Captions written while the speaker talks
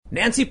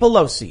Nancy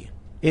Pelosi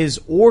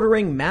is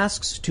ordering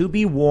masks to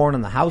be worn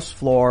on the House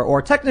floor,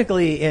 or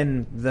technically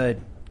in the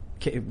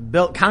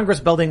Congress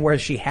building where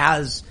she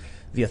has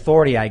the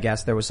authority, I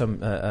guess. There was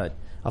some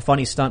a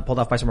funny stunt pulled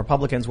off by some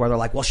Republicans where they're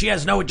like, well, she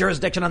has no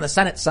jurisdiction on the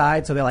Senate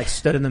side, so they like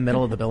stood in the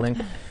middle of the building.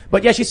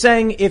 But yeah, she's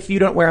saying if you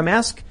don't wear a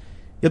mask,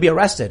 you'll be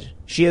arrested.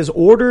 She has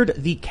ordered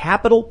the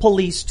Capitol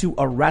Police to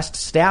arrest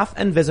staff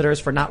and visitors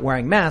for not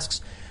wearing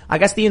masks. I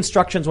guess the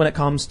instructions when it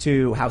comes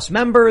to House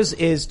members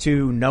is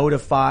to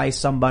notify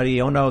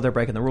somebody, oh no, they're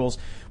breaking the rules.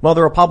 Well,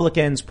 the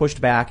Republicans pushed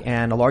back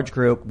and a large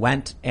group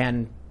went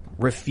and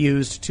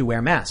refused to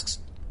wear masks.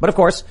 But of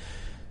course,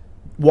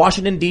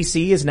 Washington,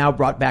 D.C. has now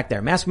brought back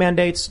their mask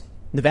mandates.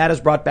 Nevada's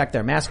brought back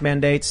their mask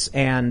mandates,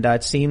 and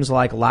it seems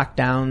like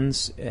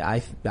lockdowns. I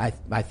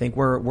think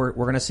we're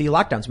going to see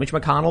lockdowns. Mitch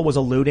McConnell was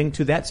alluding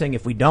to that, saying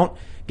if we don't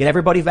get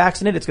everybody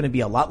vaccinated, it's going to be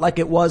a lot like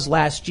it was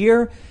last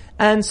year.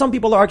 And some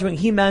people are arguing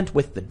he meant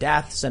with the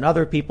deaths, and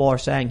other people are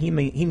saying he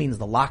means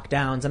the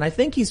lockdowns. And I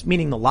think he's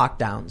meaning the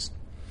lockdowns.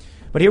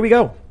 But here we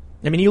go.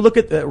 I mean, you look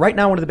at right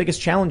now, one of the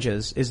biggest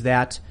challenges is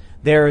that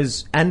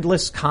there's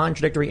endless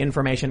contradictory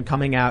information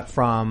coming out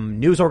from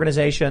news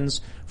organizations,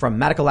 from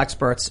medical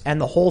experts,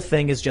 and the whole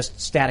thing is just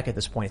static at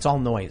this point. It's all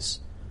noise.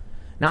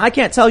 Now, I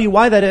can't tell you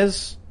why that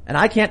is, and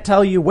I can't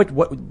tell you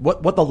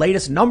what the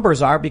latest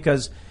numbers are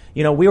because,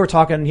 you know, we were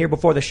talking here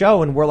before the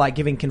show and we're like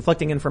giving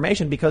conflicting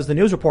information because the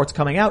news report's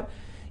coming out.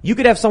 You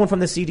could have someone from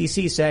the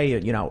CDC say,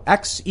 you know,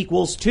 X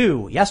equals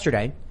 2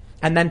 yesterday.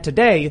 And then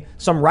today,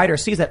 some writer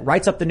sees that,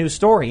 writes up the news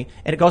story,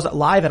 and it goes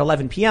live at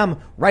 11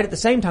 p.m. Right at the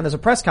same time, there's a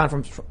press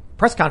conference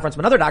from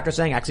another doctor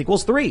saying X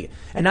equals 3.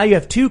 And now you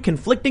have two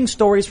conflicting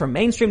stories from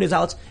mainstream news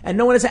outlets, and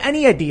no one has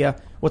any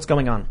idea what's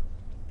going on.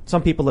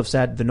 Some people have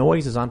said the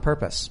noise is on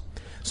purpose,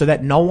 so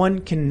that no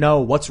one can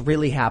know what's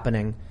really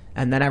happening,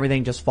 and then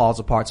everything just falls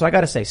apart. So I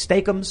gotta say,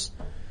 Steakums,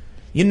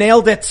 you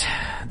nailed it.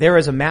 There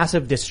is a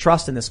massive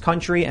distrust in this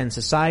country and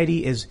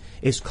society is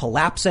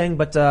collapsing.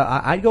 But,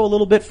 I'd go a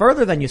little bit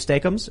further than you,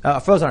 Steakums.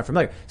 For those aren't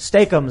familiar,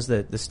 Steakums,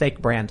 the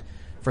steak brand,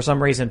 for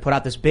some reason put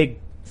out this big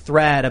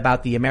thread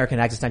about the American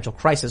existential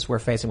crisis we're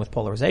facing with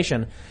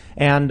polarization.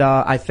 And,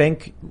 I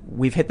think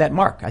we've hit that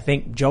mark. I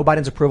think Joe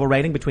Biden's approval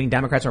rating between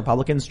Democrats and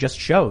Republicans just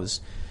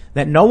shows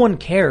that no one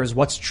cares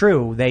what's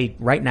true. They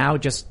right now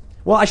just,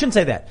 well, I shouldn't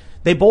say that.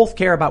 They both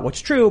care about what's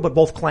true, but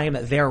both claim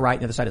that they're right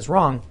and the other side is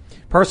wrong.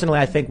 Personally,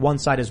 I think one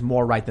side is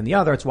more right than the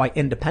other. It's why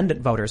independent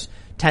voters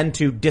tend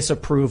to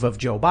disapprove of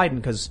Joe Biden,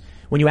 because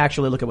when you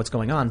actually look at what's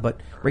going on. But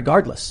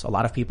regardless, a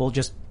lot of people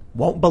just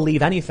won't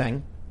believe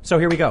anything. So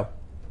here we go.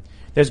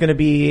 There's going to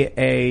be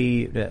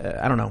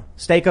I don't know,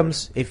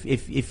 Steakums.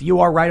 If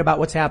you are right about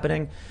what's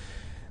happening,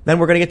 then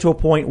we're going to get to a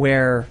point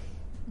where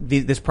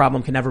this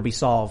problem can never be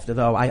solved.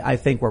 Though I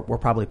think we're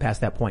probably past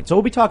that point. So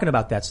we'll be talking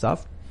about that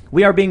stuff.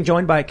 We are being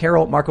joined by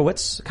Carol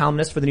Markowitz,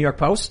 columnist for the New York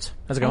Post.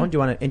 How's it going? Do you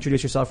want to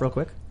introduce yourself real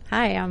quick?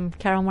 Hi, I'm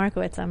Carol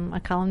Markowitz. I'm a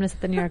columnist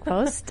at the New York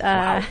Post.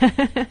 Wow.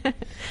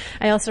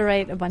 I also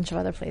write a bunch of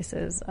other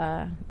places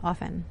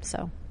often,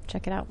 so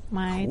check it out.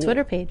 My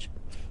Twitter page.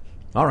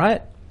 All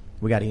right.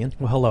 We got Ian.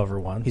 Well, hello,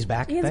 everyone. He's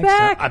back. Ian's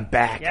back. I'm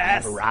back.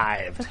 Yes. I've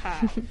arrived.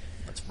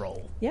 Let's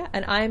roll. Yeah,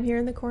 and I'm here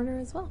in the corner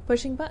as well,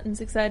 pushing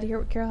buttons, excited to hear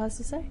what Carol has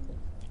to say.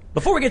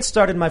 Before we get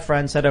started, my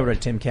friends, head over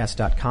to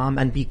timcast.com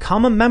and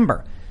become a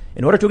member.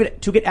 In order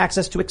to get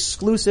access to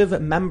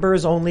exclusive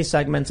members-only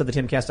segments of the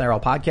Timcast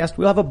IRL podcast,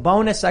 we'll have a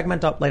bonus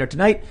segment up later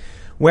tonight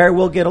where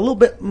we'll get a little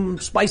bit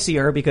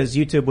spicier because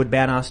YouTube would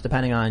ban us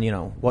depending on, you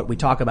know, what we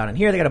talk about in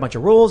here. They got a bunch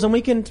of rules, and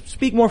we can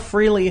speak more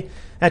freely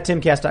at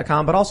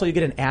timcast.com. But also you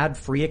get an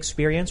ad-free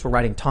experience. We're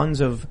writing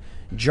tons of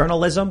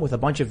journalism with a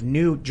bunch of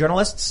new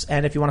journalists,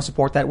 and if you want to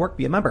support that work,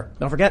 be a member.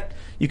 Don't forget,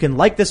 you can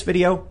like this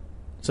video,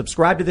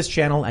 subscribe to this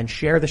channel, and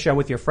share the show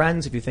with your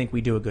friends if you think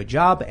we do a good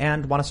job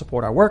and want to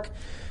support our work.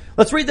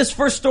 Let's read this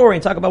first story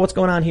and talk about what's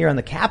going on here on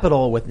the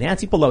Capitol with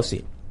Nancy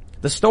Pelosi.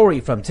 The story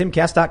from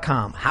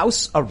timcast.com.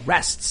 House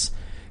arrests.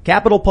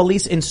 Capitol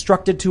Police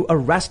instructed to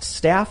arrest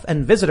staff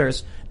and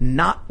visitors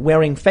not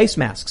wearing face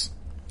masks.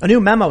 A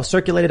new memo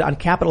circulated on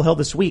Capitol Hill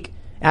this week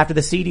after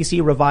the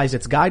CDC revised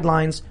its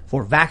guidelines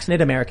for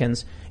vaccinated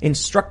Americans,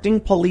 instructing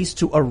police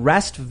to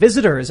arrest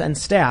visitors and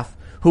staff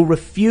who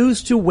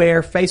refuse to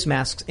wear face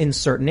masks in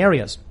certain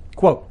areas.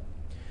 Quote,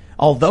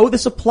 although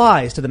this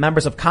applies to the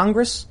members of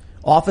Congress,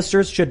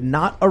 officers should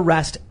not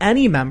arrest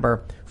any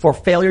member for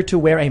failure to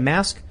wear a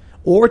mask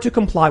or to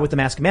comply with the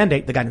mask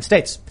mandate, the guidance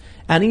states.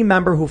 Any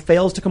member who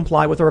fails to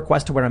comply with a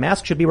request to wear a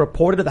mask should be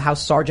reported to the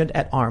House Sergeant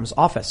at Arms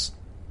office.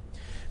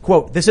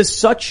 Quote, this is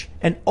such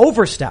an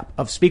overstep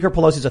of Speaker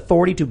Pelosi's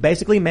authority to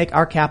basically make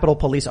our Capitol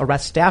Police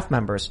arrest staff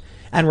members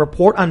and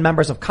report on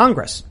members of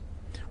Congress.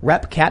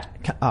 Rep.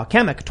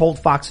 Kamek told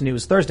Fox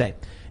News Thursday,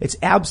 it's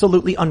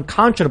absolutely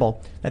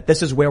unconscionable that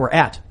this is where we're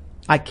at.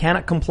 I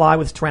cannot comply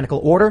with tyrannical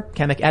order,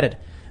 Kamek added.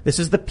 This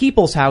is the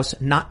people's house,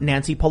 not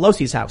Nancy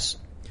Pelosi's house.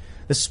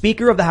 The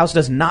Speaker of the House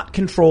does not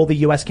control the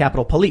U.S.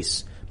 Capitol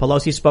Police.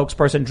 Pelosi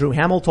spokesperson Drew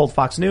Hamill told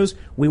Fox News,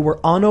 we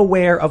were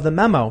unaware of the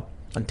memo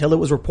until it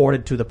was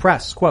reported to the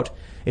press. Quote,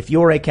 if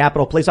you're a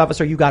Capitol Police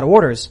officer, you got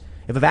orders.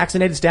 If a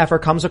vaccinated staffer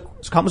comes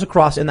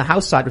across in the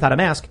House side without a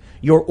mask,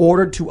 you're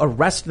ordered to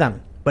arrest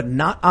them, but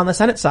not on the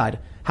Senate side.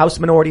 House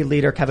Minority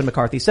Leader Kevin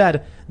McCarthy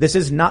said, "This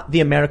is not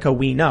the America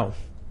we know."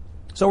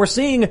 So we're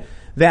seeing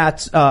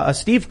that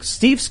Steve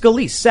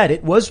Scalise said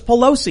it was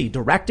Pelosi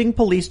directing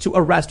police to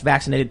arrest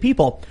vaccinated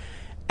people.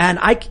 And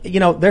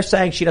they're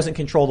saying she doesn't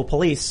control the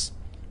police.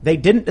 They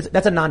didn't.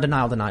 That's a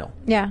non-denial denial.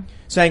 Yeah.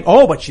 Saying,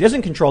 oh, but she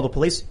doesn't control the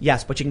police.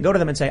 Yes, but you can go to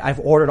them and say, I've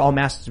ordered all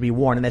masks to be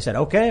worn. And they said,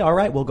 okay, all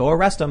right, we'll go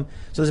arrest them.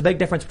 So there's a big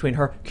difference between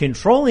her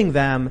controlling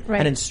them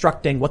and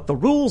instructing what the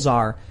rules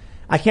are.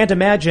 I can't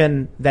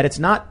imagine that it's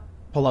not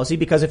Pelosi,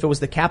 because if it was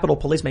the Capitol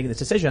Police making this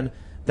decision,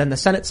 then the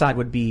Senate side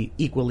would be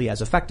equally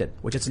as affected,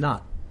 which it's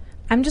not.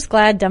 I'm just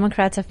glad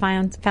Democrats have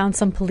found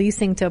some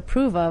policing to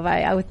approve of.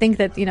 I would think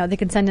that, they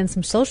can send in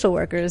some social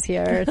workers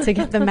here to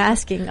get the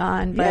masking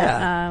on. But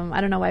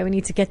I don't know why we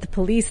need to get the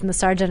police and the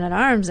sergeant at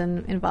arms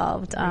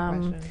involved.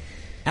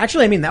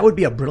 Actually, that would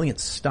be a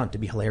brilliant stunt. To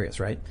be hilarious,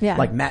 right? Yeah.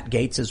 Like Matt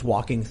Gaetz is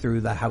walking through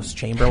the House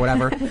chamber or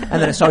whatever,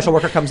 and then a social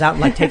worker comes out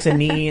and takes a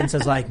knee and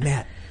says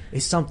Matt,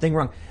 is something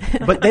wrong?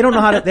 But they don't know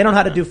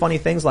how to do funny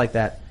things like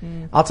that.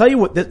 I'll tell you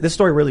what, this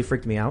story really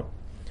freaked me out.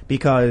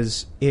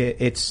 Because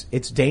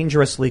it's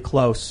dangerously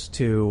close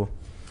to,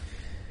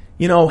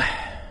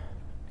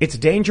 it's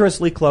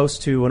dangerously close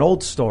to an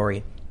old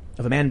story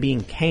of a man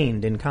being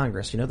caned in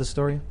Congress. You know the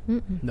story?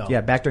 No.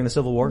 Yeah, back during the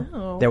Civil War,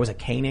 No. there was a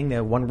caning.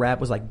 One rep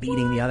was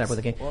beating the other with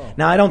a cane. Whoa.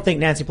 Now, I don't think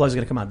Nancy Pelosi is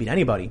going to come out and beat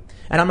anybody,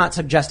 and I'm not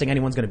suggesting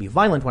anyone's going to be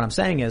violent. What I'm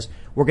saying is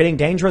we're getting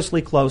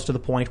dangerously close to the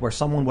point where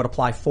someone would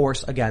apply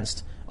force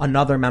against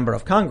another member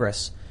of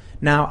Congress.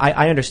 Now,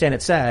 I understand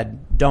it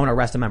said don't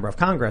arrest a member of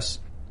Congress.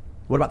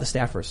 What about the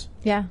staffers?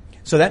 Yeah.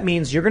 So that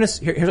means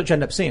here's what you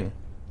end up seeing.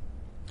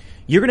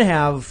 You're going to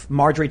have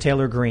Marjorie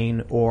Taylor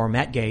Greene or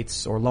Matt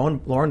Gaetz or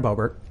Lauren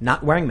Boebert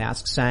not wearing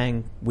masks,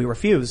 saying we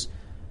refuse,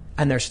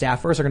 and their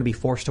staffers are going to be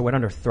forced to wait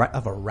under threat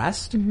of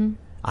arrest. Mm-hmm.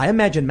 I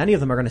imagine many of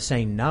them are going to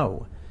say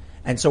no.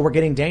 And so we're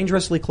getting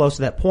dangerously close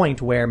to that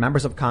point where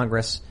members of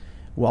Congress,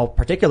 well,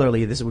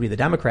 particularly this would be the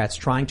Democrats,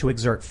 trying to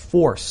exert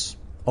force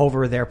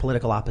over their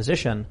political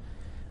opposition.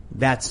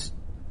 That's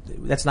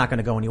not going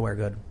to go anywhere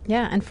good.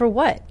 Yeah, and for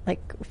what?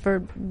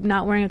 For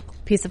not wearing a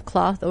piece of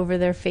cloth over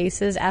their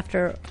faces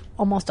after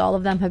almost all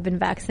of them have been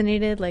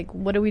vaccinated?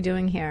 What are we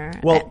doing here?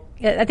 Well,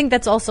 I think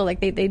that's also,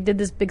 they did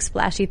this big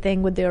splashy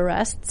thing with the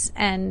arrests,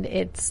 and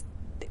it's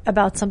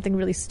about something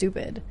really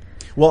stupid.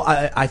 Well,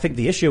 I think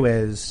the issue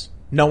is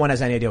no one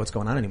has any idea what's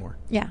going on anymore.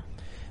 Yeah.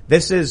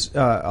 This is,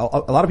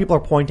 a lot of people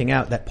are pointing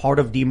out that part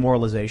of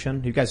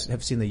demoralization, you guys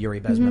have seen the Yuri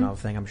Bezmenov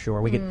thing, I'm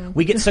sure.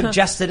 We get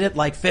suggested it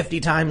 50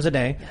 times a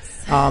day.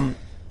 Yes.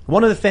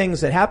 One of the things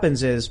that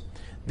happens is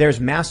there's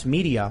mass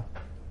media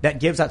that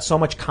gives out so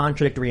much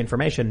contradictory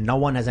information. No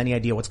one has any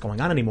idea what's going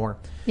on anymore.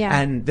 Yeah.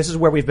 And this is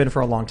where we've been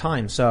for a long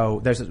time.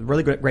 So there's a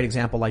really great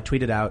example I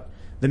tweeted out.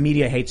 The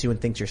media hates you and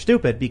thinks you're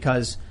stupid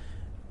because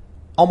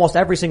almost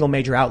every single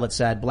major outlet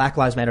said Black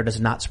Lives Matter does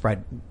not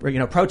spread,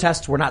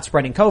 protests were not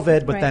spreading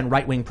COVID, but then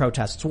right-wing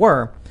protests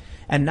were.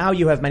 And now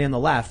you have many on the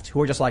left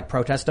who are just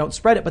protests don't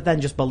spread it, but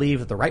then just believe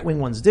that the right-wing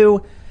ones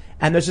do.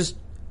 And there's just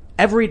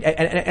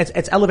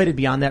it's elevated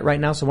beyond that right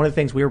now. So one of the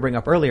things we were bringing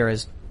up earlier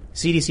is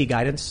CDC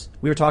guidance.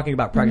 We were talking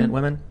about pregnant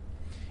women.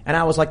 And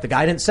I was the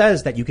guidance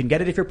says that you can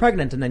get it if you're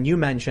pregnant. And then you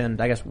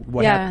mentioned, I guess,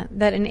 what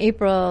happened? That in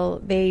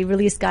April, they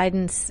released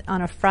guidance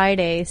on a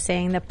Friday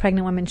saying that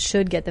pregnant women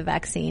should get the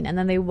vaccine. And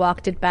then they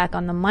walked it back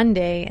on the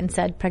Monday and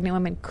said pregnant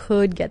women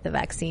could get the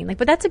vaccine.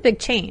 But that's a big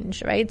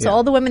change, right? So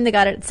all the women that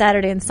got it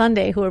Saturday and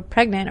Sunday who are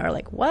pregnant are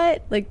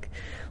what?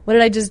 What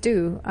did I just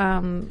do?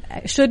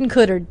 Should and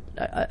could are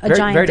a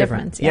giant very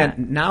difference. Yeah.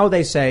 Now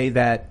they say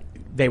that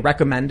they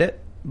recommend it,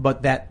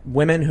 but that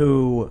women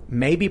who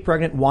may be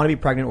pregnant, want to be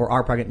pregnant, or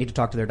are pregnant need to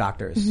talk to their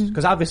doctors.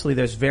 Because obviously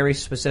there's very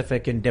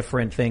specific and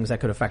different things that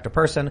could affect a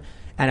person,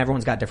 and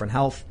everyone's got different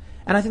health.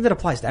 And I think that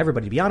applies to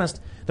everybody, to be honest.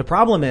 The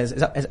problem is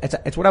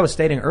it's what I was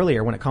stating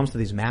earlier when it comes to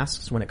these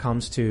masks, when it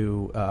comes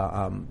to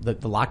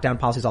the lockdown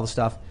policies, all the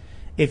stuff.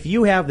 If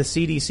you have the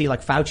CDC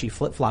Fauci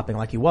flip-flopping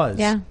like he was,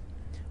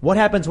 what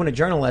happens when a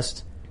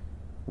journalist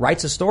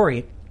writes a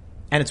story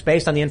and it's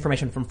based on the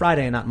information from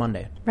Friday and not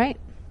Monday? Right.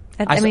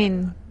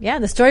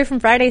 The story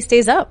from Friday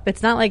stays up.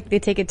 It's not like they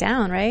take it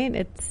down, right?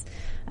 It's,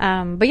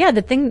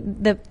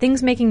 the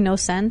things making no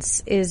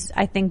sense is,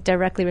 I think,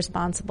 directly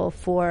responsible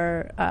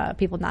for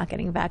people not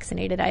getting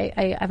vaccinated.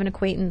 I have an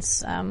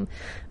acquaintance,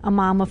 a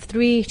mom of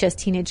 3, she has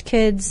teenage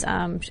kids.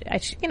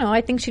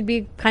 I think she'd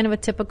be kind of a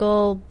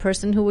typical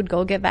person who would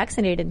go get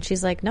vaccinated. And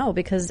she's like, no,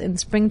 because in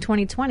spring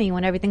 2020,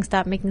 when everything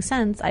stopped making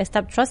sense, I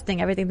stopped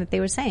trusting everything that they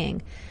were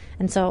saying.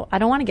 And so I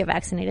don't want to get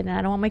vaccinated, and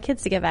I don't want my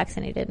kids to get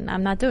vaccinated, and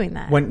I'm not doing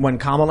that. When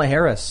Kamala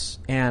Harris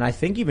and I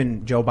think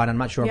even Joe Biden, I'm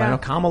not sure, but I know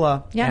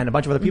Kamala and a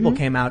bunch of other people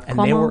came out and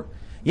Cuomo.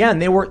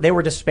 they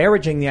were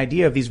disparaging the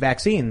idea of these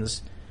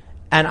vaccines.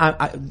 And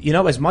I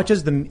as much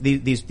as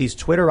these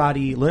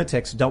Twitterati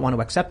lunatics don't want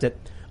to accept it,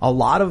 a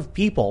lot of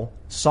people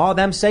saw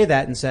them say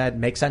that and said,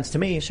 makes sense to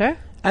me. Sure.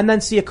 And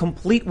then see a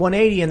complete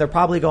 180 and they're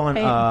probably going,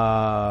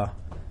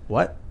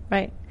 what?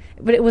 Right.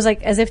 but it was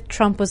like as if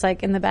Trump was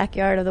like in the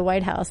backyard of the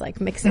White House,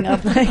 like mixing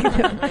up like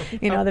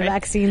the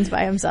vaccines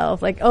by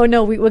himself. Like, oh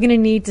no, we're going to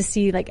need to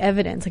see like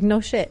evidence. Like, no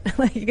shit,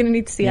 like you're going to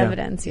need to see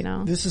evidence. You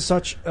know, this is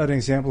such an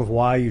example of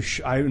why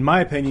in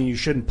my opinion, you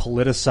shouldn't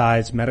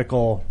politicize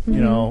medical,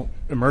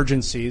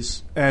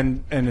 emergencies,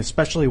 and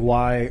especially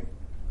why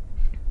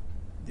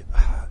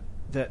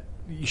that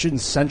you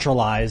shouldn't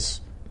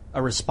centralize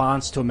a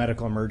response to a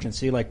medical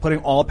emergency. Like putting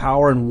all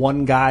power in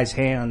one guy's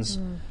hands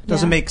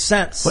doesn't make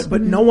sense.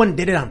 But no one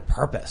did it on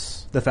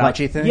purpose. The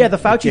Fauci thing? Yeah, the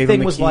Fauci Gave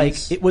thing him was the like,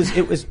 keys? it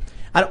was,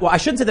 I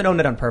shouldn't say they owned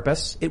it on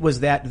purpose. It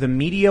was that the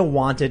media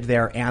wanted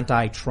their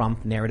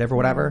anti-Trump narrative or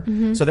whatever.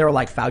 So they were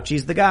like,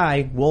 Fauci's the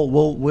guy.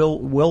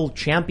 We'll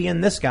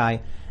champion this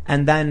guy.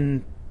 And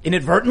then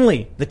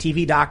inadvertently, the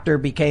TV doctor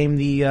became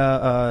the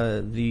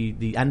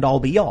end all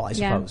be all, I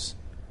suppose.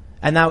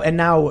 And now,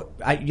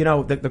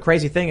 the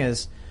crazy thing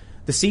is,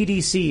 the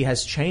CDC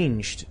has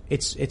changed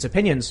its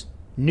opinions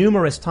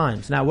numerous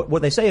times. Now,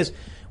 what they say is,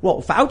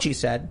 well, Fauci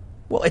said,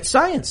 well, it's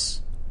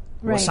science.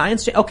 Right. Well,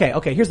 science.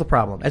 Okay. Here's the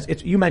problem.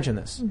 You mentioned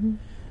this.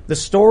 The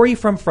story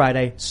from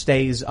Friday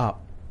stays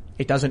up.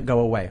 It doesn't go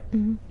away.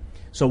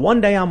 So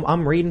one day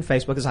I'm reading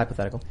Facebook, this is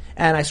hypothetical,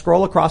 and I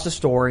scroll across a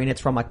story and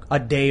it's from like a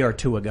day or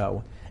two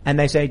ago. And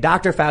they say,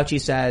 Dr.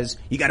 Fauci says,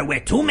 you gotta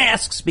wear 2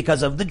 masks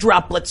because of the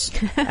droplets.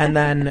 And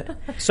then,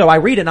 so I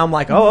read it and I'm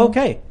like, oh,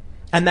 okay.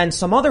 And then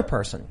some other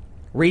person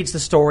reads the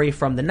story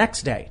from the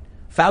next day.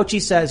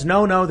 Fauci says,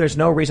 no, there's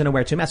no reason to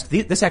wear 2 masks.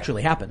 This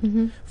actually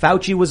happened.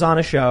 Fauci was on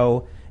a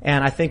show,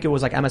 and I think it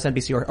was like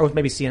MSNBC or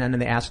maybe CNN, and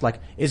they asked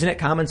like, isn't it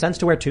common sense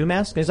to wear 2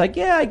 masks? And he's like,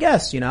 yeah, I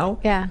guess,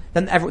 Yeah.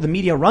 Then the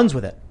media runs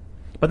with it.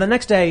 But the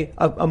next day,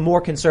 a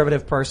more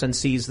conservative person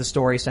sees the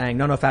story saying,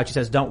 no, Fauci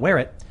says don't wear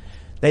it.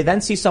 They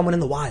then see someone in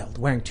the wild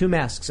wearing 2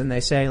 masks, and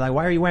they say, like,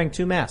 why are you wearing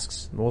 2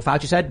 masks? Well,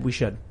 Fauci said we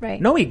should. Right.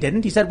 No, he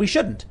didn't. He said we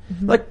shouldn't.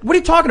 Like, what are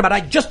you talking about?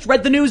 I just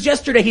read the news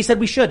yesterday. He said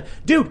we should.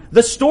 Dude,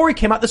 the story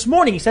came out this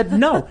morning. He said,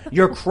 no,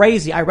 you're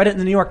crazy. I read it in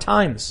the New York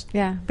Times.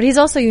 Yeah, but he's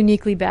also a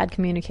uniquely bad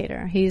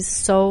communicator. He's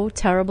so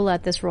terrible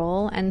at this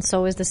role, and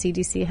so is the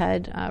CDC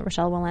head,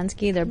 Rochelle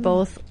Walensky. They're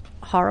both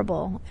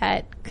horrible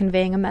at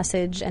conveying a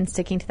message and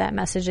sticking to that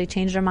message. They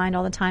change their mind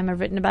all the time.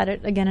 I've written about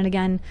it again and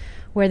again,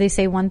 where they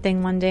say one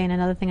thing one day and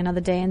another thing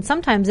another day. And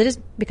sometimes it is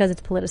because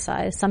it's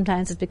politicized.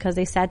 Sometimes it's because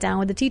they sat down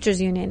with the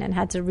teachers union and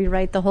had to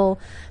rewrite the whole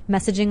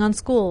messaging on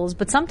schools.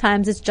 But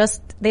sometimes it's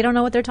just they don't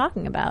know what they're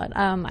talking about.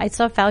 I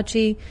saw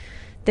Fauci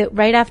that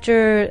right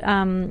after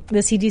the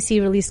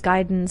CDC released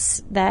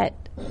guidance that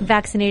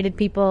vaccinated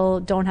people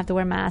don't have to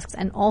wear masks,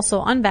 and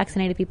also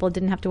unvaccinated people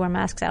didn't have to wear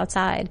masks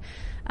outside.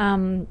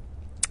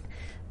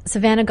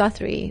 Savannah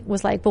Guthrie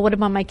was like, but what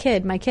about my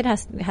kid? My kid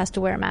has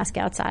to wear a mask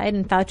outside.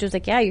 And Fauci was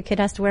like, yeah, your kid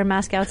has to wear a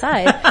mask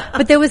outside.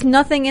 But there was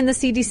nothing in the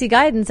CDC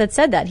guidance that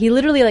said that. He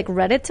literally like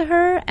read it to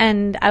her,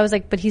 and I was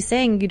like, but he's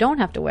saying you don't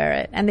have to wear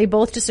it. And they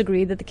both just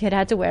agreed that the kid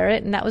had to wear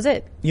it, and that was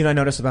it. I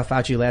noticed about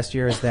Fauci last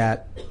year is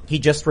that he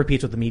just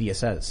repeats what the media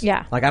says.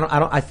 Yeah. Like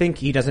I think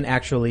he doesn't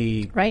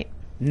actually Right.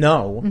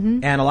 know.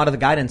 And a lot of the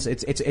guidance,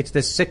 it's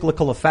this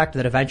cyclical effect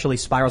that eventually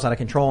spirals out of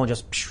control and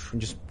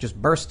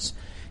just bursts.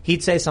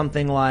 He'd say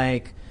something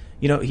like,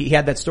 he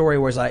had that story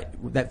where it's like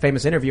that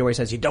famous interview where he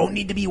says, you don't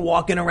need to be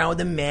walking around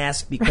with a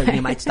mask because you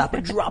might stop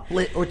a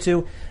droplet or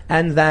two.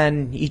 And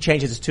then he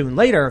changes his tune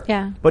later.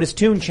 Yeah. But his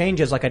tune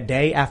changes like a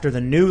day after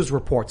the news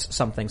reports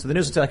something. So the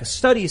news would say like a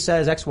study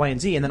says X, Y,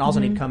 and Z, and then all of a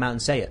sudden he'd come out and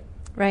say it.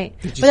 Right.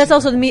 But that's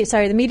also the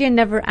media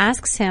never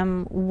asks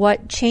him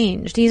what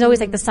changed. He's always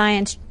like, the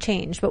science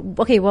changed. But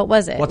okay, what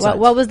was it?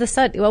 What was the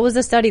study? What was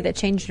the study that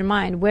changed your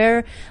mind?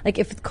 Where, like,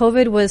 if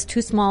COVID was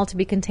too small to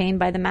be contained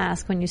by the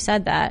mask when you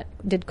said that,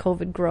 did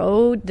COVID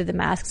grow? Did the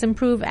masks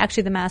improve?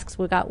 Actually, the masks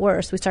got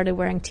worse. We started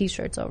wearing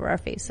T-shirts over our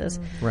faces.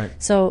 Right.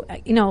 So,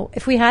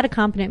 if we had a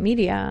competent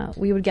media,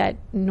 we would get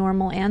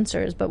normal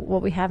answers. But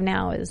what we have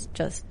now is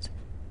just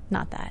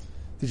not that.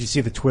 Did you see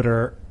the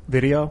Twitter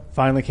video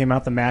finally came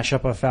out, the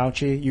mashup of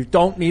Fauci? You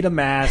don't need a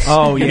mask.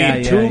 Oh, you yeah,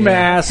 need yeah, two yeah.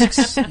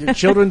 masks. Your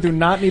children do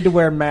not need to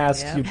wear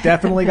masks. Yeah. You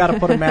definitely got to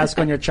put a mask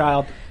on your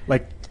child.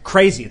 Like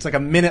crazy. It's like a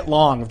minute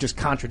long of just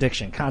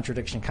contradiction.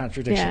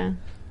 Yeah.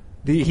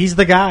 He's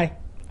the guy.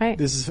 Right.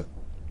 This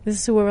This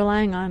is who we're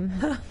relying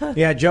on.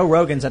 Yeah, Joe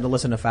Rogan's had to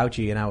listen to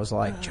Fauci, and I was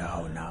like,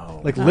 Joe,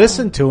 no.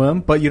 listen to him,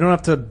 but you don't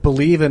have to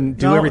believe and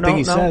do everything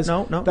he says.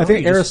 No, I think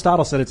you just-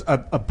 Aristotle said it's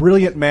a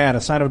brilliant man.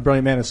 A sign of a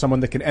brilliant man is someone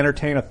that can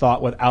entertain a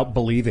thought without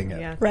believing it.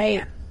 Yeah.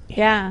 Right.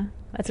 Yeah.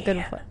 That's a good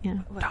one. Yeah.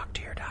 Talk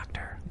to your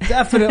doctor.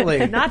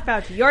 Definitely. Not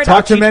Fauci. Your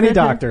Talk to doctor. many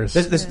doctors.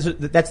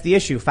 That's the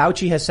issue.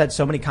 Fauci has said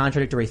so many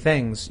contradictory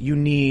things. You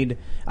need.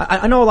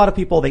 I know a lot of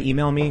people. They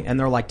email me and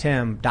they're like,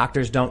 "Tim,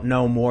 doctors don't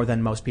know more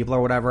than most people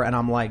or whatever." And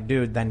I'm like,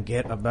 "Dude, then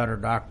get a better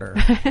doctor.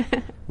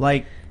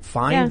 Like,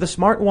 find the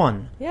smart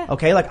one. Yeah.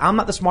 Okay. Like, I'm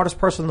not the smartest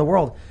person in the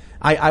world.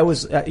 I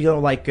was,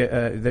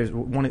 there's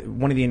one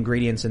of the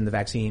ingredients in the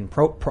vaccine.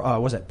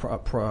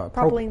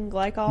 Propylene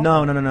glycol.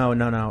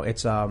 No.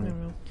 It's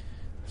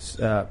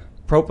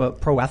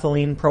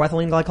proethylene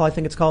glycol, I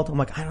think it's called. I'm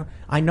like,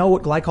 I know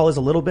what glycol is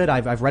a little bit.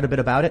 I've read a bit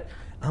about it.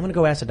 I'm going to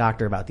go ask a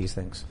doctor about these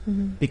things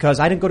because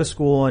I didn't go to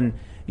school and,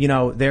 you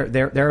know,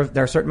 there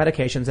are certain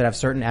medications that have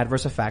certain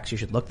adverse effects. You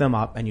should look them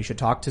up and you should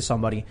talk to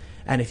somebody.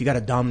 And if you got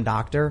a dumb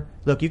doctor,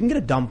 look, you can get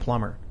a dumb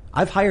plumber.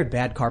 I've hired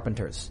bad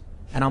carpenters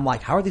and I'm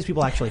like, how are these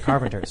people actually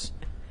carpenters?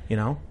 You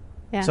know?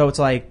 Yeah. So it's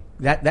like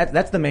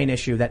that's the main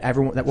issue that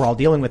we're all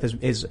dealing with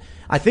is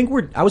I think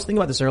I was thinking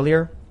about this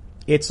earlier.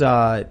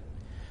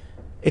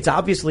 It's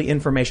obviously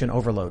information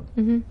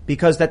overload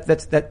because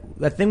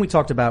that thing we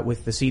talked about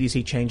with the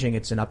CDC changing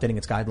its and updating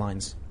its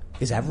guidelines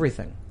is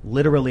everything,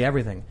 literally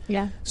everything.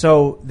 Yeah.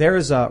 So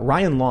there's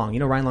Ryan Long, you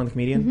know Ryan Long, the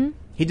comedian.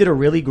 He did a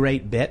really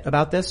great bit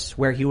about this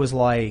where he was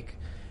like,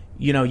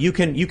 you know, you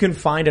can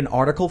find an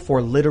article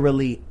for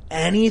literally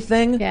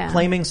anything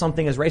claiming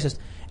something is racist,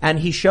 and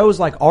he shows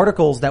like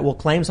articles that will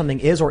claim something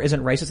is or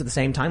isn't racist at the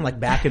same time, like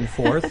back and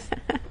forth.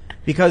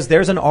 Because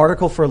there's an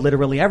article for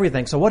literally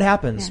everything. So what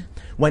happens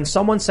when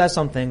someone says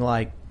something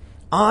like,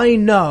 I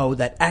know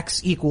that X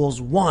equals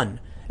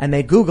 1, and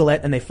they Google it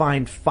and they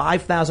find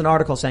 5,000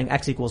 articles saying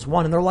X equals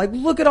 1, and they're like,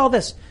 look at all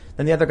this.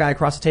 Then the other guy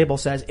across the table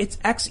says, it's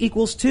X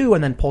equals 2,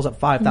 and then pulls up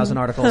 5,000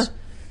 articles.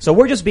 So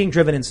we're just being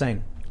driven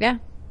insane. Yeah.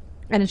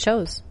 And it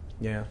shows.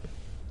 Yeah.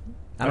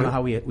 I don't know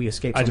how we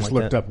escape. I just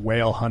like looked that. up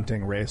whale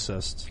hunting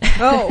racists.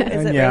 Oh, is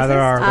And it yeah, racist?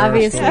 there are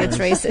Obviously,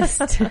 stories.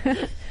 it's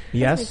racist.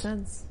 Yes. Makes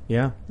sense.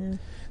 Yeah.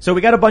 So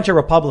we got a bunch of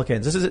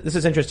Republicans. This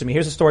is interesting to me.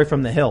 Here's a story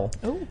from The Hill.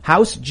 Ooh.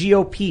 House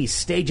GOP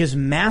stages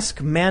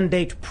mask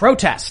mandate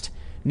protest.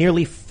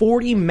 Nearly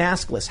 40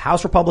 maskless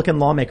House Republican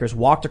lawmakers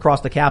walked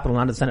across the Capitol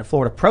and onto the Senate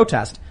floor to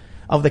protest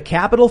of the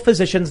Capitol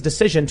physician's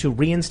decision to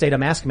reinstate a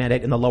mask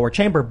mandate in the lower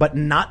chamber, but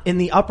not in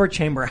the upper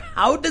chamber.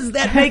 How does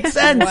that make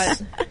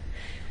sense?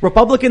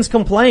 Republicans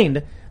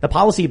complained the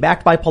policy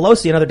backed by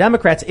Pelosi and other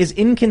Democrats is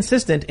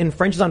inconsistent,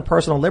 infringes on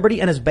personal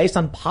liberty, and is based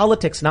on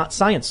politics, not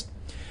science.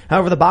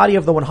 However, the body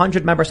of the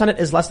 100-member Senate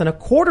is less than a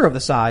quarter of the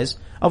size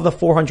of the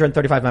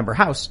 435-member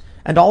House,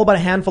 and all but a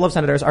handful of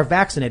senators are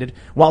vaccinated,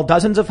 while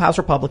dozens of House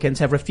Republicans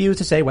have refused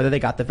to say whether they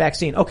got the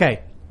vaccine.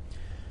 Okay.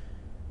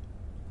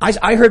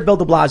 I heard Bill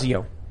de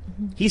Blasio.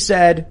 He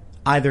said,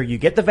 either you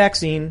get the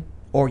vaccine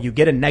or you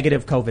get a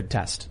negative COVID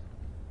test.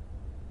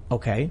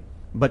 Okay.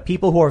 But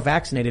people who are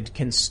vaccinated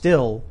can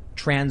still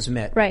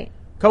transmit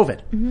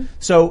COVID.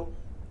 So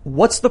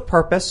what's the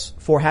purpose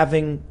for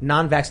having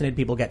non-vaccinated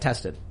people get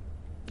tested?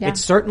 Yeah. It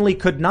certainly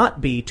could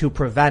not be to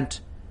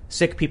prevent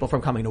sick people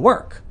from coming to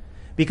work.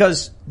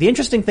 Because the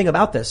interesting thing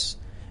about this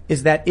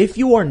is that if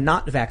you are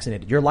not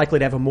vaccinated, you're likely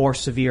to have a more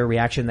severe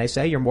reaction, they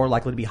say. You're more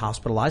likely to be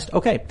hospitalized.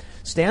 Okay.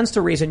 Stands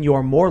to reason you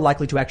are more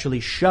likely to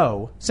actually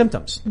show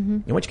symptoms.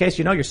 In which case,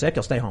 you know you're sick,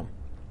 you'll stay home.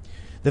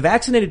 The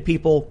vaccinated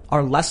people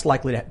are less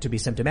likely to be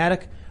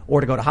symptomatic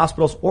or to go to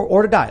hospitals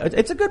or to die.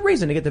 It's a good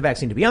reason to get the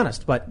vaccine, to be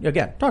honest. But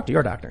again, talk to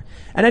your doctor.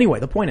 And anyway,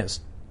 the point is,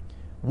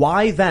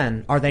 why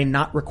then are they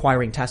not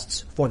requiring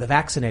tests for the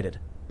vaccinated?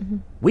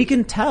 We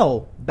can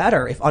tell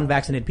better if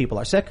unvaccinated people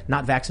are sick,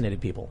 not vaccinated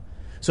people.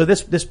 So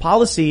this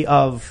policy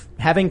of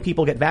having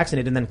people get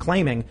vaccinated and then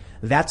claiming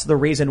that's the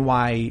reason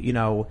why, you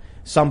know,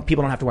 some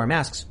people don't have to wear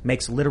masks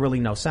makes literally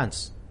no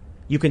sense.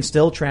 You can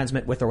still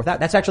transmit with or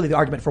without. That's actually the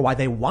argument for why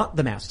they want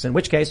the masks, in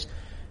which case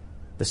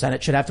the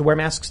Senate should have to wear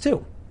masks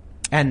too.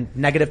 And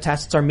negative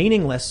tests are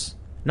meaningless.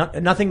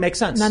 Nothing makes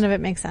sense. None of it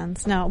makes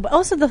sense. No. But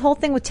also the whole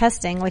thing with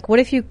testing, like what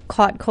if you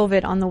caught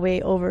COVID on the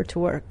way over to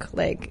work?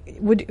 Like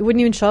wouldn't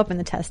even show up in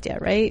the test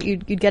yet, right?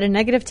 You'd get a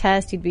negative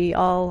test. You'd be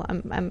all, I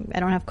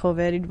don't have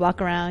COVID. You'd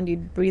walk around,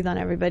 you'd breathe on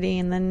everybody.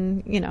 And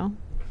then, you know,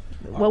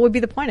 what would be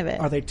the point of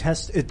it? Are they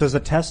does a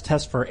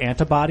test for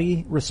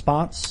antibody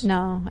response?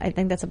 No, I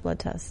think that's a blood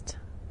test.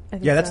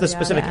 Yeah, that's the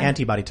specific Yeah.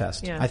 antibody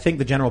test. Yeah. I think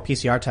the general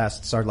PCR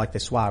tests are like the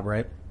swab,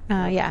 right?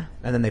 Yeah.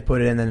 And then they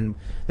put it in, and then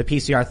the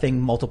PCR thing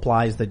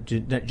multiplies the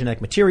genetic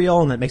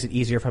material, and that makes it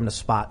easier for them to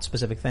spot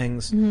specific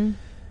things.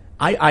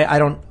 I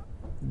don't.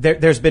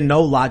 There's been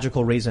no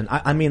logical reason.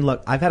 I mean,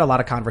 look, I've had a lot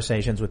of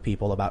conversations with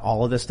people about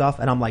all of this stuff,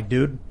 and I'm like,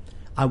 dude,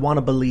 I want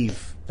to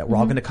believe that we're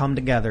all going to come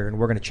together and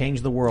we're going to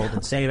change the world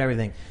and save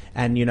everything.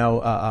 And you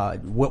know,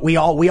 we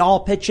all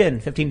pitch in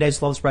 15 days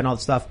slow spread and all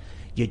that stuff.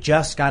 You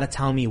just got to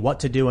tell me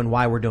what to do and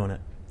why we're doing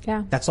it.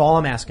 Yeah. That's all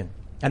I'm asking.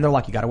 And they're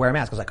like, you got to wear a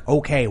mask. I was like,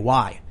 okay,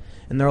 why?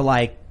 And they're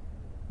like,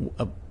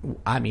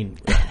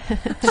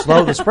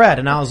 slow the spread.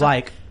 And I was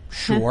like,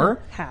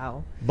 sure.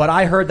 How? But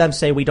I heard them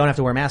say we don't have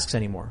to wear masks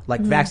anymore. Like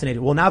vaccinated.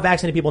 Well, now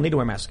vaccinated people need to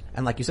wear masks.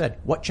 And like you said,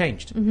 what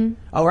changed?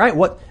 All right.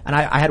 What? And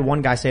I had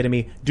one guy say to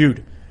me,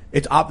 dude,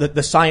 it's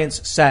the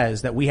science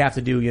says that we have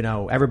to do, you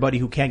know, everybody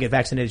who can't get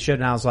vaccinated should.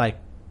 And I was like,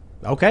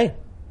 okay,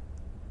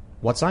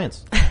 what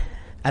science?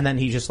 And then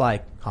he's just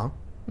like, huh?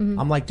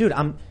 I'm like, dude,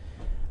 I'm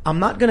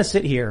not going to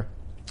sit here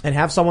and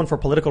have someone for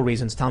political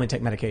reasons tell me to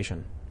take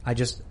medication. I'm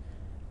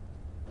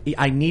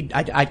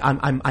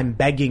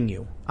begging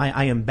you.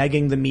 I am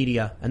begging the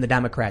media and the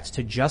Democrats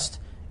to just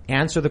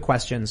answer the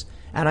questions.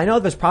 And I know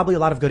there's probably a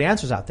lot of good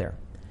answers out there.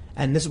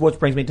 And this is what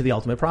brings me to the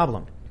ultimate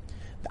problem.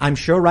 I'm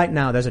sure right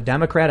now there's a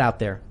Democrat out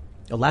there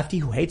a lefty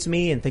who hates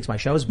me and thinks my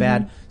show's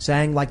bad,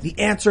 saying like, the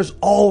answer's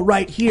all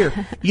right here.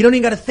 You don't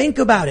even got to think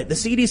about it. The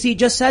CDC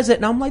just says it.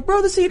 And I'm like,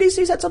 bro, the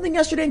CDC said something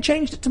yesterday and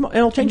changed it and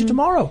it'll change it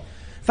tomorrow.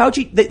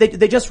 Fauci,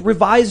 they just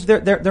revised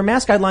their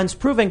mask guidelines,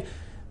 proving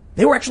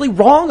they were actually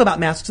wrong about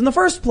masks in the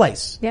first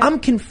place. Yeah. I'm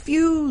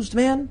confused,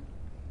 man.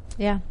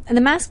 Yeah. And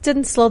the mask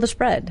didn't slow the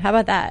spread. How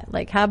about that?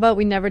 Like, how about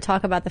we never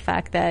talk about the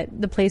fact that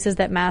the places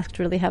that masked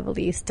really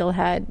heavily still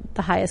had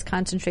the highest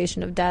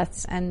concentration of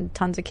deaths and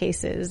tons of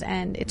cases.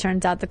 And it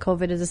turns out the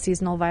COVID is a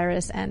seasonal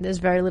virus and there's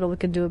very little we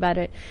can do about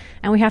it.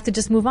 And we have to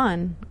just move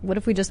on. What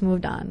if we just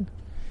moved on?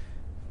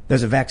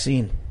 There's a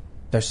vaccine.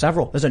 There's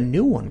several. There's a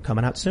new one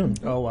coming out soon.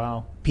 Oh,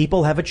 wow.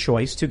 People have a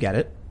choice to get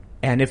it.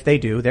 And if they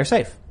do, they're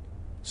safe.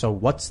 So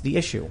what's the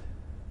issue?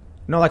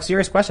 No, like,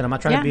 serious question. I'm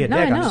not trying to be a no,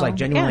 dick. I I'm just know. like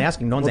genuinely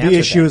asking. No one's Well, answered the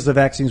issue that. is the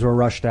vaccines were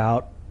rushed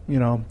out. You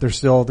know, they're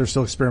still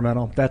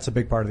experimental. That's a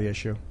big part of the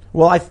issue.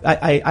 Well,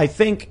 I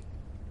think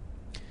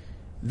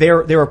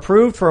they're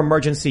approved for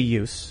emergency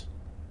use.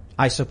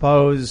 I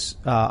suppose,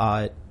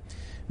 my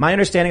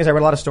understanding is I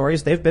read a lot of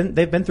stories. They've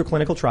been through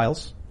clinical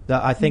trials.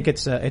 I think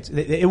it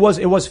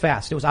was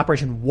fast. It was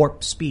Operation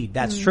Warp Speed.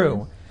 That's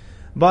true.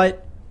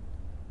 But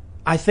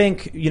I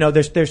think,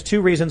 there's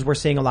two reasons we're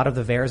seeing a lot of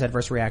the VAERS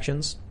adverse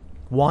reactions.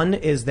 One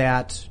is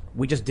that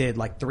we just did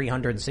like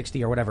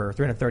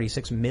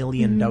 336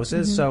 million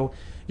doses. So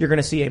you're going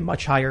to see a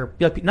much higher,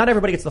 not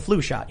everybody gets the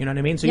flu shot. You know what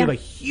I mean? So you have a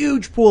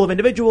huge pool of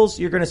individuals.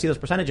 You're going to see those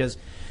percentages.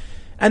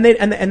 And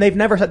they've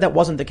never said that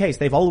wasn't the case.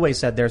 They've always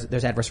said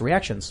there's adverse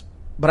reactions.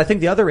 But I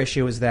think the other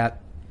issue is that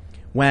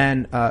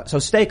when, so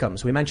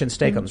Steakums, we mentioned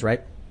Steakums,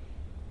 right?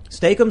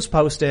 Steakums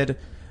posted,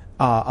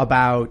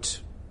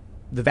 about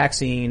the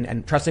vaccine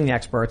and trusting the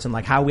experts and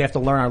like how we have to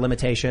learn our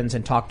limitations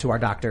and talk to our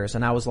doctors.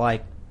 And I was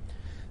like,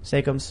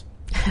 Steakums,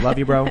 love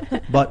you, bro.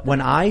 But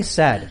when I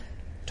said,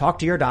 talk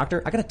to your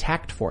doctor, I got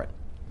attacked for it.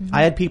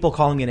 I had people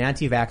calling me an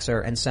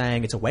anti-vaxxer and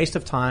saying it's a waste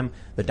of time.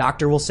 The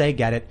doctor will say,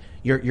 get it.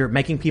 You're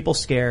making people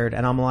scared.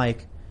 And I'm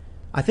like,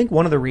 I think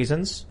one of the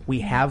reasons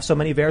we have so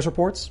many VAERS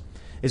reports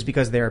is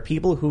because there are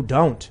people who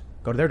don't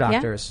go to their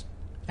doctors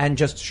and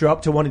just show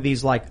up to one of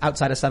these like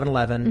outside of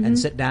 7-Eleven and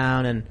sit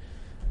down and,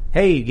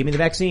 hey, give me the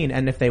vaccine.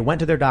 And if they went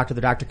to their doctor,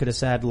 the doctor could have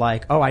said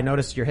like, oh, I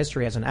noticed your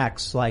history as an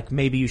X. Like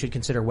maybe you should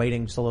consider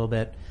waiting just a little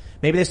bit.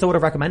 Maybe they still would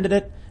have recommended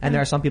it. And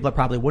there are some people that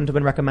probably wouldn't have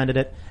been recommended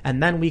it.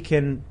 And then we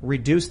can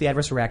reduce the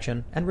adverse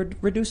reaction and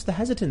reduce the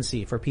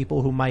hesitancy for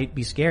people who might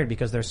be scared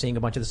because they're seeing a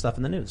bunch of the stuff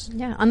in the news.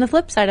 Yeah. On the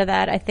flip side of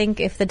that, I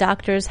think if the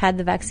doctors had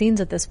the vaccines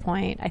at this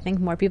point, I think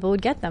more people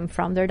would get them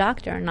from their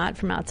doctor, not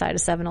from outside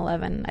of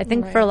 7-Eleven. I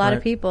think for a lot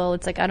of people,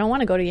 it's like, I don't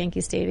want to go to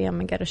Yankee Stadium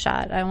and get a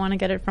shot. I want to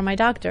get it from my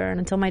doctor. And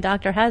until my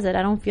doctor has it,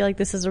 I don't feel like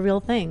this is a real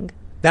thing.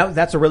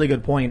 That's a really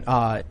good point.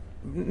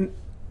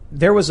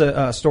 There was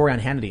a story on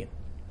Hannity.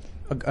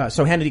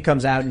 So Hannity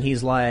comes out and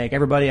he's like,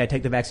 everybody, I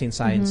take the vaccine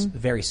science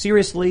very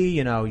seriously.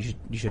 You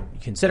should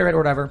consider it or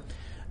whatever.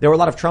 There were a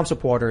lot of Trump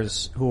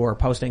supporters who were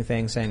posting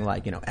things saying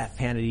like, F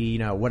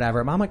Hannity, whatever.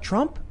 And I'm like,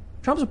 Trump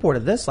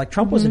supported this. Like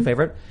Trump was in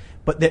favor of it.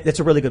 But that's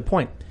a really good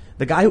point.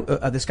 The guy,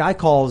 this guy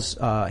calls,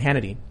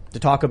 Hannity to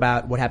talk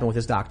about what happened with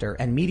his doctor,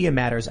 and Media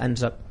Matters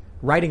ends up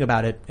writing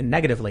about it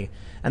negatively.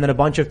 And then a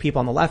bunch of people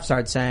on the left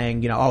started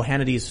saying, oh,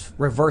 Hannity's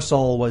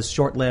reversal was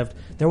short-lived.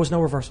 There was no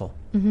reversal.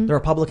 The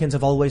Republicans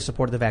have always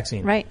supported the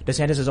vaccine. Right.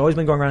 DeSantis has always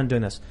been going around and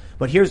doing this.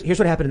 But here's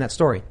what happened in that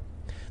story.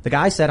 The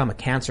guy said, I'm a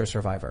cancer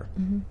survivor.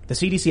 The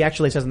CDC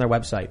actually says on their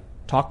website,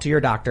 talk to your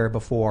doctor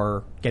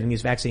before getting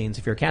these vaccines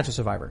if you're a cancer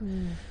survivor.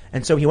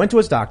 And so he went to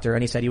his doctor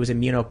and he said he was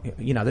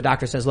the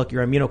doctor says, look,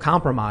 you're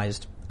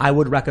immunocompromised. I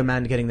would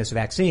recommend getting this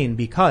vaccine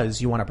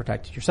because you want to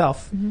protect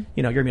yourself.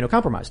 You're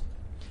immunocompromised.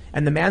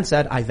 And the man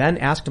said, I then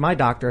asked my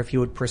doctor if he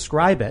would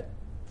prescribe it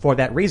for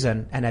that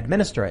reason and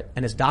administer it.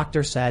 And his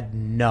doctor said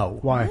no.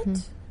 Why?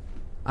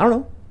 I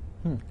don't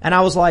know. And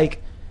I was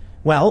like,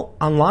 well,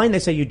 online they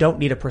say you don't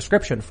need a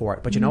prescription for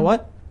it. But you know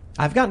what?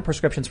 I've gotten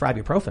prescriptions for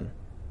ibuprofen.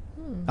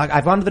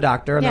 I've gone to the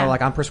doctor and they're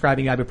like, I'm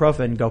prescribing you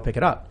ibuprofen, go pick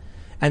it up.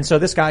 And so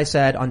this guy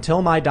said,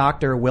 until my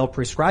doctor will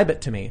prescribe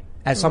it to me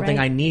as something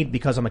I need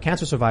because I'm a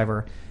cancer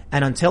survivor,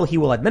 and until he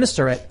will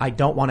administer it, I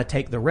don't want to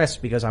take the risk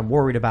because I'm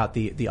worried about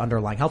the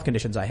underlying health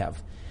conditions I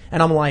have.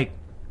 And I'm like,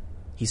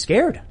 he's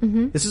scared.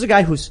 This is a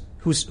guy who's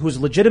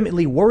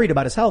legitimately worried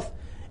about his health,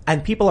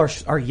 and people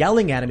are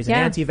yelling at him. He's an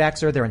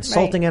anti-vaxxer. They're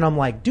insulting him. I'm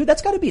like, dude,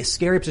 that's got to be a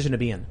scary position to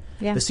be in.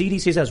 Yeah. The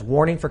CDC says,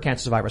 warning for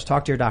cancer survivors.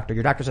 Talk to your doctor.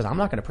 Your doctor says, I'm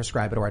not going to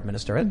prescribe it or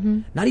administer it.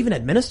 Not even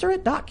administer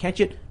it? Doc, can't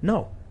you?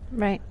 No.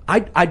 Right.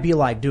 I'd be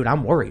like, dude,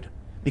 I'm worried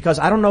because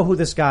I don't know who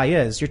this guy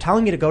is. You're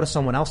telling me to go to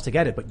someone else to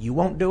get it, but you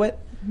won't do it.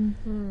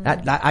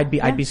 I'd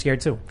be scared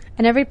too.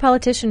 And every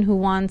politician who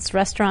wants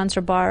restaurants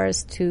or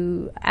bars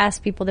to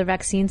ask people their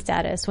vaccine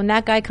status, when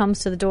that guy comes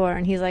to the door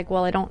and he's like,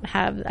 well, I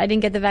didn't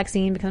get the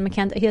vaccine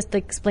because he has to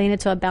explain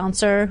it to a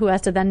bouncer who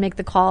has to then make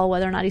the call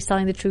whether or not he's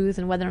telling the truth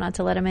and whether or not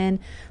to let him in.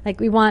 Like,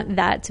 we want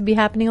that to be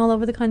happening all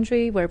over the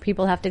country where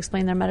people have to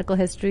explain their medical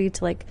history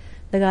to like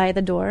the guy at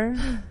the door.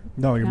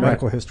 No, your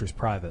medical history is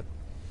private.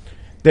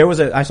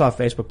 I saw a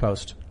Facebook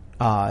post.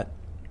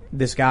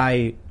 This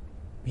guy,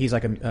 he's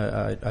like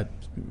a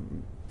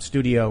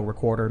studio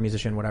recorder,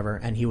 musician, whatever,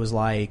 and he was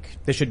like,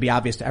 this should be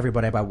obvious to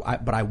everybody,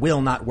 but I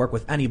will not work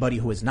with anybody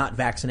who is not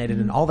vaccinated.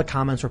 And all the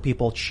comments were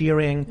people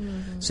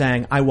cheering,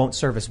 saying, I won't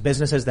service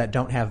businesses that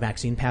don't have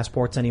vaccine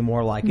passports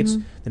anymore. Like, it's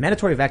the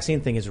mandatory vaccine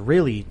thing is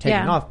really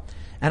taking off.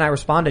 And I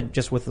responded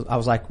I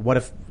was like, what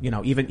if,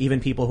 even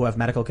people who have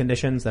medical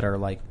conditions that are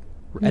like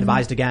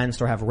advised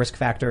against or have risk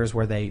factors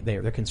where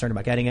they're concerned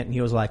about getting it. And he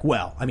was like,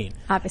 well, I mean,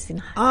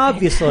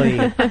 obviously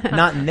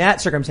not in that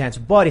circumstance,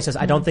 but he says,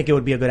 I don't think it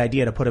would be a good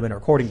idea to put him in a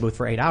recording booth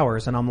for 8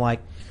 hours. And I'm like,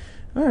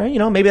 all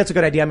right, maybe that's a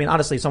good idea. I mean,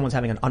 honestly, if someone's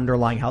having an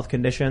underlying health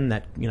condition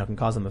that, can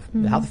cause them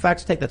health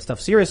effects, take that stuff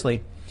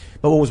seriously.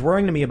 But what was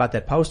worrying to me about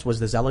that post was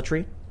the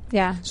zealotry.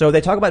 Yeah. So they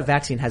talk about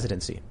vaccine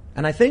hesitancy.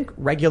 And I think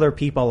regular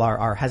people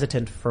are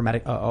hesitant for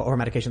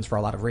medications for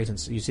a lot of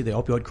reasons. You see the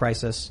opioid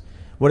crisis.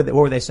 What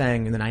were they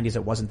saying in the 90s?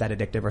 It wasn't that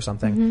addictive or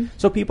something.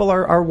 So people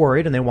are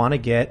worried and they want to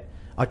get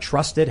a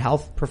trusted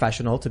health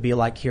professional to be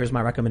like, here's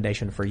my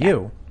recommendation for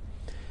you.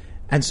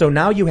 And so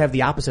now you have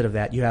the opposite of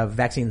that. You have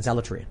vaccine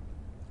zealotry,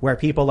 where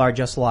people are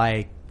just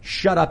like,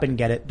 shut up and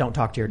get it. Don't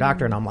talk to your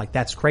doctor. And I'm like,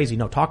 that's crazy.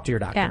 No, talk to your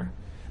doctor. Yeah.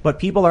 But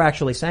people are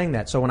actually saying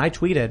that. So when I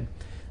tweeted,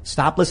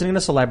 stop listening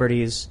to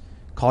celebrities,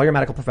 call your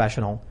medical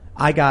professional,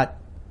 I got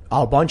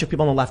a bunch of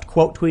people on the left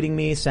quote tweeting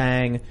me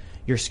saying,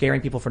 you're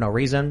scaring people for no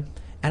reason.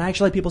 And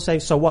actually people say,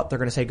 so what? They're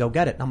going to say, go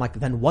get it. And I'm like,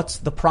 then what's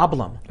the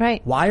problem?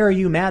 Right. Why are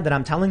you mad that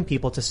I'm telling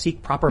people to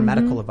seek proper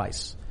medical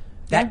advice?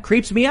 That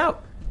creeps me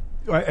out.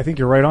 I think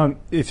you're right on.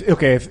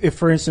 If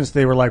for instance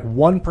they were like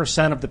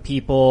 1% of the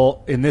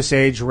people in this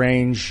age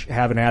range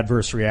have an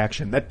adverse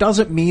reaction, that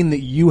doesn't mean that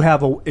you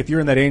if you're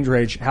in that age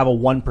range, have a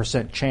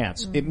 1%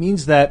 chance. It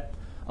means that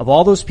of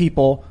all those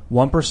people,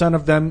 1%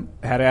 of them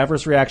had an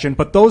adverse reaction,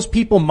 but those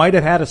people might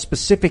have had a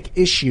specific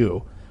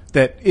issue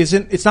that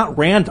it's not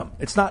random.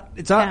 It's not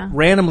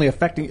randomly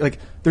affecting, like,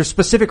 there's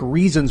specific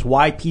reasons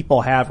why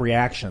people have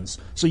reactions.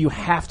 So you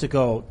have to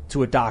go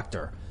to a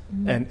doctor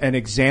and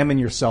examine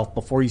yourself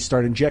before you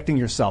start injecting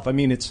yourself. I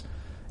mean,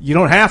 you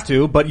don't have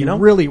to, but you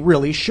really,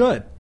 really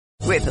should.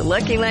 With the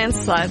Lucky Land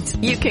Slots,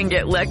 you can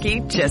get lucky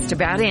just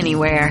about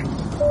anywhere.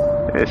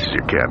 This is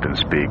your captain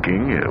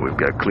speaking. We've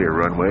got clear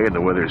runway and the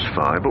weather's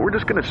fine, but we're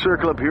just going to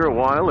circle up here a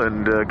while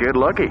and get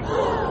lucky.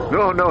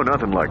 No,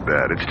 nothing like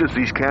that. It's just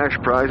these cash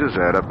prizes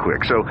add up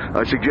quick. So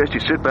I suggest you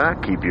sit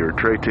back, keep your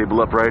tray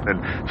table upright,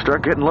 and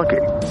start getting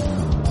lucky.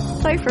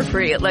 Play for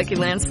free at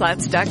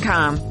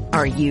LuckyLandSlots.com.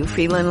 Are you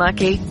feeling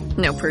lucky?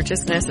 No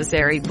purchase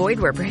necessary. Void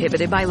where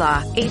prohibited by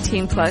law.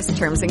 18+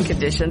 terms and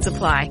conditions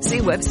apply. See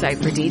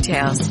website for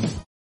details.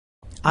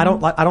 I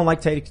don't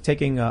like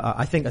taking.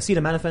 I think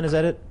acetaminophen, is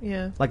that it?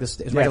 Yeah. Like this.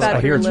 It's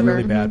I hear it's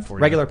really bad for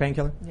you. Regular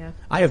painkiller. Yeah.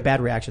 I have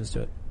bad reactions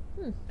to it,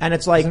 and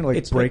it's like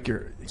It's like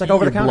your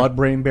over the counter.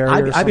 blood-brain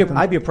barrier.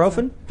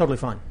 Ibuprofen, totally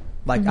fine.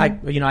 Like I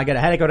get a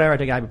headache or whatever, I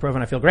take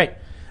ibuprofen, I feel great.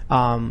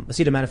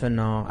 Acetaminophen,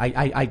 no.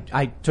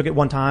 I took it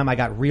one time. I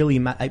got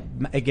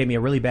it gave me a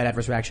really bad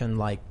adverse reaction,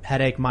 like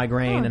headache,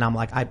 migraine, and I'm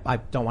like, I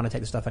don't want to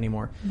take this stuff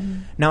anymore.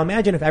 Now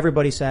imagine if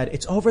everybody said,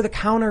 it's over the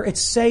counter,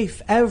 it's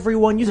safe,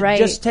 everyone use it,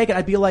 just take it.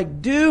 I'd be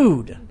like,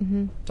 dude,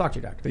 talk to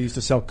your doctor. They used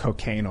to sell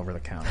cocaine over the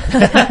counter.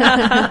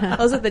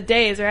 Those are the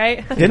days,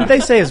 right? Didn't they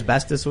say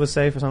asbestos was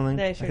safe or something?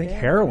 They sure I think did.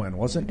 heroin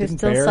wasn't. They Didn't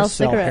still Bayer sell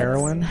sell cigarettes.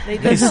 heroin?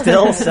 They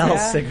still sell Yeah.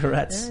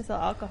 cigarettes. Yeah, they sell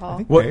alcohol.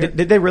 What,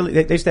 did they really?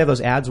 They used to have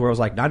those ads where it was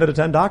like 9 out of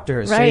 10 doctors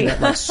say Right.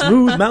 that like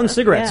smooth mountain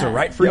cigarettes Yeah. are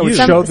right for Yeah, you. we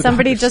showed the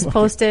Somebody doctor just smoking.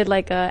 posted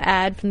like a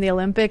ad from the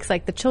Olympics,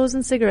 like the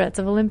chosen cigarettes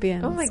of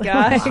Olympians. Oh my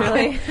gosh,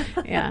 really?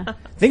 Yeah.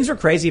 Things were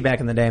crazy back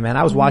in the day, man.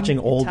 I was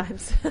watching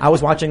times. I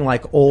was watching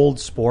like old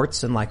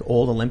sports and like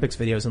old Olympics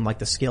videos, and like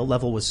the skill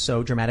level was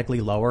so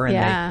dramatically lower, and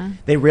Yeah.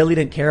 they really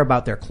didn't care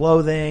about their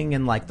clothing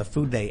and like the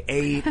food they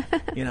ate,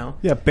 you know.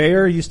 Yeah,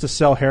 Bayer used to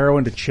sell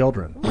heroin to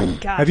children.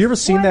 gosh. Have you ever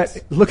seen What?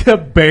 that? Look at a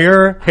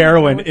Bayer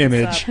heroin look this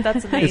image. up.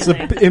 That's It's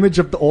amazing. the image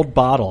of the old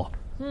bottle.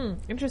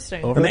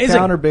 Interesting. Over Amazing. the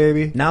counter,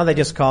 baby. Now they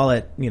just call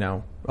it,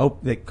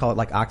 they call it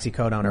like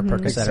oxycodone or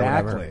Percocet or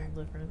whatever. Exactly.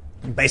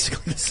 Different.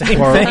 Basically the same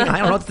Or- thing. I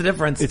don't know what's the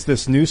difference. It's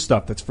this new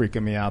stuff that's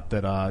freaking me out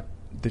that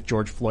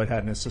George Floyd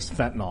had in his system.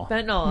 Fentanyl.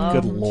 Fentanyl.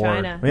 Good from lord.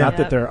 China. Not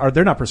that Yep.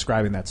 they're not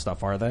prescribing that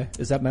stuff, are they?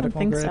 Is that medical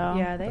think grade? so.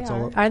 Yeah, they That's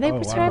are. all- Are they oh, wow.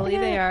 I prescribing believe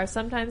it? they are.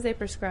 Sometimes they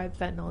prescribe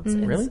fentanyl. It's,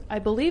 Really? I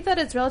believe that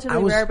it's relatively I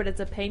was- rare, but it's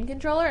a pain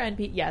controller, and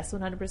yes,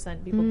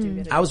 100% people do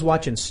get it. I was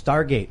watching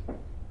Stargate,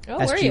 Oh,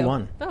 were you?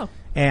 SG-1. Oh.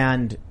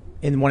 And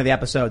in one of the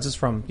episodes, this is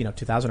from,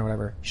 2000 or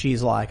whatever,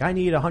 she's like, I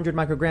need 100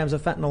 micrograms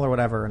of fentanyl or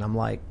whatever. And I'm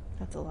like,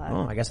 That's a lot.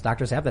 oh, I guess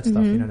doctors have that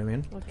stuff, you know what I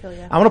mean? Will kill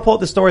you. I want to pull up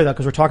the story, though,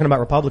 because we're talking about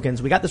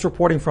Republicans. We got this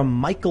reporting from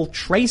Michael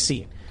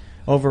Tracy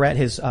over at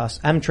his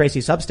M. Tracy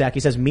Substack. He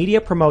says,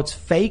 media promotes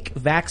fake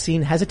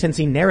vaccine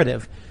hesitancy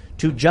narrative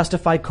to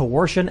justify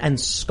coercion and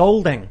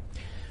scolding.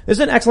 This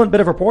is an excellent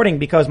bit of reporting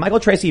because Michael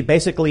Tracy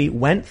basically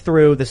went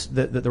through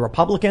the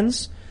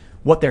Republicans,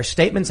 what their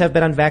statements have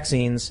been on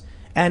vaccines,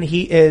 and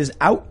he is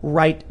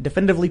outright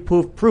definitively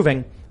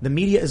proving the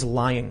media is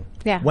lying.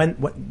 Yeah.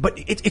 But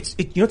it's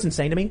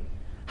insane to me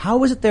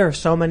How is it there are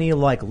so many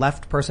like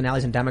left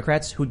personalities and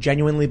Democrats who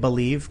genuinely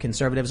believe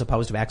conservatives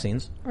opposed to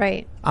vaccines?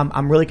 Right.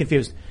 I'm really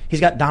confused. He's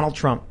got Donald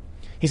Trump.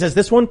 He says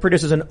this one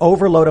produces an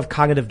overload of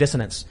cognitive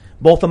dissonance,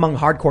 both among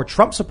hardcore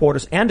Trump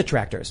supporters and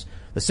detractors.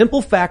 The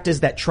simple fact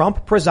is that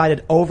Trump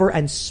presided over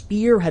and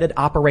spearheaded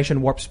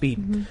Operation Warp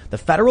Speed, the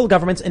federal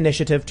government's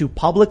initiative to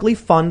publicly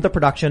fund the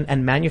production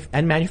and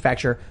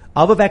manufacture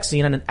of a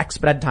vaccine on an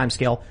expedited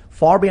timescale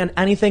far beyond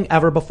anything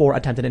ever before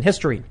attempted in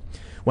history.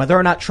 Whether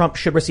or not Trump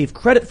should receive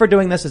credit for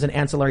doing this is an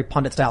ancillary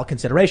pundit-style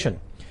consideration.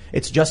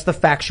 It's just the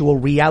factual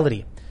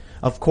reality.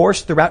 Of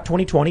course, throughout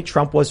 2020,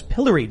 Trump was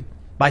pilloried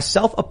by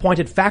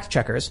self-appointed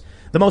fact-checkers,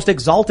 the most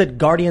exalted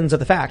guardians of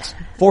the facts,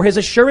 for his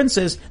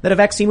assurances that a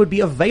vaccine would be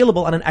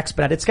available on an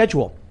expedited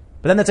schedule.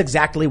 But then that's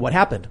exactly what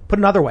happened. Put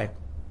another way,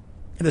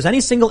 if there's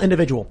any single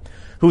individual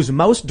who's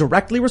most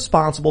directly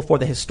responsible for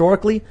the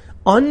historically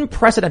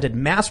unprecedented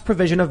mass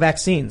provision of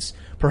vaccines,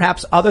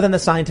 perhaps other than the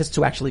scientists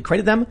who actually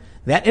created them,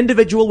 that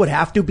individual would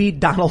have to be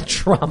Donald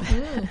Trump.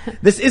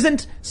 This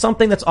isn't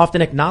something that's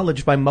often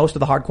acknowledged by most of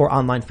the hardcore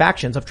online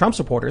factions of Trump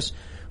supporters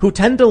who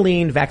tend to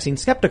lean vaccine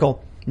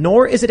skeptical,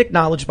 nor is it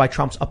acknowledged by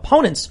Trump's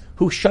opponents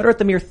who shudder at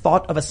the mere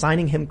thought of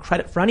assigning him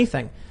credit for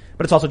anything.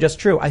 But it's also just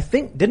true. I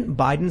think, didn't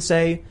Biden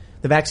say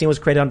the vaccine was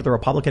created under the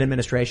Republican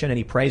administration and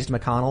he praised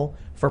McConnell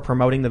for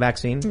promoting the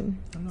vaccine?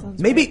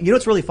 Maybe, you know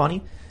what's really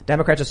funny?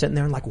 Democrats are sitting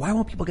there and like, why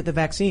won't people get the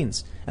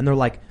vaccines? And they're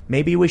like,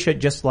 maybe we should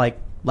just like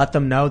let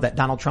them know that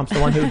Donald Trump's the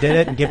one who did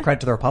it and give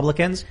credit to the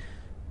Republicans.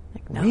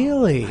 Like, no.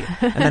 Really?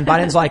 And then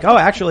Biden's like, oh,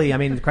 actually, I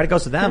mean, the credit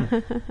goes to them.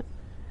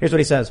 Here's what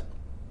he says.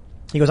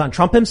 He goes on,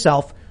 Trump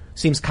himself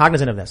seems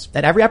cognizant of this.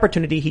 At every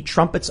opportunity, he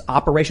trumpets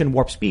Operation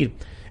Warp Speed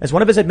as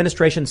one of his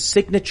administration's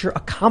signature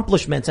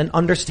accomplishments, and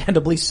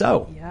understandably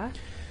so. Yeah.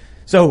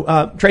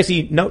 So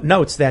Tracy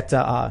notes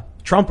that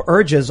Trump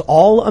urges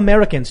all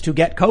Americans to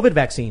get COVID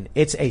vaccine.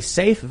 It's a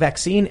safe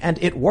vaccine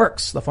and it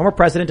works. The former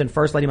president and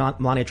First Lady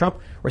Melania Trump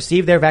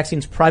received their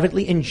vaccines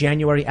privately in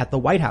January at the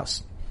White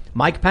House.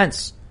 Mike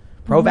Pence,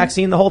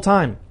 pro-vaccine the whole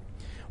time.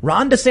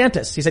 Ron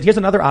DeSantis, he said, here's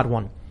another odd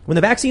one. When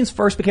the vaccines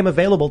first became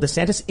available,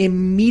 DeSantis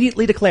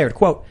immediately declared,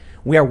 quote,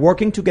 we are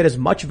working to get as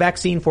much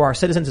vaccine for our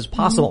citizens as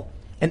possible,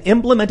 and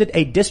implemented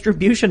a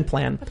distribution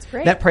plan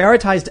that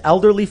prioritized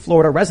elderly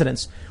Florida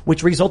residents,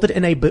 which resulted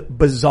in a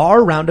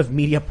bizarre round of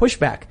media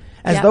pushback,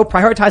 as though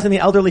prioritizing the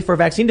elderly for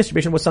vaccine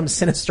distribution was some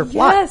sinister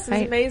plot. Yes,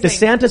 it's amazing.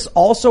 DeSantis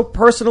also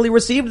personally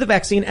received the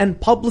vaccine and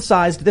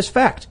publicized this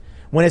fact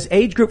when his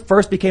age group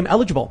first became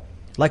eligible.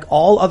 Like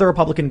all other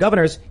Republican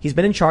governors, he's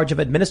been in charge of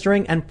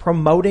administering and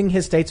promoting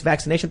his state's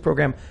vaccination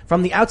program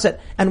from the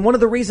outset. And one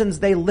of the reasons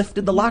they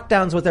lifted the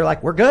lockdowns was they're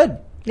like, we're good.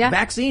 Yeah.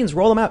 Vaccines,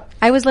 roll them out.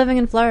 I was living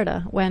in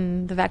Florida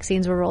when the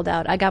vaccines were rolled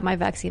out. I got my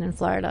vaccine in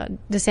Florida.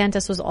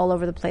 DeSantis was all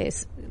over the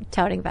place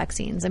touting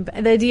vaccines. And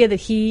the idea that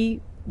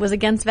he was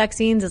against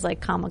vaccines is like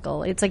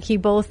comical. It's like he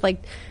both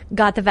like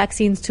got the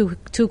vaccines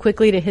too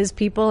quickly to his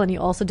people, and he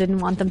also didn't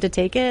want them to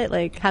take it.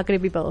 Like, how could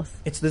it be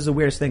both? This is the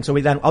weirdest thing. So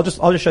I'll just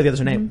show the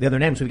other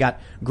names. We've got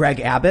Greg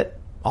Abbott,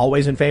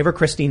 always in favor,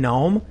 Kristi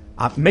Noem,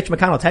 Mitch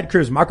McConnell, Ted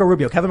Cruz, Marco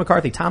Rubio, Kevin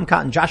McCarthy, Tom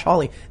Cotton, Josh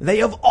Hawley. They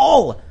have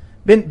all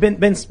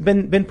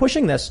been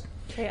pushing this.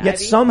 Yet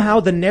somehow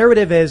the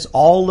narrative is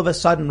all of a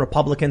sudden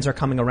Republicans are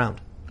coming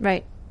around.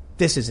 Right.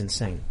 This is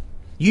insane.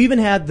 You even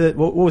had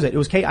what was it? It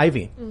was Kay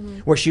Ivey,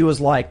 where she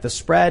was like, the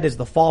spread is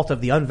the fault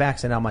of the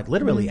unvaccinated. I'm like,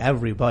 literally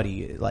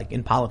everybody like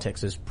in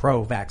politics is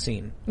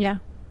pro-vaccine. Yeah.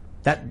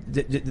 That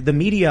the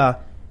media,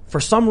 for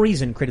some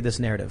reason, created this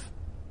narrative.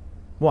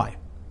 Why?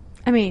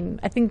 I mean,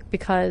 I think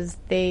because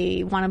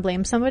they want to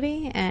blame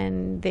somebody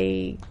and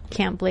they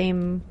can't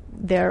blame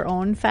their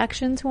own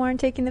factions who aren't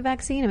taking the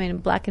vaccine. I mean,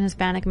 Black and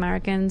Hispanic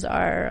Americans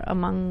are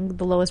among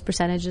the lowest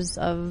percentages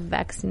of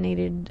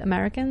vaccinated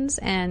Americans,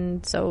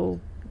 and so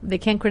they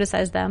can't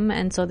criticize them,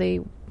 and so they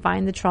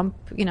find the Trump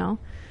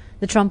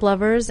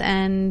lovers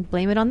and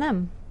blame it on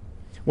them.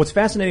 What's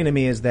fascinating to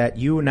me is that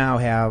you now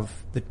have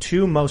the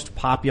two most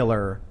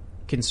popular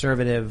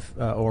conservative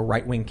or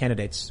right-wing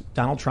candidates,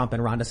 Donald Trump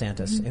and Ron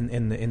DeSantis.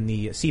 In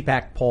the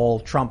CPAC poll,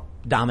 Trump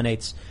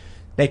dominates.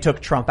 They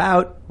took Trump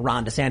out.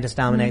 Ron DeSantis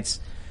dominates.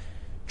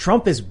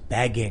 Trump is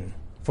begging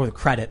for the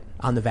credit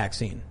on the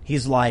vaccine.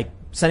 He's like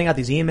sending out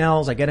these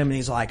emails. I get him and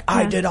he's like,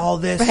 I did all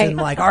this and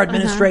like our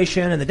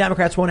administration and the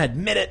Democrats won't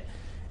admit it.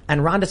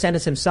 And Ron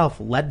DeSantis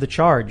himself led the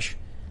charge.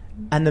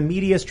 And the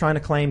media is trying to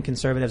claim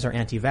conservatives are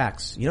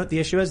anti-vax. You know what the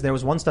issue is? There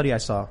was one study I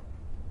saw.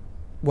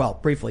 Well,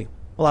 briefly.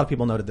 A lot of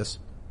people noted this.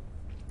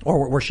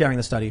 Or were sharing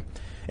the study.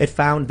 It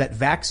found that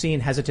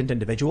vaccine-hesitant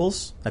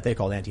individuals, that they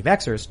called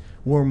anti-vaxxers,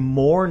 were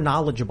more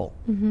knowledgeable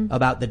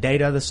about the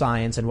data, the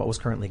science, and what was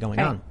currently going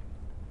on.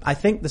 I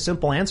think the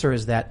simple answer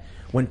is that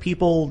when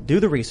people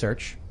do the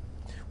research,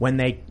 when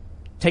they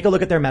take a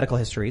look at their medical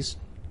histories,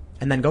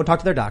 and then go talk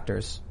to their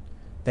doctors,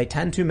 they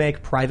tend to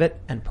make private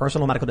and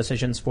personal medical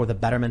decisions for the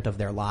betterment of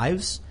their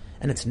lives,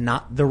 and it's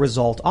not the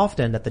result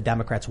often that the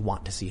Democrats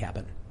want to see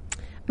happen.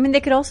 I mean,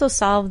 they could also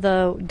solve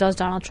does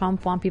Donald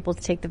Trump want people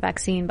to take the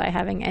vaccine by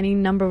having any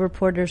number of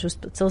reporters who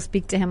still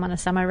speak to him on a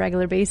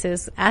semi-regular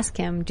basis ask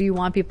him, do you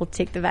want people to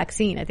take the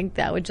vaccine? I think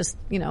that would just,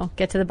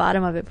 get to the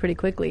bottom of it pretty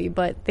quickly.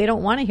 But they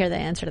don't want to hear the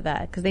answer to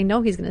that because they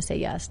know he's going to say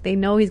yes. They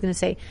know he's going to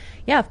say,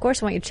 yeah, of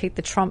course I want you to take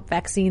the Trump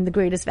vaccine, the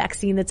greatest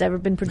vaccine that's ever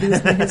been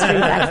produced in the history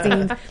of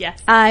vaccines.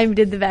 Yes. I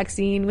did the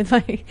vaccine with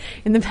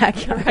in the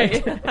backyard.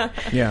 Right.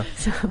 Yeah.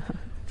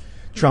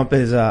 Trump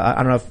is,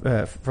 I don't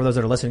know if, for those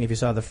that are listening, if you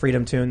saw the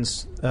Freedom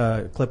Tunes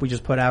clip we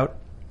just put out,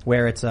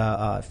 where it's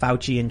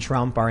Fauci and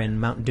Trump are in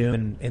Mount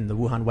Doom in the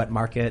Wuhan wet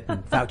market,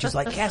 and Fauci's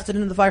like, cast it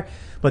into the fire.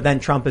 But then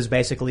Trump is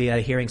basically at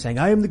a hearing saying,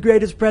 I am the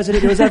greatest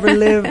president who has ever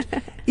lived.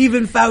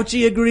 Even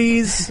Fauci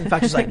agrees. And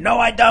Fauci's like, no,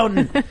 I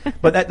don't.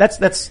 But that's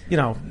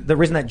the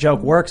reason that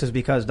joke works is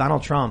because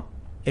Donald Trump,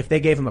 if they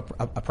gave him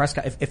a press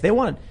if they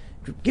wanted,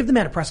 give the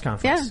man a press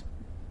conference. Yeah.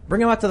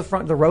 Bring him out to the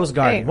front of the Rose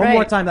Garden one right.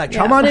 more time. Like,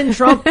 come on in,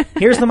 Trump.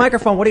 Here's the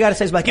microphone. What do you got to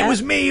say? He's like, it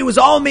was me. It was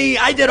all me.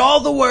 I did all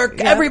the work.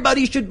 Yeah.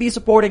 Everybody should be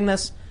supporting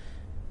this.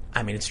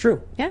 I mean, it's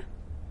true. Yeah.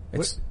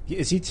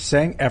 Is he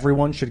saying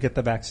everyone should get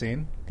the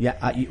vaccine? Yeah.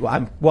 I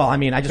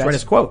just read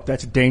his quote.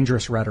 That's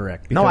dangerous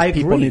rhetoric. No, I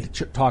agree. People need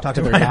to talk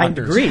to their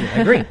doctors. I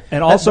agree.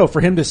 And also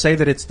for him to say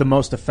that it's the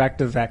most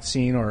effective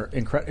vaccine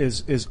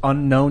is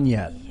unknown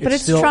yet. But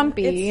it's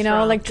Trumpy, it's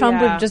Trump, like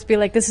Trump yeah. would just be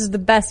like, this is the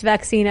best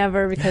vaccine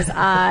ever because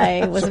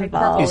I was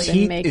involved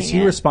in making it. Is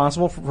he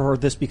responsible for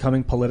this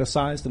becoming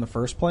politicized in the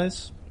first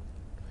place?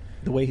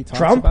 The way he talks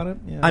Trump? about it?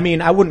 Yeah. I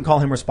mean, I wouldn't call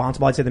him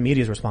responsible. I'd say the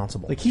media is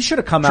responsible. Like, he should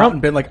have come out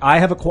and been like, I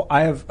have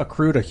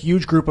accrued a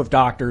huge group of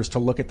doctors to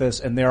look at this,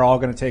 and they're all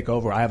going to take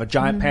over. I have a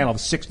giant panel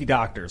of 60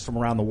 doctors from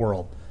around the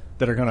world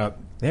that are going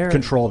to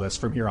control this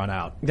from here on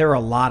out. There are a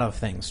lot of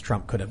things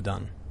Trump could have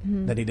done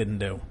that he didn't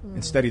do.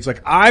 Instead, he's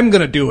like, I'm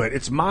going to do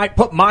it.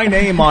 Put my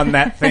name on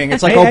that thing.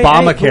 It's like Hey,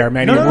 Obamacare,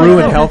 man. no, You no,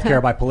 ruined no.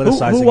 healthcare by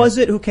politicizing Who was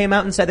it who came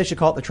out and said they should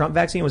call it the Trump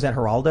vaccine? Was that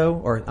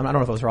Geraldo? Or I don't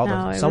know if it was Geraldo.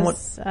 No, it Someone.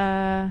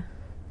 was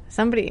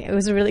somebody. It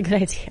was a really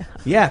good idea.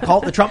 Yeah,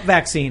 call it the Trump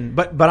vaccine.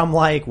 But I'm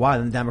like, why?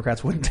 Then the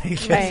Democrats wouldn't take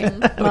it. Right.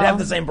 They would have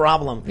the same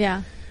problem.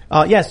 Yeah.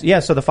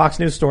 Yes. So the Fox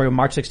News story on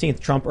March 16th,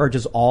 Trump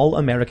urges all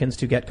Americans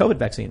to get COVID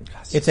vaccine.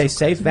 It's a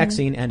safe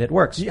vaccine and it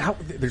works.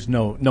 There's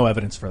no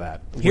evidence for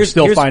that. We're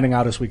still finding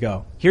out as we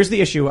go. Here's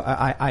the issue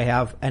I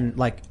have, and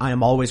like I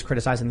am always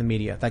criticizing the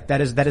media. Like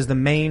that is the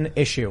main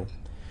issue.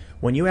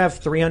 When you have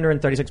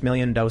 336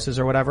 million doses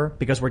or whatever,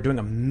 because we're doing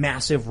a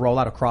massive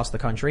rollout across the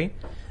country,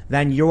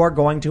 then you're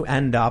going to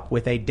end up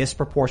with a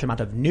disproportionate amount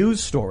of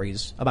news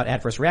stories about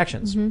adverse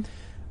reactions. Mm-hmm.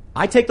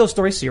 I take those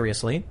stories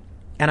seriously,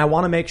 and I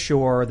want to make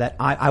sure that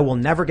I will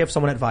never give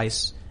someone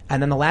advice.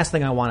 And then the last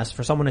thing I want is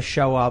for someone to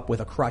show up with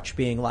a crutch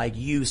being like,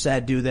 you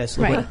said do this.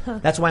 Right.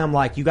 That's why I'm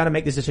like, you got to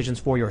make these decisions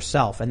for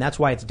yourself. And that's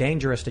why it's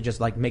dangerous to just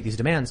like make these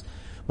demands.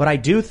 But I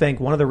do think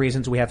one of the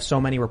reasons we have so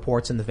many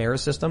reports in the VAERS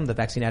system, the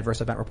Vaccine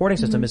Adverse Event Reporting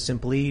System, is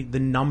simply the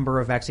number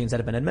of vaccines that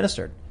have been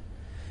administered.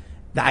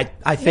 I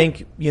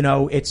think,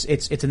 it's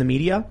in the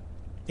media.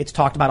 It's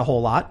talked about a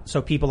whole lot.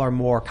 So people are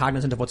more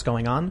cognizant of what's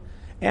going on.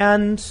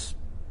 And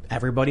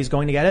everybody's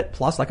going to get it.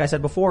 Plus, like I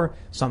said before,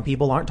 some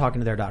people aren't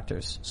talking to their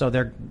doctors. So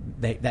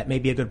that may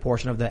be a good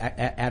portion of the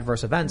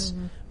adverse events.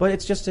 Mm-hmm. But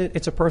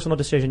it's a personal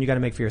decision you got to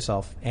make for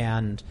yourself.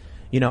 And,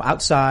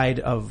 outside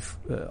of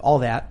all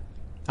that,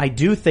 I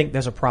do think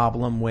there's a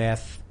problem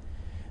with,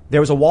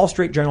 there was a Wall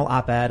Street Journal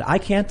op-ed I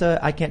can't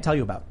tell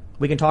you about.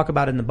 We can talk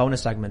about it in the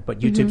bonus segment, but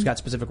YouTube's got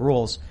specific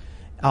rules.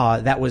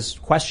 That was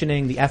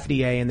questioning the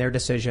FDA and their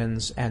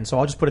decisions. And so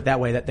I'll just put it that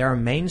way, that there are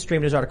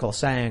mainstream news articles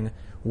saying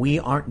we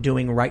aren't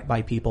doing right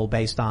by people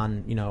based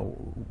on,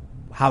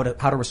 how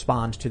to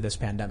respond to this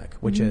pandemic,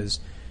 which is,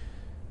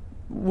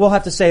 we'll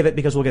have to save it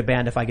because we'll get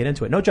banned if I get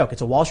into it. No joke.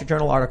 It's a Wall Street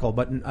Journal article,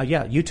 but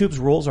YouTube's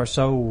rules are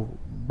so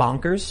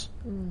bonkers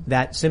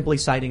that simply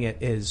citing it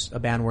is a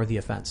ban-worthy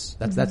offense.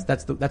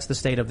 That's the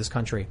state of this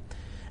country.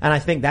 And I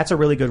think that's a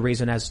really good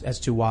reason as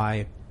to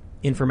why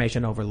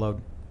information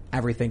overload,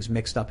 everything's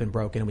mixed up and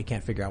broken and we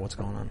can't figure out what's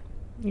going on.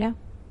 Yeah.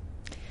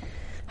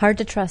 Hard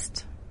to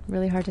trust.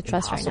 Really hard to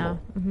trust Impossible. right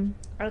now. Mm-hmm.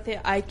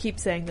 I keep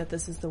saying that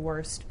this is the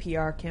worst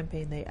PR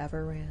campaign they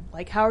ever ran.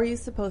 Like, how are you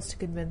supposed to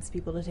convince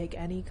people to take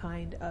any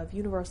kind of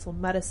universal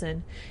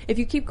medicine if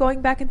you keep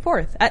going back and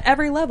forth at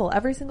every level,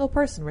 every single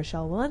person?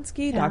 Rochelle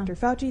Walensky, Dr.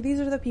 Fauci, these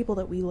are the people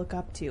that we look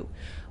up to.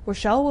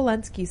 Rochelle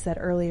Walensky said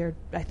earlier,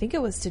 I think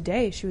it was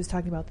today, she was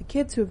talking about the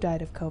kids who have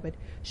died of COVID.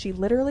 She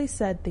literally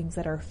said things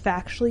that are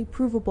factually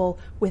provable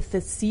with the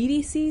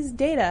CDC's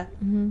data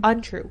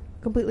untrue.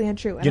 Completely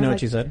untrue. Do you know what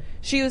she said?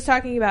 She was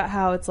talking about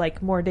how it's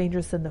like more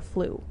dangerous than the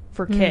flu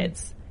for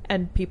kids.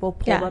 And people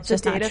pulled up the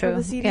data from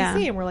the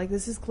CDC and were like,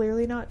 this is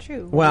clearly not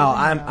true. Well,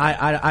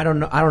 I don't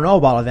know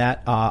about all of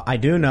that. I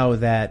do know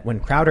that when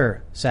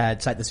Crowder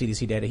said cite the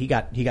CDC data, he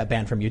got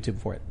banned from YouTube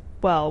for it.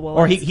 Well,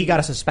 or he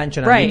got a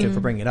suspension on YouTube for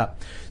bringing it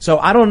up. So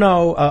I don't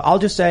know. I'll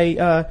just say,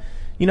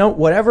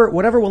 whatever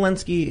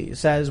Walensky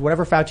says,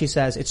 whatever Fauci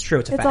says, it's true.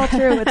 It's a fact. All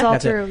true. It's all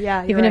true.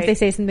 Yeah. Even if they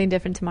say something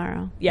different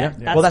tomorrow. Yeah.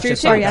 That's true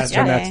just too. science.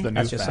 That's the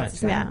That's new just fact.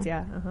 science.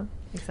 Yeah. Uh-huh.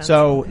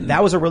 So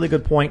that was a really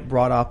good point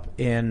brought up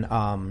in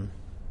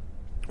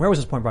where was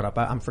this point brought up?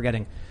 I'm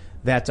forgetting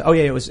that. Oh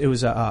yeah, it was who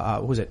was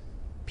it?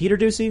 Peter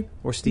Ducey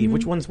or Steve?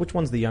 Which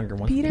one's the younger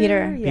one?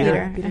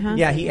 Peter. Uh-huh.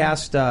 Yeah, he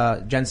asked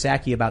Jen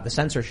Psaki about the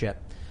censorship,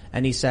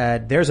 and he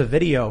said there's a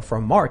video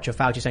from March of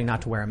Fauci saying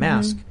not to wear a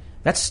mask.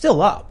 That's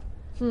still up,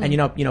 and you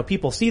know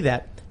people see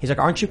that. He's like,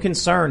 aren't you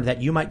concerned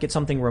that you might get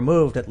something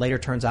removed that later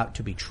turns out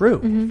to be true?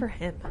 For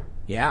him.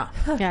 Yeah.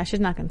 Yeah, she's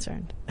not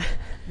concerned.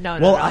 No.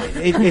 Well,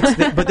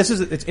 but this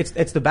is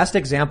it's the best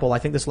example. I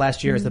think this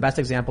last year is the best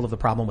example of the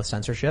problem with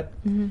censorship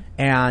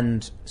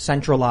and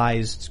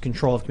centralized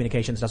control of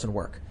communications doesn't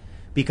work,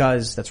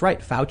 because that's right.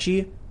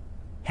 Fauci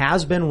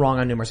has been wrong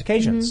on numerous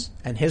occasions,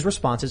 and his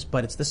response is,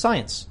 "But it's the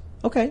science."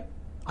 Okay,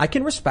 I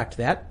can respect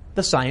that.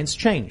 The science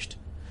changed.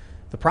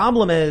 The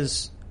problem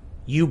is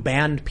you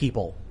banned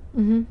people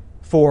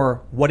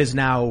for what is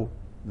now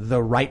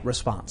the right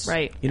response.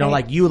 Right. You know,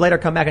 like you later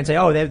come back and say,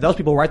 "Oh, those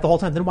people were right the whole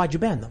time." Then why'd you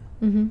ban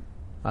them?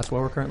 That's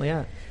where we're currently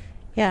at.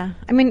 Yeah.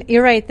 I mean,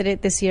 you're right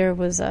that this year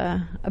was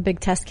a big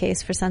test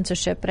case for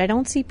censorship, but I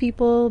don't see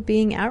people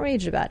being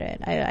outraged about it.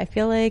 I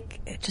feel like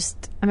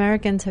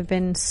Americans have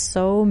been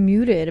so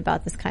muted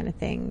about this kind of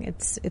thing.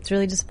 It's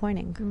really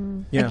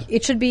disappointing. Yeah. Like,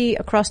 it should be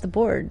across the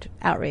board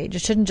outrage.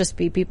 It shouldn't just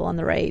be people on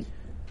the right.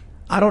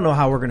 I don't know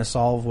how we're going to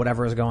solve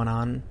whatever is going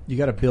on. You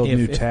got to build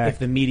new tech. If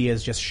the media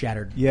is just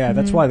shattered. Yeah,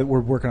 that's why we're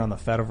working on the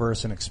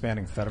Fediverse and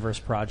expanding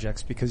Fediverse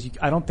projects, because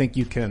I don't think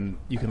you can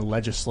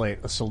legislate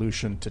a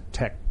solution to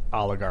tech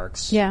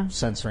oligarchs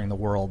censoring the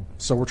world.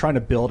 So we're trying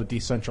to build a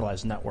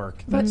decentralized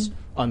network that's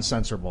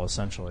uncensorable,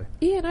 essentially.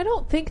 Ian, I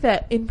don't think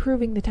that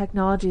improving the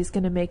technology is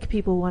going to make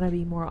people want to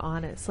be more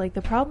honest. Like,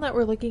 the problem that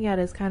we're looking at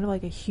is kind of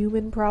like a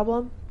human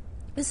problem.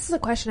 This is a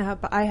question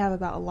I have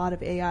about a lot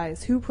of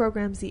AIs. Who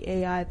programs the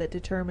AI that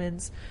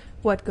determines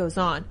what goes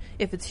on?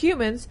 If it's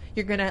humans,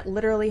 you're going to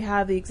literally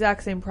have the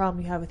exact same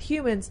problem you have with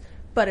humans,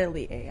 but it'll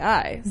be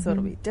AI, so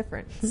it'll be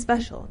different,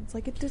 special. It's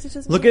like it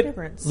doesn't make a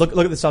difference. Look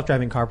at the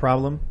self-driving car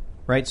problem,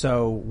 right?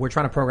 So we're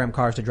trying to program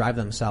cars to drive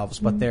themselves,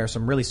 but there are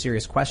some really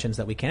serious questions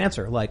that we can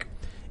answer. Like,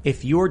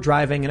 if you're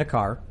driving in a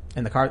car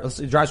and the car's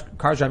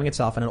driving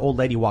itself, and an old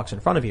lady walks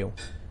in front of you,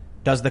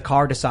 does the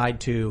car decide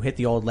to hit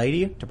the old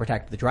lady to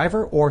protect the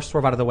driver, or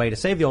swerve out of the way to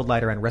save the old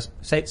lady and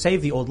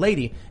save the old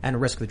lady and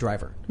risk the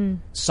driver?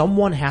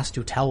 Someone has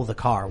to tell the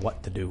car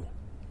what to do.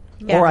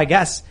 Yeah. Or I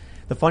guess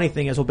the funny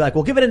thing is, we'll be like,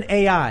 we'll give it an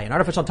AI, an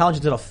artificial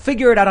intelligence, it'll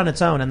figure it out on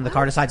its own, and the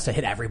car decides to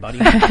hit everybody.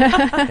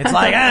 It's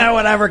like,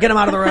 whatever, get them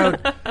out of the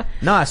road.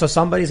 No, so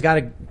somebody's got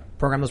to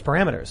program those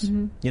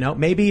parameters. You know,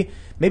 maybe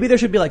there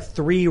should be like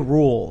 3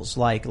 rules,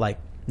 like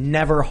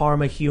never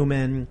harm a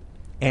human.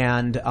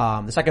 And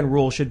the second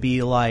rule should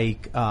be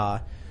like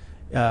always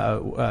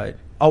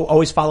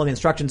follow the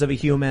instructions of a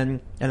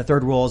human. And the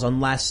third rule is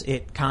unless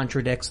it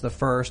contradicts the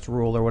first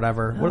rule or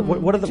whatever.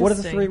 What are the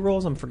 3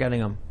 rules? I'm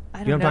forgetting them.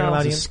 I You know don't what I'm know.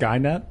 talking about, Is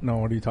Ian? it Skynet? No,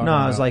 what are you talking about?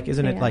 No, I was like,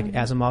 isn't it like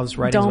Asimov's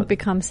writings? Don't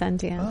become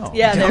sentient.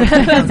 Yeah, that's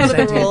one of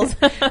the rules.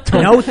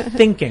 No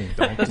thinking.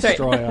 Don't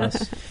destroy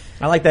us.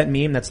 I like that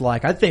meme that's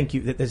like, I think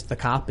it's the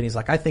cop, and he's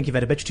like, I think you've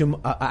had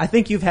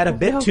a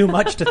bit too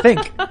much to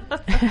think.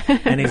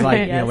 And he's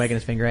like, Yes. wagging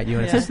his finger at you,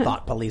 and it's his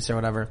thought police or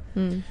whatever.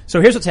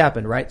 So here's what's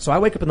happened, right? So I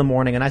wake up in the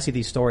morning and I see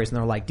these stories, and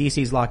they're like,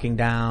 DC's locking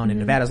down and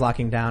Nevada's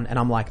locking down, and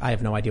I'm like, I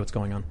have no idea what's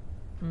going on.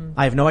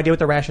 I have no idea what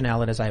the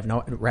rationale is. I have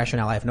no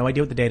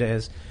idea what the data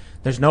is.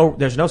 There's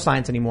no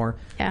science anymore.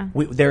 Yeah.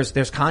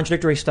 There's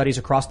contradictory studies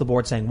across the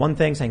board saying one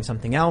thing, saying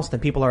something else. Then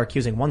people are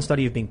accusing one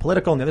study of being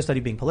political and the other study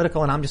of being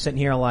political, and I'm just sitting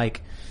here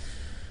like,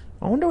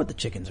 I wonder what the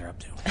chickens are up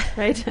to.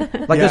 Right?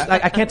 Like this,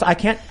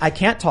 I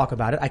can't talk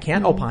about it. I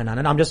can't opine on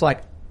it. I'm just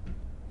like,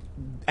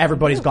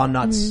 everybody's gone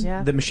nuts.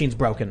 Yeah. The machine's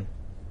broken.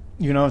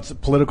 You know, it's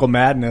political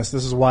madness.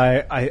 This is why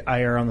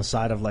I err on the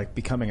side of like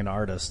becoming an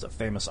artist, a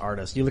famous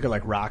artist. You look at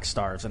like rock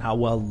stars and how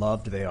well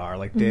loved they are,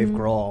 like Dave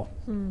Grohl.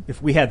 If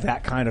we had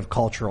that kind of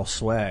cultural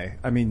sway,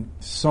 I mean,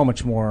 so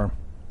much more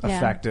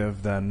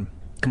effective than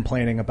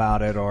complaining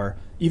about it or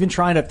even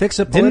trying to fix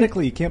it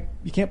politically.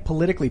 You can't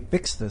politically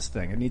fix this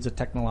thing. It needs a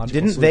technological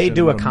Didn't solution. they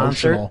do a emotional.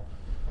 concert?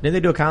 Didn't they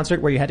do a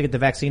concert where you had to get the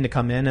vaccine to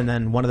come in, and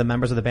then one of the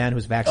members of the band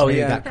who's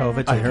vaccinated got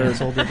COVID? So I they heard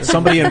canceled it?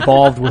 somebody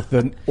involved with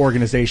the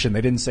organization.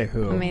 They didn't say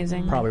who.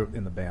 Amazing. Probably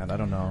in the band. I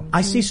don't know.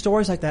 I see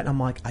stories like that, and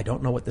I'm like, I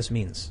don't know what this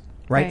means.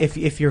 Right? Right.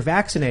 If you're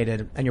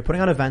vaccinated and you're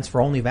putting on events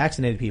for only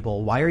vaccinated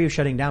people, why are you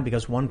shutting down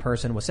because one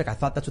person was sick? I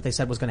thought that's what they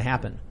said was going to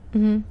happen.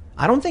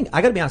 I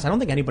gotta be honest, I don't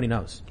think anybody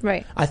knows.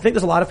 Right. I think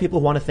there's a lot of people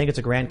who want to think it's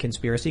a grand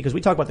conspiracy, because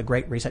we talk about the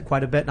Great Reset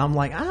quite a bit, and I'm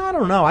like, I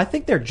don't know. I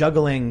think they're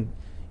juggling,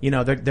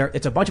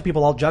 it's a bunch of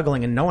people all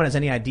juggling, and no one has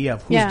any idea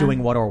of who's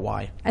doing what or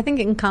why. I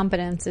think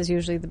incompetence is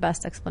usually the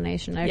best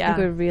explanation. I think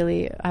we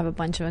really have a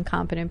bunch of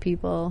incompetent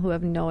people who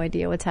have no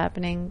idea what's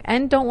happening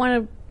and don't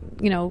want to,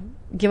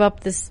 give up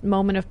this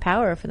moment of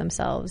power for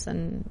themselves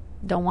and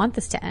don't want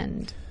this to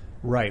end.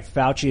 Right.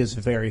 Fauci is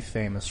very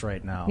famous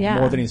right now. Yeah.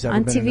 More than he's ever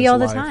on been in TV his all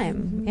the life.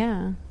 time.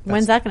 Yeah.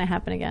 When's that going to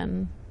happen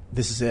again?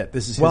 This is it.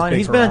 This is his Well, and big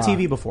he's been on hurrah.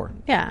 TV before.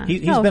 Yeah.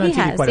 He's been on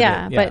TV quite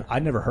a bit. but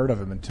I'd never heard of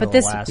him until But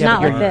this- last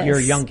not year. like this. You're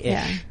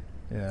young-ish.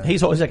 Yeah. Yeah.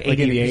 He's like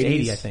 80, in the he's 80s?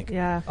 80, I think.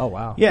 Yeah. Oh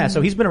wow. Yeah,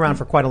 so he's been around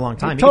for quite a long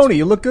time. Tony,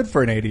 you look good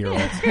for an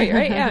 80-year-old. Great,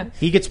 right? Yeah.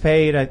 He gets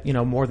paid,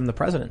 more than the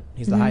president.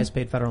 He's the highest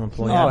paid federal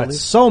employee. I Oh, believe.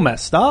 it's so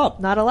messed up.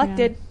 Not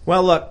elected.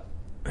 Well, look,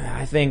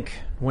 I think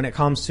when it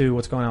comes to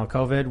what's going on with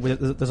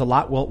COVID, there's a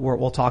lot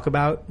we'll talk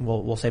about.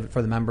 We'll save it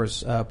for the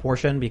members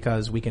portion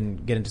because we can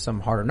get into some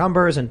harder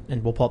numbers,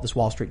 and we'll pull up this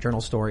Wall Street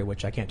Journal story,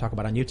 which I can't talk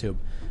about on YouTube.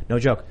 No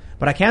joke.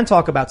 But I can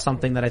talk about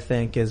something that I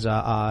think is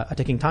a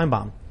ticking time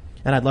bomb.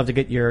 And I'd love to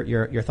get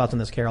your thoughts on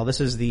this, Carol.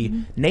 This is the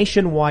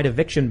nationwide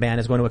eviction ban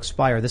is going to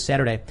expire this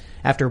Saturday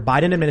after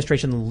Biden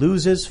administration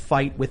loses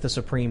fight with the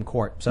Supreme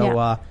Court.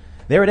 So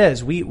there it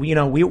is. We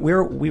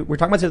were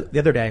talking about it the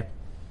other day.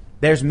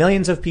 There's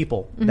millions of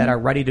people that are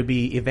ready to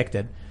be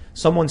evicted.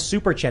 Someone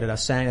super chatted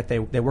us saying that they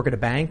work at a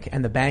bank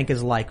and the bank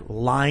is like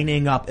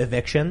lining up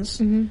evictions.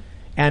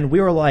 And we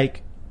were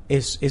like,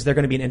 is there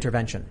going to be an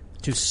intervention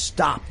to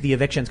stop the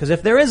evictions? Because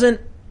if there isn't,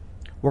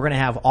 we're going to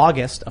have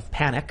August of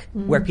panic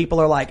where people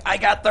are like, I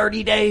got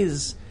 30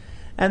 days.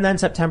 And then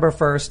September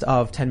 1st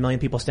of 10 million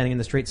people standing in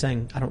the street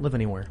saying, I don't live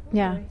anywhere.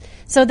 Yeah.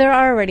 So there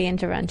are already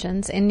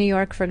interventions. In New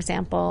York, for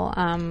example,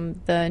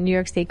 the New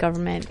York state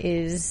government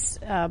is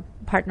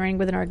partnering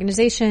with an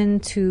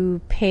organization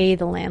to pay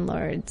the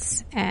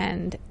landlords.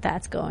 And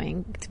that's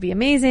going to be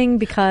amazing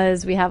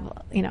because we have,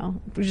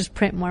 we just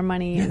print more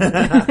money and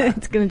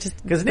it's going to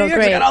just Because go New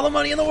York's great. got all the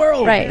money in the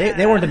world. Right.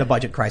 They weren't in a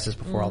budget crisis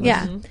before all this.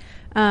 Yeah.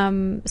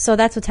 So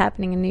that's what's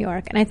happening in New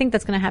York. And I think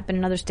that's going to happen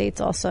in other states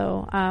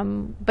also.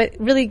 But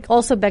really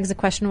also begs the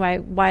question why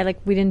like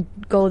we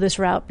didn't go this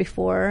route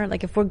before.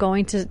 Like if we're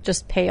going to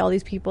just pay all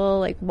these people,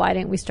 like why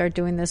didn't we start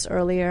doing this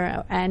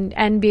earlier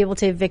and be able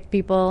to evict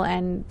people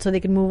and so they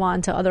can move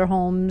on to other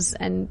homes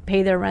and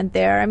pay their rent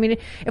there? I mean,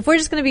 if we're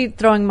just going to be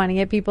throwing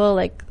money at people,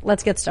 like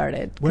let's get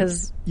started.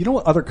 Because You know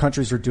what other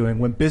countries are doing?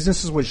 When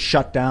businesses would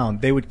shut down,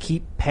 they would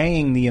keep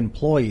paying the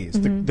employees.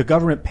 The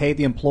government paid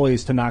the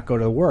employees to not go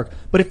to work.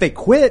 But if they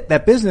quit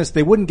that business,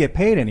 they wouldn't get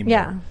paid anymore.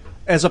 Yeah.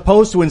 As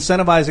opposed to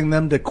incentivizing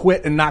them to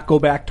quit and not go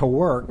back to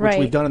work, which Right.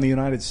 we've done in the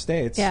United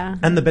States. yeah.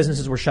 And the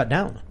businesses were shut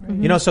down.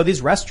 So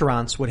these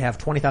restaurants would have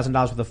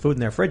 $20,000 worth of food in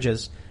their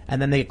fridges,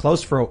 and then they get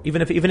closed for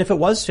even if it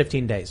was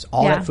 15 days.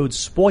 All Yeah. that food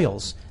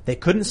spoils. They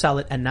couldn't sell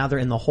it, and now they're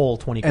in the hole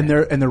 20 And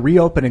grand. they're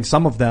reopening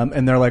some of them,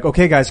 and they're like,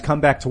 "Okay, guys, come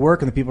back to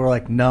work." And the people are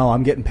like, "No,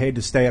 I'm getting paid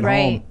to stay at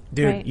Right. home."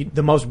 Dude, Right.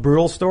 the most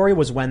brutal story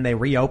was when they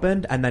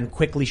reopened and then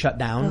quickly shut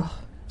down.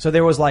 So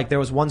there was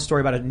one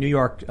story about a New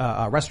York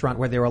restaurant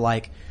where they were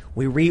like,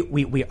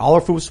 we all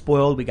our food was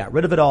spoiled. We got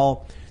rid of it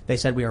all. They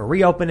said we were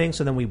reopening,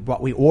 so then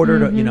we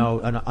ordered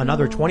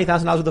another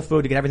 $20,000 worth of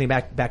food to get everything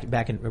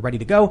back and ready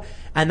to go.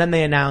 And then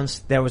they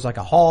announced there was like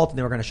a halt and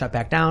they were going to shut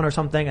back down or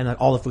something, and then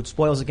all the food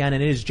spoils again.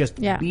 And it is just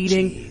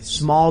beating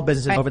small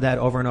businesses Right. over that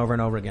over and over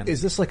and over again.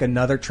 Is this like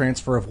another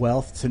transfer of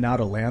wealth to now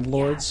to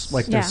landlords?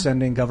 Like they're Yeah.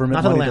 sending government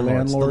Not to the money to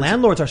landlords. landlords? The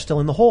landlords are still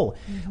in the hole.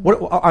 What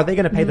are they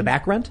going to pay the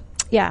back rent?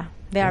 Yeah,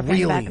 they are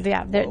paying Really?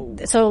 back. Yeah,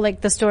 so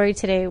like the story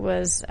today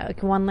was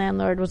like one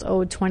landlord was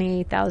owed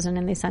 $28,000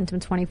 and they sent him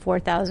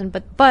 $24,000.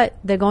 But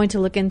they're going to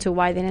look into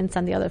why they didn't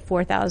send the other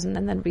 $4,000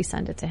 and then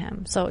resend it to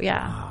him. So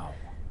yeah,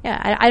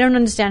 I don't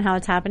understand how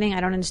it's happening.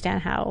 I don't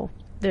understand how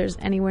there's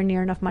anywhere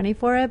near enough money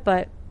for it.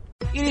 But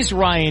It is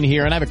Ryan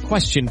here, and I have a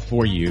question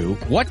for you.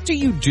 What do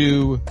you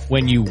do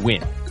when you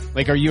win?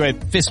 Like, are you a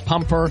fist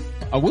pumper,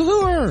 a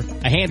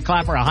woohooer, a hand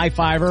clapper, a high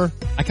fiver?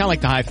 I kind of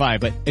like the high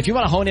five, but if you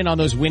want to hone in on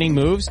those winning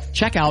moves,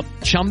 check out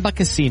Chumba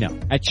Casino.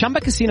 At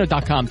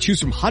ChumbaCasino.com, choose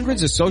from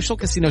hundreds of social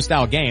casino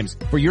style games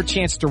for your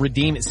chance to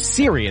redeem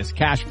serious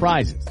cash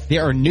prizes.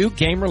 There are new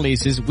game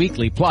releases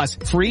weekly, plus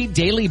free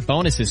daily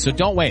bonuses. So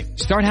don't wait.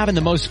 Start having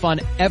the most fun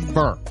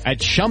ever at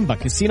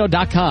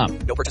ChumbaCasino.com.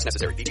 No purchase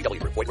necessary. VGW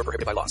Group. Void where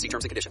prohibited by law. See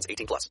terms and conditions.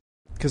 18+.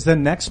 Because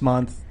then next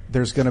month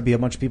there's going to be a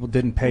bunch of people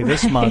didn't pay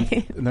this month,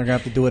 and they're going to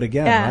have to do it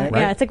again, yeah, right?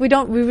 yeah, it's like we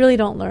really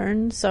don't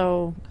learn.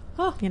 So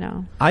I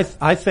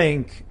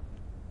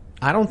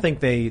don't think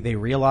they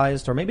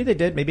realized, or maybe they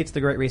did, maybe it's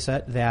the Great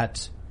Reset,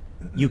 that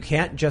you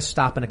can't just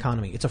stop an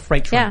economy. It's a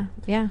freight train.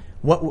 Yeah.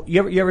 What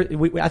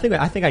I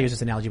think I used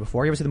this analogy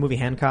before. You ever see the movie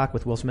Hancock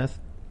with Will Smith?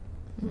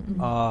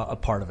 A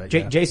part of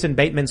it. Jason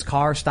Bateman's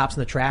car stops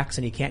in the tracks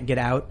and he can't get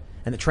out,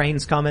 and the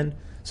train's coming.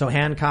 So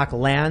Hancock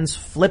lands,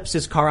 flips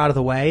his car out of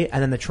the way,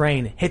 and then the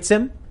train hits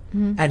him,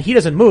 and he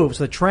doesn't move,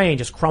 so the train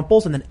just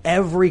crumples, and then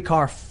every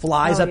car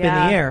flies up in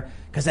the air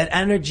because that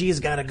energy's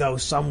got to go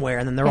somewhere,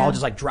 and then they're all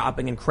just like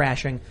dropping and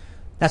crashing.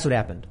 That's what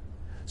happened.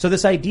 So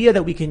this idea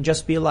that we can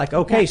just be like,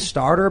 okay,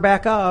 start her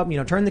back up,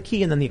 turn the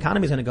key, and then the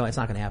economy's going to go, it's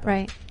not going to happen.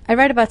 Right. I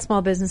write about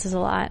small businesses a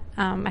lot.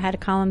 I had a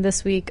column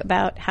this week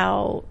about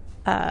how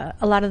a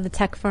lot of the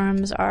tech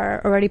firms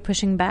are already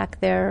pushing back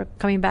their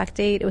coming back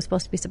date. It was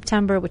supposed to be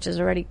September, which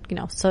is already,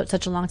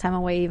 such a long time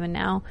away even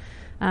now.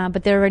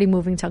 But they're already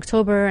moving to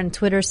October, and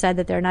Twitter said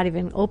that they're not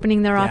even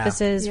opening their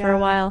offices for a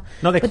while.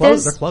 No, But they're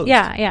there's- closed.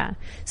 Yeah.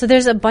 So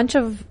there's a bunch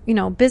of,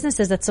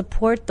 businesses that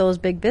support those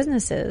big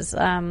businesses.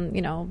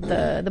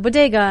 The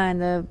bodega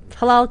and the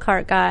halal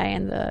cart guy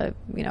and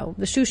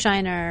the shoe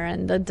shiner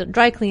and the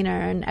dry cleaner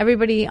and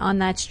everybody on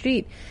that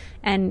street.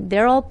 And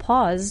they're all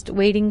paused,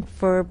 waiting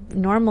for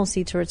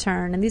normalcy to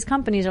return. And these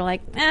companies are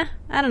like, I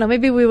don't know,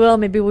 maybe we will,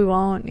 maybe we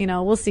won't.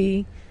 We'll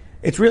see.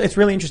 It's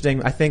really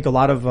interesting. I think a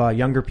lot of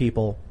younger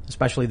people,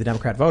 especially the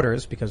Democrat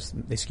voters, because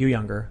they skew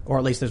younger, or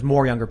at least there's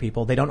more younger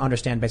people, they don't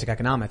understand basic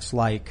economics.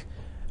 Like,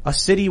 a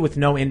city with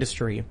no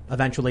industry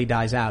eventually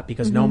dies out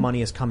because no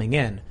money is coming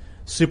in.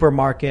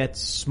 Supermarkets,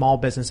 small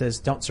businesses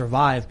don't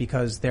survive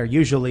because they're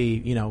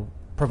usually,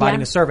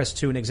 providing a service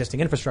to an existing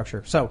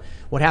infrastructure. So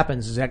what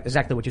happens is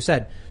exactly what you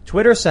said.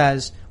 Twitter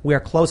says we are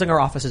closing our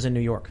offices in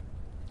New York.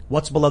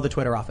 What's below the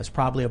Twitter office?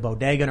 Probably a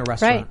bodega and a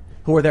restaurant. Right.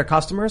 Who are their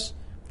customers?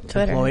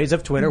 Twitter. Employees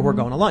of Twitter who are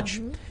going to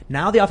lunch.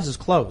 Now the office is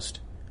closed.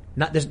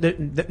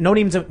 There's not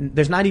even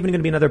going to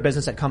be another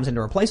business that comes in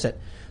to replace it.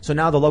 So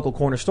now the local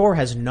corner store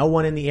has no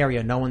one in the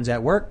area. No one's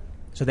at work.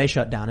 So they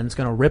shut down, and it's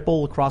going to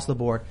ripple across the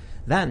board.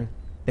 Then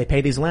they pay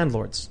these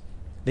landlords.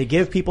 They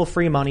give people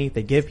free money.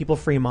 They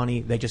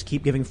just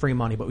keep giving free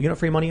money. But you know what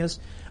free money is?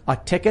 A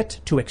ticket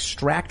to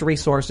extract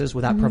resources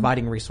without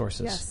providing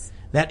resources. Yes.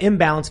 That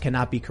imbalance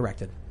cannot be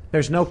corrected.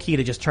 There's no key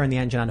to just turn the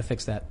engine on to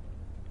fix that.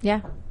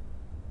 Yeah.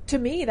 To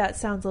me, that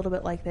sounds a little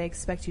bit like they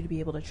expect you to be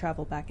able to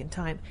travel back in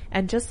time.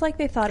 And just like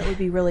they thought it would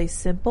be really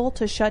simple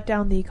to shut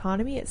down the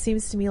economy, it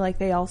seems to me like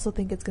they also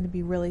think it's going to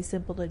be really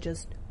simple to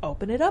just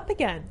open it up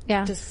again.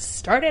 Yeah. Just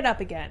start it up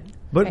again.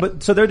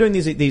 But so they're doing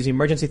these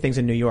emergency things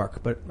in New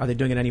York, but are they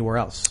doing it anywhere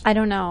else? I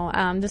don't know.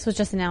 This was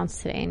just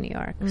announced today in New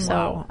York.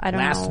 So I don't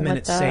know. Last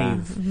minute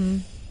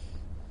save.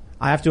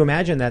 I have to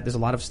imagine that there's a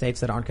lot of states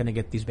that aren't going to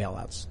get these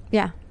bailouts.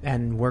 Yeah.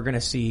 And we're going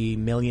to see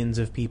millions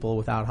of people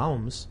without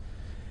homes.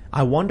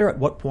 I wonder at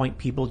what point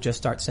people just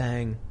start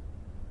saying,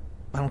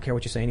 I don't care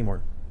what you say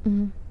anymore.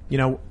 I'm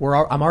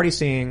already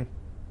seeing,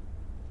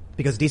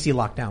 because DC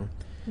locked down,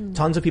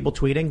 tons of people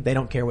tweeting, they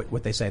don't care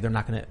what they say. They're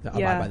not going to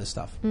abide by this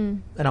stuff.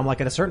 And I'm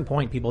like, at a certain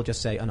point, people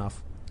just say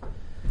enough.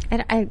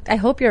 And I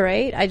hope you're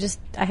right.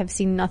 I have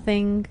seen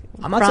nothing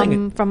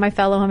from my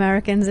fellow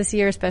Americans this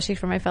year, especially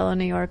from my fellow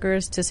New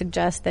Yorkers, to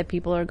suggest that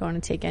people are going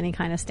to take any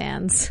kind of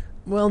stands.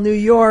 Well, New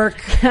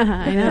York,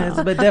 I know. it's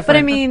a bit different. But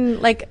I mean,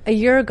 like a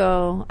year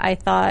ago, I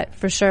thought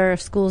for sure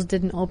if schools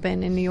didn't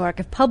open in New York,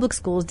 if public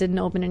schools didn't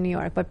open in New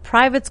York, but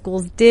private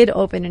schools did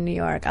open in New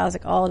York, I was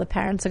like, oh, the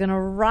parents are going to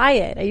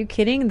riot. Are you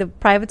kidding? The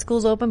private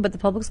schools open, but the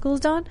public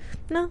schools don't?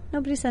 No,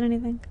 nobody said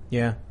anything.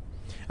 Yeah.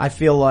 I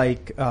feel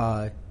like,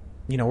 we're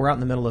out in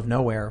the middle of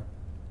nowhere.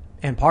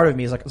 And part of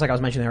me is like I was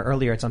mentioning there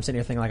earlier. I'm sitting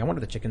here thinking like, I wonder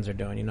what the chickens are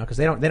doing, because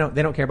they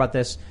don't care about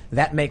this.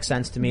 That makes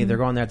sense to me. They're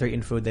going there, they're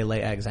eating food, they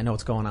lay eggs. I know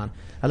what's going on.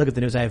 I look at the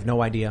news, I have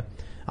no idea.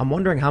 I'm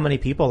wondering how many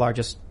people are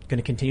just going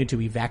to continue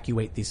to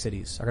evacuate these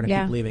cities, are going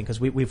to keep leaving, because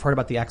we've heard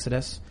about the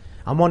exodus.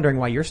 I'm wondering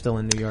why you're still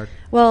in New York.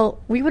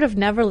 Well, we would have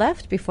never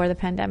left before the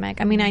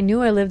pandemic. I mean, I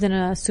knew I lived in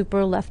a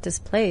super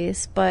leftist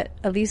place, but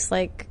at least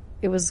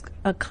it was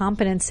a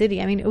competent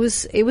city. I mean, it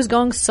was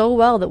going so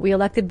well that we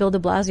elected Bill de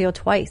Blasio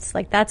twice.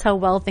 Like, that's how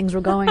well things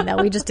were going that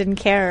we just didn't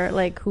care,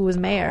 who was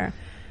mayor.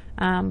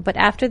 But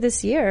after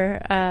this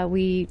year,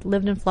 we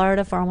lived in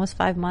Florida for almost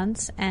 5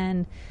 months,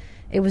 and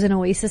it was an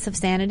oasis of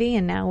sanity,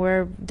 and now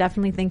we're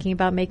definitely thinking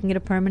about making it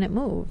a permanent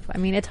move. I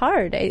mean, it's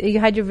hard.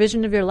 You had your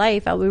vision of your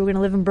life. We were going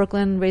to live in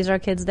Brooklyn, raise our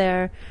kids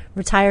there,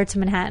 retire to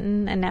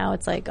Manhattan, and now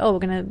it's like, oh, we're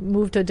going to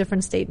move to a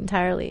different state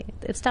entirely.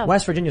 It's tough.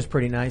 West Virginia's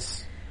pretty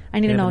nice. I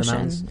need an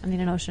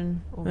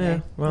ocean. Okay. Yeah,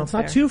 well, That's it's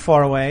not fair. too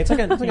far away. It's like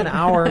an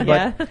hour.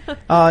 But Bill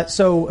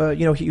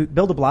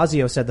de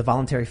Blasio said the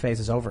voluntary phase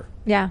is over.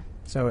 Yeah.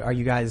 So, are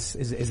you guys?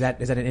 Is that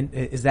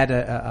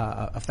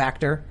a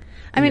factor?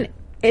 I mean,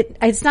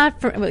 it's not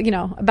for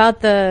about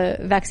the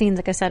vaccines.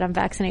 Like I said, I'm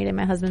vaccinated.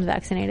 My husband's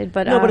vaccinated.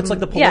 But but it's like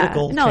the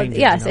political. changes,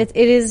 yes, it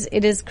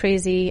is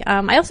crazy.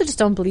 I also just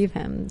don't believe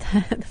him.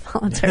 The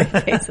voluntary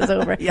phase is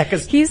over. Yeah,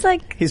 because he's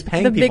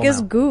paying the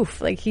biggest now.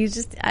 goof. Like he's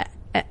just.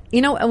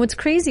 And what's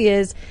crazy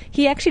is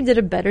he actually did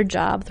a better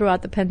job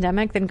throughout the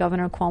pandemic than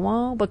Governor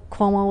Cuomo, but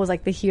Cuomo was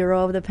like the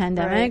hero of the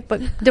pandemic. Right.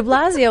 But de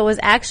Blasio was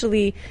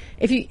actually,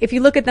 if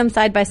you look at them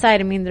side by side,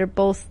 I mean, they're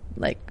both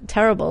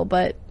terrible,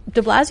 but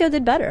de Blasio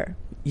did better.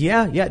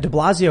 Yeah. De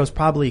Blasio is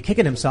probably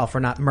kicking himself for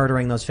not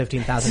murdering those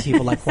 15,000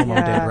 people like Cuomo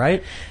did,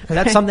 right? Because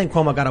that's something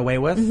Cuomo got away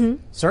with.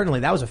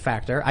 Certainly, that was a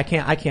factor. I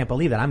can't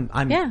believe that.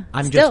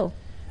 I'm still. just.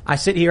 I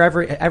sit here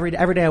every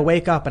day. I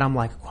wake up and I'm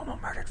like,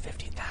 Cuomo murdered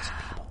 15,000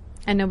 people.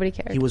 And nobody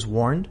cared. He was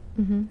warned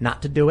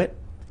not to do it.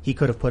 He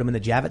could have put him in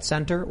the Javits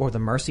Center or the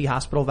Mercy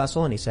Hospital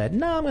vessel, and he said,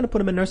 no, I'm going to put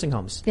him in nursing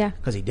homes. Yeah.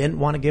 Because he didn't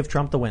want to give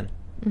Trump the win.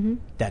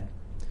 Dead.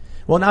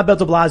 Well, now Bill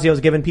de Blasio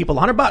is giving people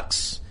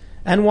 $100.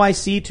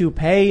 NYC to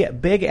pay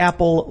Big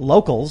Apple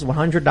locals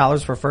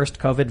 $100 for first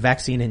COVID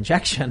vaccine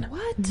injection.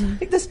 What?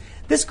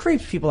 This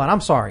creeps people out.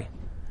 I'm sorry.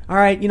 all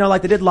right, you know,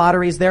 like they did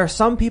lotteries. There are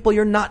some people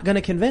you're not going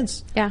to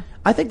convince. Yeah.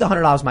 I think the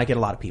 $100 might get a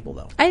lot of people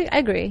though. I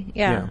agree.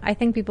 Yeah. Yeah. I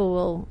think people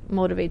will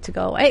motivate to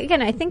go.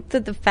 I think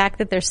that the fact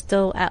that they're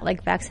still at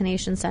like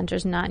vaccination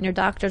centers, not in your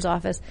doctor's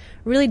office,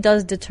 really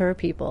does deter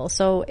people.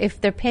 So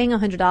if they're paying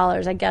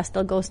 $100, I guess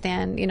they'll go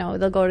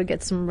they'll go to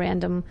get some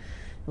random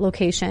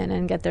location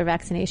and get their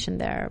vaccination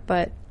there.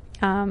 But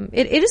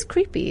it is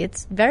creepy.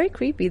 It's very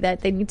creepy that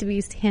they need to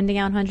be handing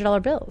out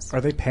 $100 bills. Are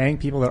they paying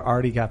people that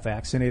already got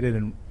vaccinated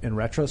in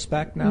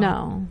retrospect now?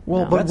 No.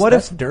 Well, no. but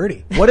That's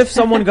dirty. What if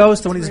someone goes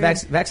to one of these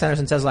vac centers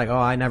and says like, "Oh,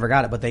 I never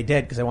got it," but they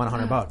did because they want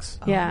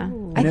 $100? Yeah.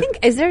 I think,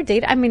 is there a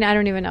data? I mean, I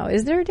don't even know.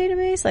 Is there a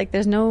database? Like,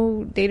 there's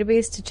no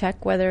database to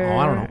check whether. Oh,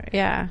 I don't know.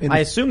 Yeah. I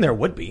assume there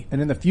would be.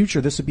 And in the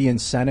future, this would be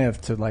incentive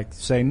to like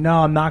say, no,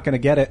 I'm not going to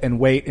get it, and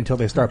wait until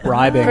they start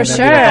bribing. For and then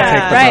sure. be like,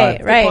 I'll take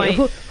the bribe.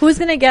 Right. Who's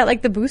going to get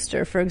like the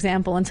booster, for example,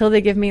 until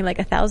they give me like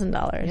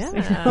 $1,000?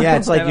 Yeah. Yeah,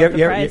 it's like I love the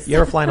you're price.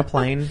 ever flying a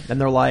plane and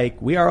they're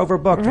like, "We are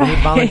overbooked. We need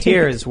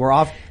volunteers. We're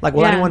off." Like,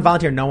 will Yeah. anyone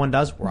volunteer? No one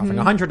does. We're offering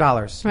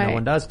 $100. No Right.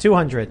 one does.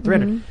 $200,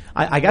 $300.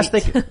 I guess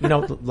they,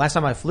 last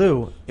time I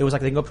flew, it was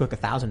like they can go up to like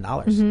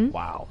 $1,000.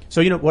 Wow.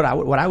 So what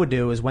I would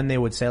do is when they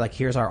would say like,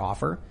 "Here's our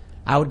offer,"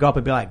 I would go up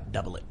and be like,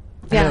 "Double it."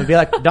 And Yeah. it would be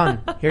like, "Done.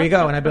 Here you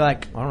go." And I'd be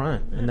like, "All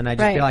right." And then I'd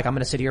just be Right. like, "I'm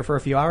going to sit here for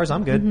a few hours.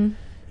 I'm good."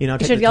 You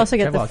should also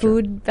get the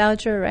food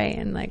voucher, right?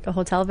 And like a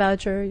hotel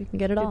voucher. You can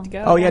get it all. Good to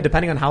go. Oh yeah,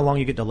 depending on how long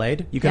you get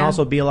delayed, you can Yeah.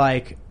 also be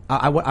like,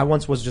 I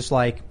once was just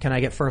like, "Can I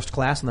get first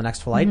class on the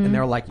next flight?" And they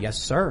were like, "Yes,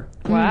 sir."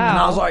 Wow. And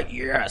I was like,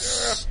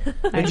 "Yes."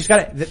 They just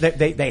got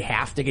it. They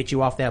have to get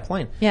you off that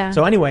plane. Yeah.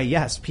 So anyway,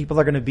 yes, people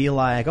are going to be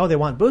like, "Oh, they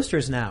want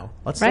boosters now.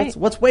 Let's Right.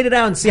 let's wait it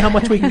out and see how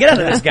much we can get out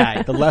of this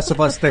guy." The less of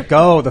us that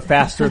go, the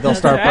faster they'll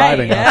start Right,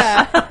 bribing us.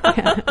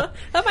 yeah.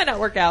 That might not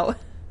work out.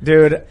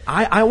 Dude,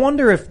 I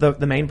wonder if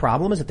the main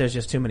problem is that there's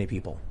just too many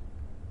people.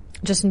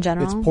 Just in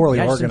general. It's poorly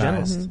Yeah, just in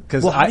organized. general.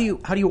 Because Well, how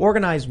do you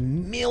organize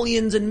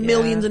millions and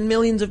millions and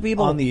millions of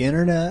people on the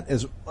internet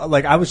is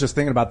like, I was just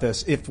thinking about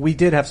this. If we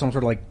did have some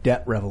sort of like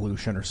debt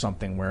revolution or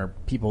something where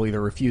people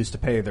either refuse to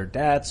pay their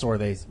debts or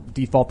they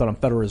defaulted on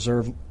Federal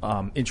Reserve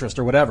interest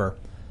or whatever,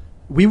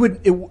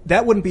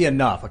 that wouldn't be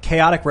enough. A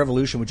chaotic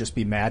revolution would just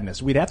be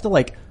madness. We'd have to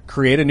like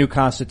create a new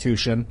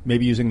constitution,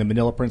 maybe using the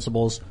Manila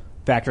Principles,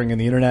 factoring in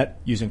the internet,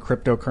 using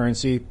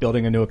cryptocurrency,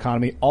 building a new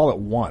economy all at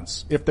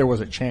once. If there was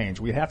a change,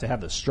 we'd have to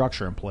have the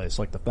structure in place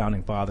like the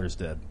founding fathers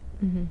did.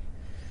 Mm-hmm.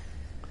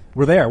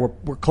 We're there.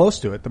 We're close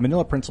to it. The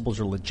Manila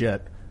Principles are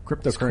legit.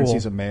 Cryptocurrency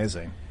is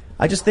amazing.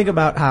 I just think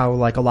about how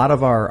like a lot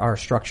of our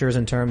structures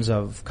in terms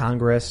of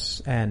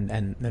Congress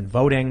and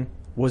voting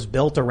was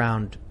built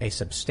around a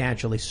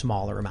substantially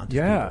smaller amount of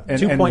people.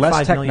 And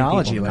less 2.5 million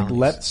technology, people in like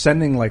colonies.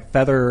 sending like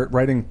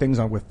writing things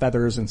on with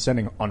feathers and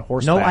sending on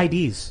horseback. No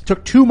IDs.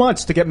 Took 2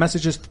 months to get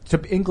messages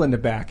to England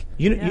and back.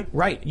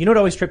 Right. You know what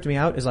always tripped me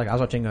out is like I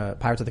was watching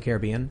Pirates of the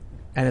Caribbean,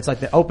 and it's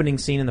like the opening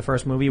scene in the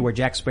first movie where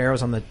Jack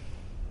Sparrow's on the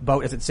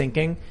boat as it's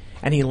sinking,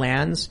 and he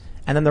lands,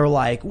 and then they're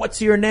like,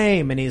 "What's your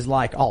name?" And he's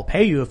like, "I'll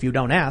pay you if you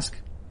don't ask."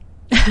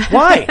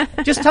 Why?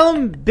 Just tell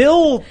him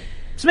Bill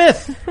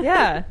Smith.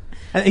 Yeah.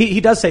 And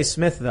he does say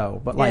Smith though,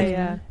 but like,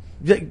 Yeah.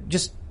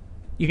 just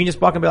you can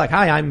just walk and be like,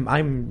 "Hi,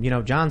 I'm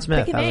John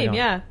Smith." Pick a How's it name, going?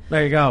 yeah.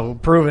 There you go.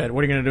 Prove it.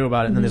 What are you going to do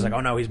about it? And then there's like, "Oh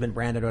no, he's been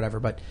branded or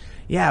whatever." But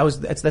yeah,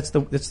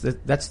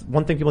 that's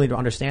one thing people need to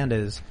understand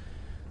is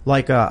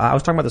like I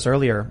was talking about this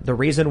earlier. The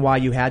reason why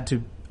you had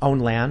to own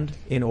land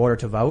in order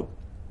to vote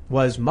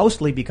was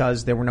mostly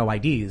because there were no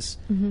IDs,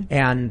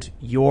 and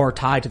your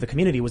tie to the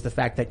community was the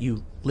fact that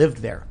you lived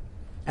there.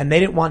 And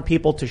they didn't want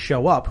people to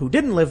show up who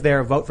didn't live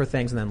there, vote for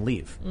things, and then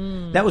leave.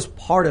 That was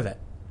part of it.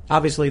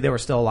 Obviously, there were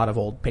still a lot of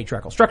old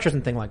patriarchal structures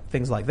and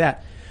things like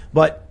that.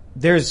 But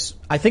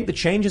I think the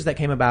changes that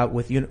came about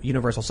with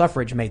universal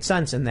suffrage made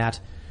sense in that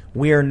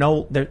we're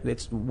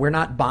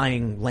not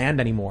buying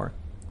land anymore.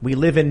 We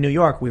live in New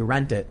York, we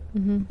rent it.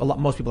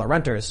 Most people are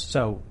renters,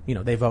 so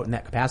they vote in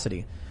that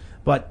capacity.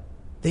 But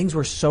things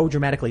were so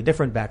dramatically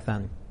different back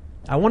then.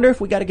 I wonder if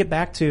we got to get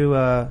back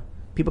to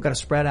people got to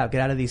spread out,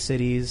 get out of these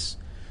cities.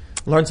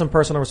 Learn some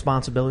personal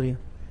responsibility.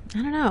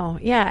 I don't know.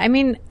 Yeah. I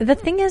mean, the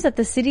thing is that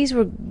the cities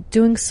were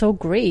doing so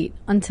great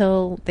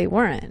until they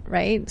weren't,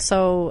 right?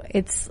 So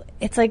it's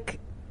like,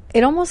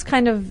 it almost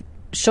kind of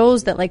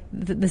shows that like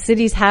the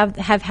cities have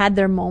had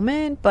their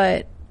moment,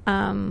 but,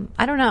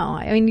 I don't know.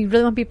 I mean, you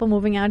really want people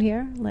moving out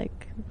here?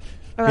 Like,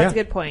 Oh, that's a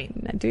good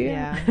point. do you?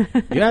 Yeah.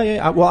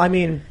 Yeah. Well, I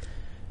mean,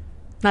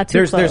 Not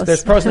too close.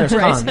 There's pros and there's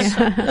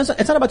Right. cons.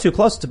 It's not about too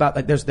close. It's about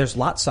like there's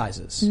lot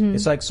sizes.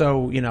 It's like,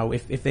 so,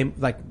 if they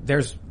like,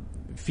 there's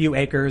few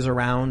acres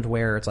around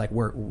where it's like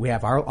we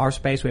have our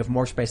space, we have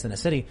more space than a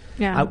city.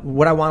 Yeah.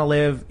 Would I want to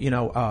live,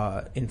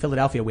 in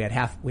Philadelphia, we had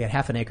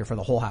half an acre for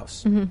the whole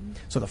house.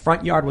 So the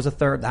front yard was a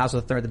third, the house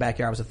was a third, the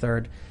backyard was a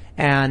third,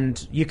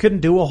 and you couldn't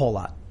do a whole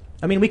lot.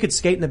 I mean, we could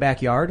skate in the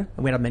backyard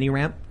and we had a mini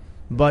ramp,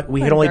 but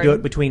we could only do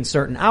it between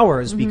certain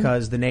hours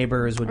because the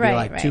neighbors would be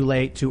like too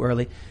late, too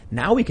early.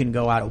 Now we can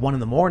go out at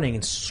 1 a.m.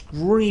 and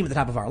scream at the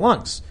top of our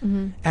lungs.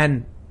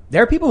 And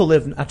there are people who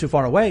live not too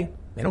far away.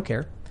 They don't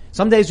care.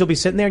 Some days you'll be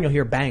sitting there and you'll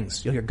hear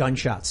bangs. You'll hear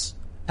gunshots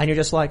and you're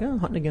just like, oh,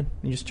 hunting again.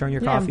 You just turn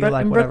your Yeah, coffee in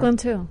like in whatever. Brooklyn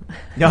too.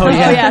 Oh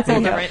yeah, it's a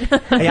little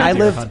different. Yeah,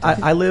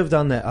 I lived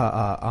on the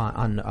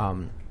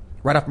on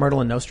right off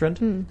Myrtle and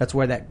Nostrand. That's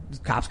where that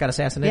cops got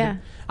assassinated. Yeah.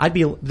 I'd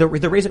be the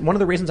reason. One of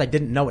the reasons I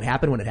didn't know it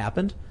happened when it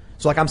happened.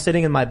 So like I'm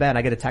sitting in my bed,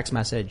 I get a text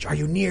message, "Are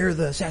you near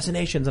the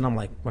assassinations?" And I'm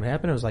like, "What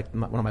happened?" It was like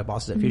one of my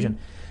bosses at Fusion,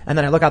 and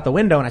then I look out the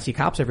window and I see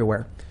cops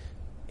everywhere.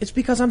 It's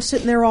because I'm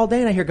sitting there all day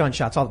and I hear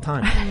gunshots all the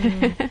time,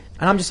 and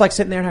I'm just like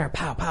sitting there and I hear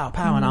pow pow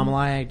pow, and I'm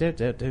like, do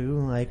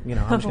like I'm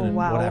just gonna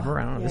wow. whatever.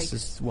 I don't know. This Yikes.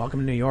 is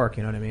welcome to New York.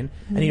 You know what I mean?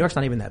 And New York's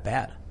not even that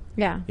bad.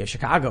 Yeah. Yeah,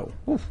 Chicago,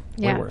 oof,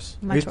 Yeah. way worse.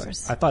 Much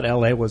worse. I thought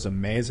LA was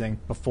amazing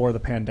before the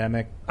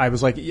pandemic. I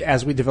was like,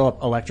 as we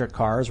develop electric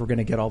cars, we're going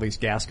to get all these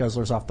gas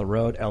guzzlers off the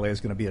road. LA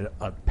is going to be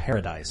a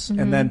paradise.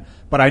 And then,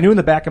 but I knew in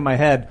the back of my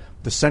head,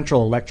 the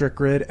central electric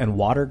grid and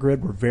water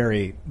grid were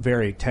very,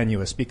 very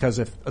tenuous, because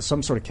if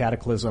some sort of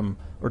cataclysm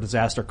or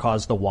disaster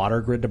caused the water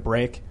grid to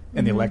break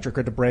and the electric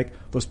grid to break,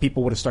 those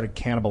people would have started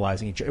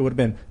cannibalizing each other. It would have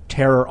been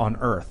terror on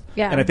earth.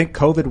 Yeah. And I think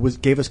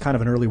COVID gave us kind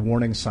of an early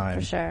warning sign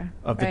For sure.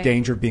 of the Right.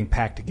 danger of being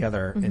packed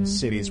together in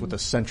cities with a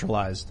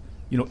centralized,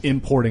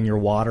 importing your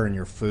water and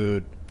your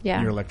food Yeah.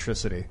 and your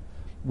electricity.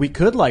 We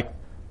could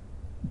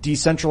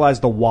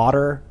decentralize the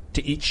water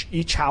to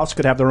each house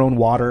could have their own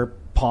water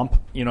pump,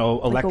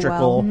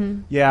 electrical,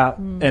 well.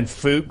 and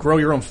food, grow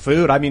your own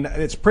food. I mean,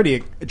 it's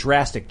pretty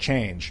drastic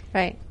change.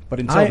 Right.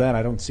 But until then,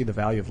 I don't see the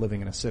value of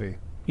living in a city.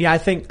 Yeah, I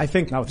think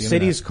Not with the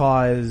cities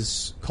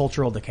cause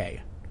cultural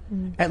decay.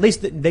 At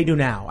least they do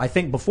now. I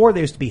think before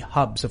there used to be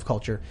hubs of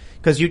culture,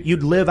 because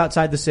you'd live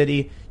outside the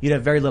city, you'd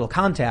have very little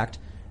contact.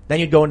 Then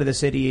you'd go into the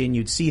city and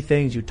you'd see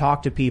things, you'd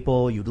talk to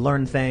people, you'd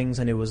learn things,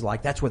 and it was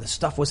like that's where the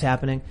stuff was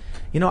happening.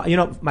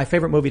 My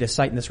favorite movie to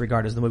cite in this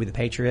regard is the movie The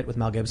Patriot with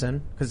Mel Gibson,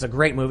 because it's a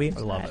great movie. I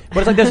love it. But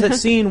it's like there's that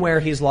scene where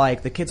he's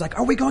like, the kid's like,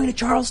 "Are we going to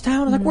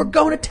Charlestown?" I'm like, "We're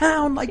going to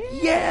town." Like,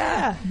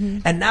 yeah.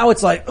 And now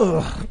it's like,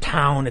 ugh,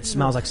 town. It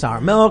smells like sour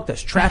milk.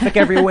 There's traffic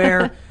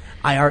everywhere.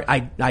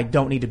 I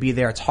don't need to be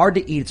there. It's hard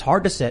to eat. It's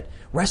hard to sit.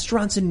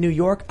 Restaurants in New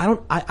York.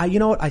 You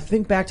know what? I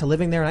think back to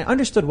living there and I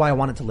understood why I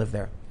wanted to live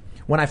there.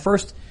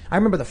 I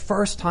remember the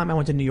first time I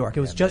went to New York. It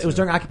was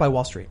during Occupy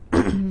Wall Street.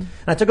 And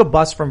I took a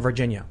bus from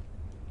Virginia.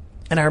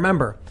 And I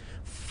remember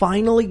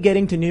finally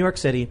getting to New York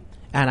City,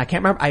 and I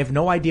can't remember, I have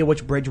no idea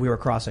which bridge we were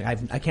crossing. I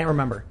can't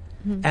remember.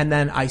 And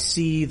then I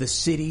see the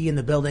city and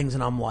the buildings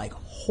and I'm like,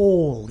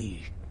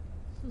 holy,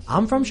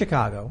 I'm from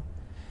Chicago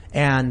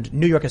and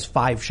New York has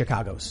 5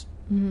 Chicagos.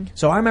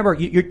 So I remember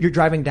you're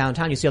driving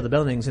downtown, you see all the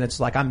buildings and it's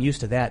like, I'm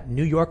used to that.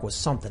 New York was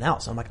something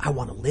else. I'm like, I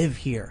want to live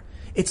here.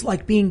 It's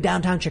like being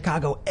downtown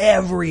Chicago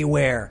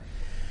everywhere.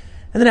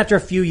 And then after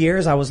a few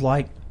years, I was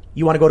like,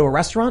 you want to go to a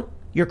restaurant?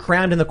 You're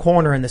crammed in the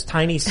corner in this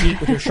tiny seat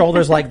with your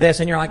shoulders like this,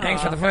 and you're like,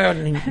 thanks for the food.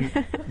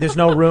 And there's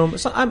no room.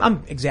 So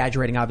I'm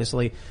exaggerating,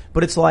 obviously,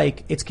 but it's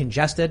like, it's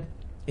congested.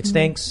 It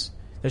stinks.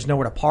 There's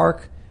nowhere to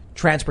park.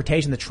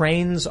 Transportation, the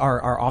trains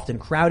are often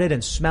crowded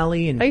and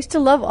smelly. And I used to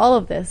love all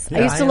of this. Yeah,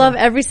 I used to I love know.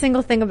 every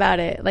single thing about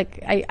it.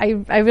 Like,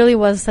 I really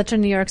was such a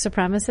New York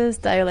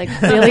supremacist. I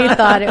really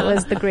thought it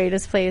was the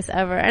greatest place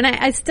ever. And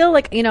I still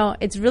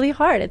it's really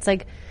hard. It's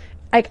like,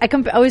 I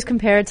always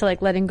compare it to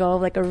letting go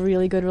of a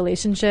really good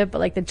relationship,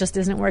 but that just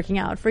isn't working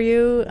out for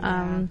you.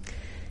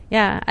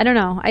 Yeah, I don't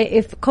know.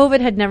 If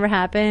COVID had never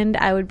happened,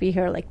 I would be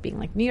here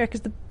being New York is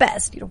the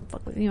best. You don't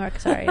fuck with New York.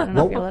 Sorry, I don't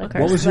know if you're allowed to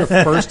curse. What was your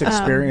first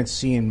experience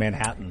seeing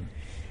Manhattan?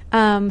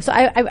 So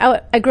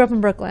I grew up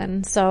in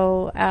Brooklyn,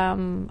 so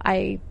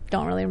I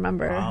don't really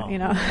remember. Wow.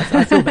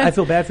 I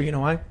feel bad for you. You know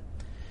why?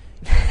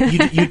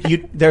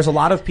 There's a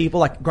lot of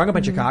people growing up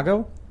in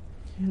Chicago.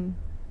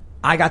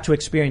 I got to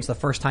experience the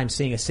first time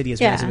seeing a city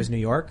as massive as New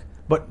York.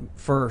 But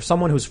for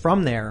someone who's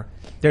from there,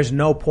 there's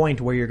no point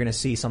where you're going to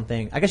see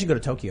something. I guess you go to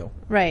Tokyo,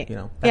 right?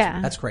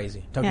 That's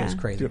crazy. Tokyo's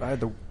crazy. Dude, I had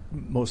the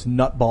most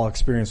nutball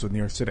experience with New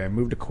York City. I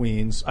moved to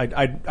Queens.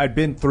 I'd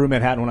been through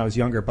Manhattan when I was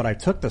younger, but I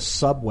took the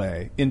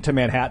subway into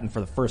Manhattan for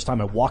the first time.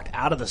 I walked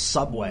out of the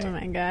subway. Oh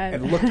my God.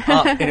 And looked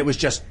up, and it was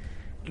just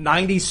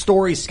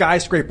 90-story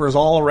skyscrapers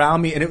all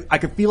around me, and I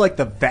could feel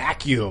the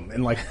vacuum,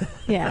 and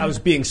I was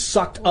being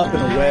sucked up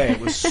and away.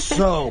 It was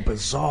so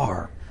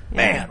bizarre.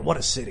 Man, what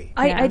a city.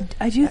 I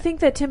do think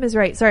that Tim is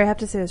right. Sorry, I have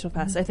to say this real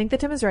fast. I think that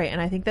Tim is right, and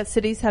I think that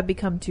cities have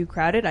become too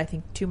crowded. I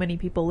think too many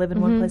people live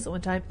in one place at one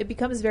time. It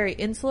becomes very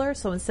insular,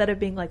 so instead of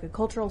being a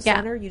cultural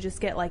center, you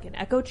just get an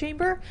echo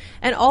chamber.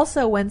 And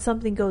also, when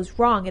something goes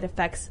wrong, it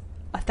affects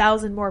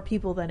 1,000 more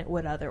people than it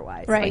would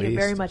otherwise. Right. It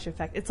very much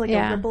affects. It's a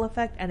ripple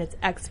effect, and it's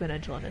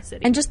exponential in a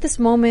city. And just this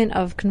moment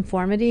of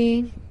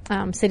conformity,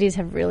 cities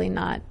have really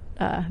not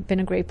been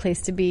a great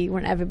place to be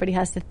when everybody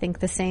has to think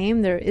the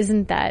same. There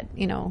isn't that,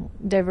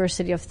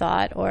 diversity of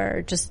thought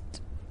or just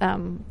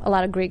a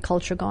lot of great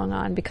culture going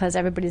on because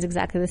everybody's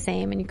exactly the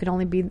same and you can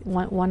only be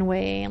one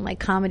way, and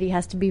comedy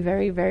has to be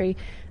very, very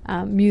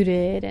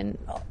muted, and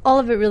all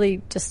of it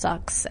really just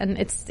sucks. And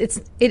it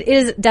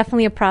is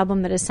definitely a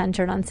problem that is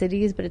centered on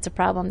cities, but it's a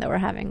problem that we're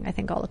having, I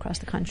think, all across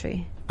the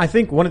country. I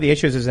think one of the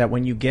issues is that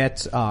when you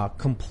get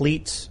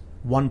complete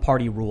one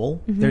party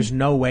rule, there's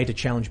no way to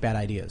challenge bad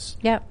ideas.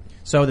 Yep.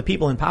 So the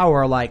people in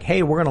power are like,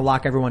 hey, we're going to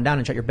lock everyone down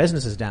and shut your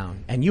businesses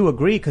down. And you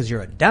agree because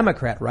you're a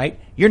Democrat, right?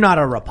 You're not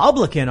a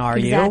Republican, are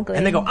Exactly. you?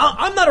 And they go,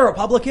 I'm not a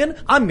Republican.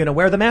 I'm going to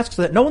wear the mask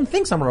so that no one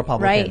thinks I'm a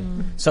Republican.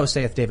 Right. So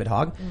saith David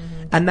Hogg.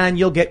 And then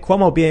you'll get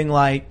Cuomo being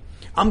like,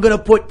 I'm going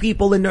to put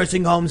people in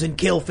nursing homes and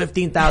kill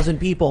 15,000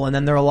 people. And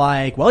then they're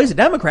like, well, he's a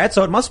Democrat,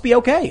 so it must be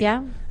okay. Yeah.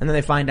 And then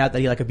they find out that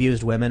he like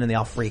abused women and they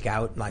all freak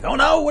out. Like, oh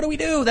no, what do we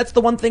do? That's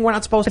the one thing we're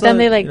not supposed But to. then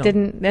they like you know.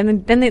 didn't,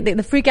 and then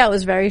the freak out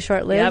was very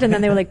short lived, Yep. and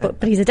then they were like,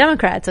 but he's a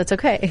Democrat, so it's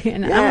okay,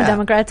 and I'm Yeah. a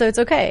Democrat, so it's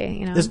okay,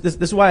 you know. This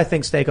is why I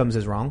think Steakums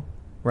is wrong,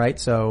 right?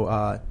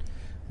 So,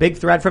 big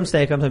thread from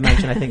Steakums I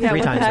mentioned, I think, 3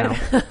 what times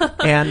the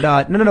now.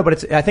 And, no,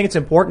 but I think it's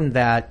important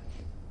that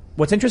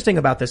what's interesting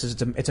about this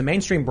is it's a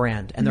mainstream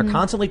brand, and they're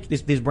constantly,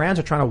 these brands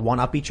are trying to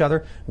one-up each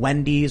other.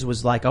 Wendy's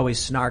was like always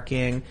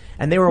snarking,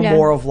 and they were Yeah.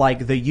 more of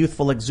like the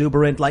youthful,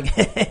 exuberant, like,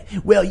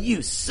 well,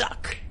 you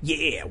suck.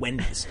 Yeah,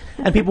 Wendy's.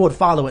 And people would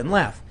follow it and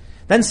laugh.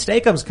 Then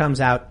Steakums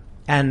comes out,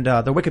 and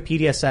the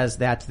Wikipedia says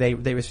that they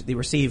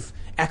receive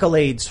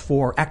accolades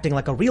for acting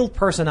like a real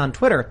person on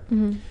Twitter.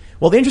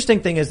 Well, the interesting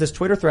thing is this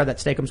Twitter thread that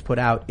Steakums put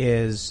out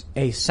is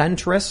a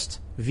centrist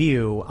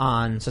view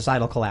on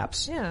societal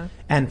collapse. Yeah.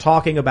 And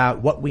talking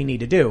about what we need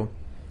to do,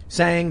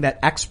 saying that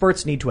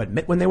experts need to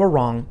admit when they were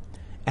wrong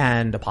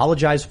and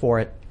apologize for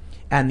it.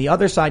 And the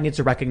other side needs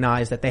to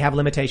recognize that they have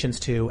limitations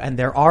too, and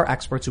there are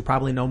experts who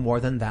probably know more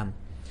than them.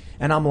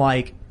 And I'm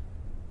like,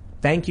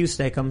 thank you,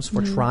 Steakums,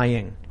 for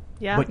trying.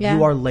 Yeah. But Yeah.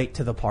 you are late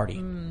to the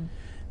party.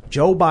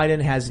 Joe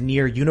Biden has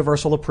near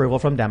universal approval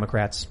from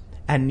Democrats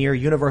and near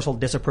universal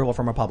disapproval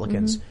from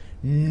Republicans.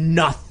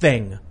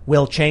 Nothing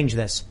will change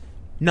this.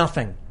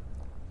 Nothing.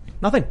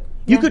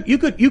 You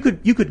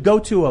could go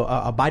to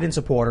a Biden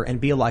supporter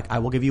and be like, I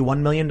will give you $1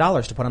 million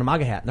to put on a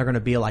MAGA hat. And they're going to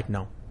be like,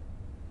 no.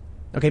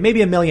 Okay, maybe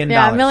 $1 million.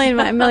 Yeah, a million.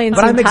 But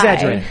I'm seems high.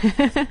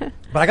 exaggerating.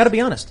 But I got to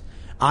be honest.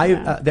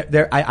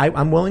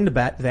 I'm willing to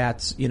bet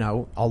that, you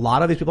know, a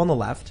lot of these people on the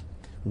left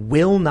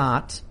will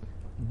not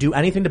do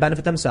anything to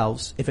benefit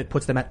themselves if it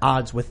puts them at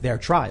odds with their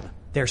tribe.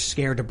 They're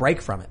scared to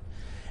break from it.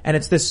 And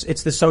it's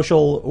this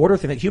social order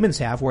thing that humans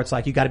have where it's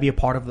like you got to be a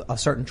part of a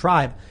certain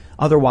tribe.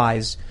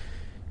 Otherwise,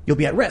 you'll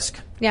be at risk.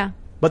 Yeah.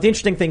 But the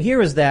interesting thing here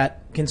is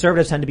that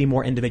conservatives tend to be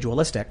more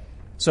individualistic.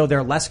 So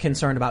they're less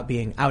concerned about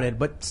being outed,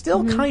 but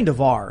still kind of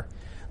are.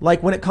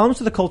 Like when it comes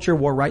to the culture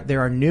war, right, there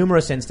are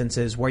numerous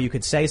instances where you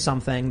could say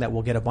something that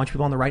will get a bunch of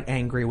people on the right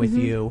angry with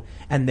you,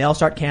 and they'll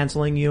start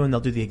canceling you, and they'll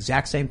do the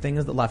exact same thing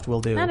as the left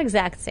will do. Not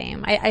exact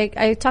same.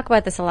 I talk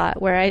about this a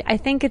lot where I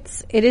think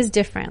it is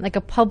different. Like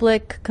a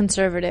public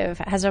conservative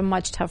has a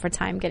much tougher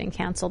time getting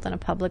canceled than a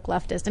public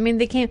leftist. I mean,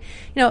 they came,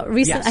 you know,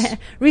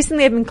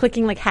 recently I've been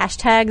clicking like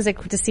hashtags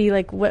like to see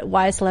like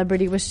why a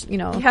celebrity was, you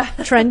know,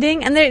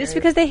 trending. And it's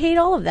because they hate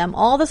all of them.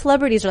 All the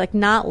celebrities are like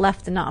not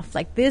left enough.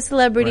 Like this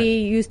celebrity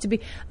used to be,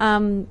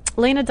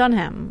 Lena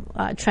Dunham,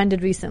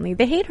 trended recently.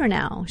 They hate her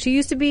now. She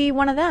used to be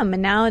one of them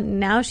and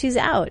now she's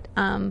out.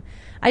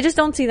 I just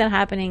don't see that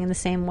happening in the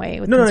same way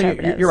with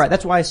conservatives. No, you're right.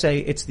 That's why I say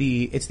it's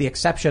the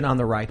exception on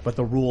the right, but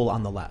the rule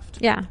on the left.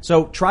 Yeah.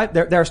 So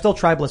there are still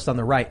tribalists on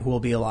the right who will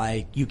be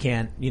like, you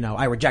can't, you know,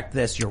 I reject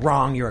this, you're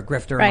wrong, you're a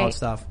grifter and all that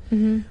stuff.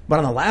 But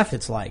on the left,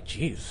 it's like,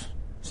 geez,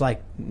 it's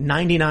like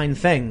 99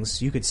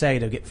 things you could say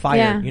to get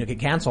fired, you know, get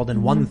canceled,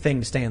 and one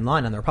thing to stay in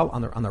line on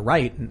the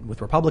right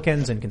with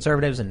Republicans and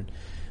conservatives and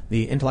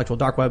the intellectual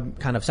dark web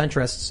kind of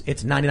centrists.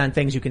 It's 99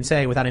 things you can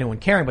say without anyone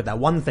caring, but that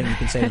one thing you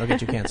can say that'll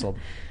get you canceled.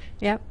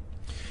 Yep.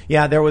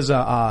 Yeah, there was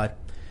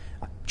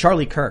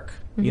Charlie Kirk,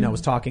 you know, was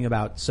talking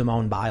about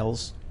Simone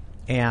Biles,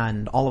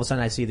 and all of a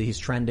sudden I see that he's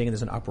trending and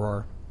there's an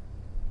uproar.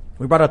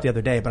 We brought it up the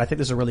other day, but I think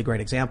this is a really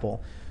great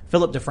example.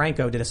 Philip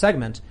DeFranco did a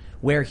segment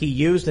where he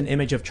used an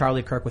image of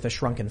Charlie Kirk with a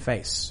shrunken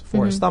face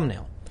for his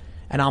thumbnail.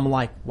 And I'm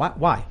like,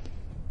 why?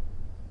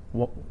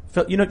 Well,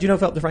 do you know who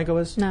Philip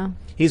DeFranco is? No.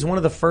 He's one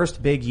of the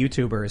first big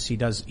YouTubers.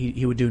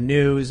 He would do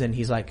news, and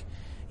he's like,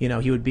 you know,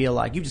 he would be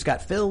like, you just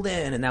got filled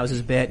in, and that was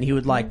his bit, and he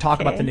would like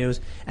talk about the news.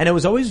 And it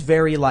was always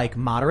very like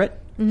moderate.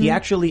 He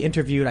actually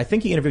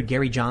interviewed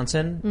Gary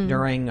Johnson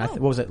during, what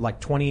was it, like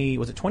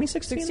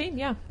 2016? 16,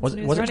 yeah. Was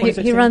it He was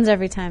 2016? He runs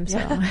every time, so.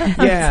 That's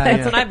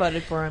when I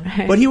voted for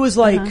him. But he was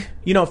like,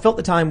 you know, Phil at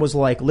the time was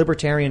like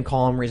libertarian,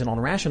 calm, reasonable,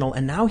 and rational,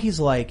 and now he's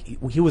like,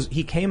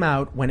 he came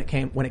out when it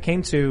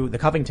came to the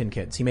Covington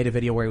kids. He made a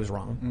video where he was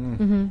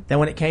wrong. Then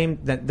when it came,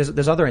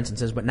 there's other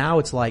instances, but now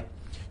it's like,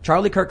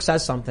 Charlie Kirk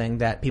says something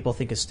that people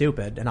think is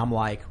stupid, and I'm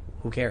like,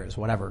 who cares?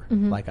 Whatever.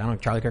 Like, I don't know,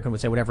 Charlie Kirk would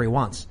say whatever he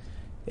wants.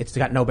 It's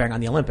got no bearing on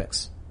the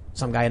Olympics.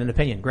 Some guy had an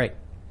opinion. Great.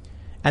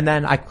 And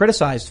then I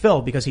criticized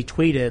Phil because he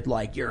tweeted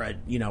like, you're a,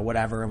 you know,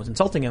 whatever, and was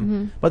insulting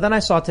him. But then I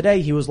saw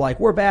today he was like,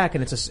 we're back,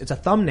 and it's a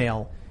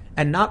thumbnail.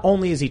 And not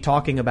only is he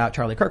talking about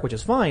Charlie Kirk, which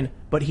is fine,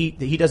 but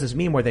he does this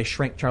meme where they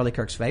shrink Charlie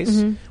Kirk's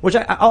face, which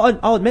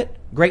I'll admit,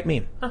 great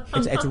meme.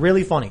 It's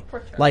really funny.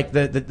 Like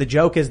the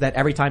joke is that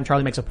every time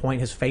Charlie makes a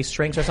point, his face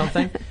shrinks or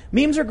something.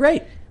 Memes are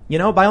great. You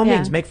know, by all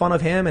means, make fun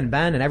of him and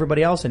Ben and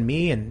everybody else and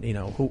me and, you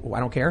know, who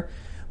I don't care.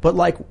 But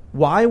like,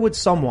 why would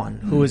someone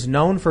who is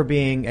known for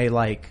being a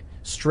like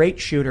straight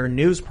shooter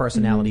news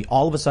personality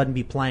all of a sudden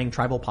be playing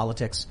tribal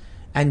politics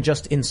and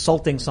just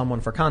insulting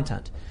someone for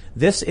content.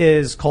 This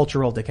is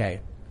cultural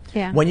decay.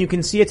 Yeah. When you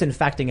can see it's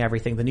infecting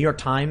everything, the New York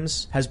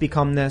Times has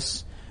become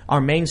this. Our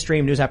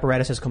mainstream news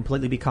apparatus has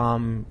completely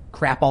become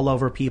crap all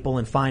over people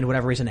and find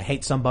whatever reason to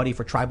hate somebody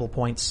for tribal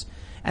points.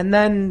 And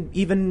then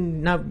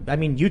even now, I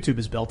mean, YouTube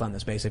is built on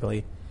this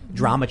basically.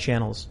 Drama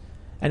channels.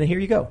 And then here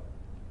you go.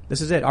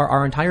 This is it.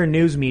 Our entire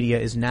news media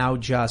is now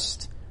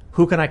just,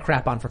 who can I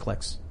crap on for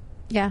clicks?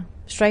 Yeah.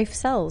 Strife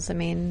sells. I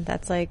mean,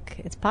 that's like,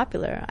 it's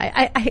popular.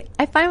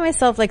 I find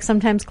myself like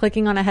sometimes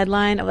clicking on a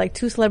headline of like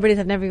two celebrities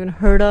I've never even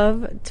heard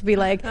of to be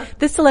like,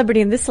 this celebrity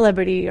and this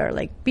celebrity are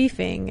like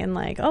beefing and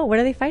like, oh, what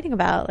are they fighting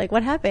about? Like,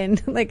 what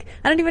happened? Like,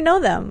 I don't even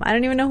know them. I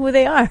don't even know who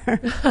they are.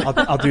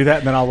 I'll do that,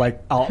 and then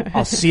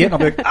I'll see it, and I'll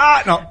be like, and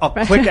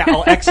I'll click it,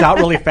 I'll X out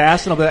really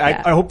fast, and I'll be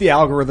like, I hope the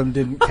algorithm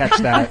didn't catch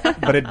that,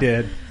 but it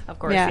did. Of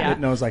course, Yeah. It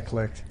knows I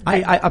clicked.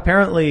 I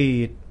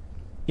apparently,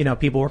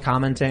 people were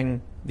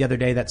commenting the other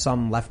day that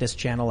some leftist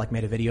channel like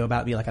made a video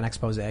about me, like an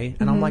expose,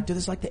 and I'm like, dude,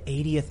 this is like the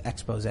 80th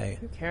expose.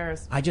 Who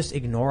cares? I just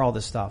ignore all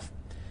this stuff.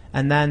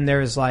 And then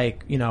there's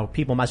like,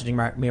 people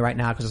messaging me right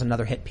now because there's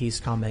another hit piece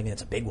coming and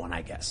it's a big one,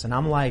 I guess. And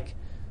I'm like,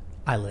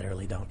 I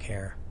literally don't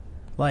care.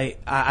 Like,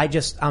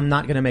 I'm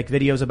not going to make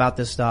videos about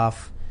this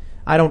stuff.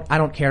 I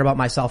don't care about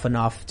myself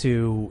enough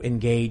to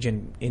engage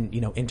in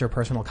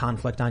interpersonal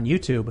conflict on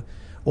YouTube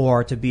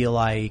or to be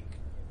like,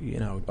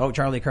 oh,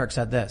 Charlie Kirk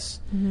said this.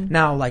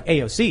 Now, like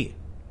AOC,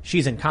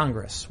 she's in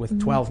Congress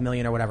with 12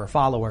 million or whatever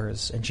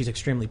followers, and she's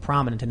extremely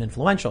prominent and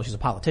influential. She's a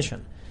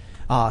politician.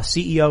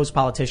 CEOs,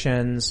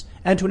 politicians,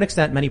 and to an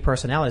extent, many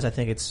personalities, I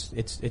think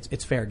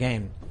it's fair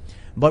game.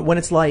 But when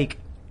it's like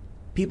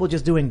people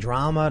just doing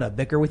drama to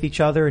bicker with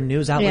each other and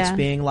news outlets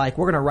being like,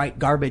 we're going to write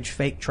garbage,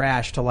 fake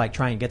trash to like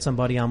try and get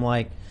somebody, I'm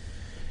like,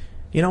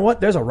 you know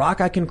what? There's a rock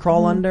I can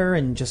crawl under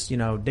and just,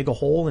 dig a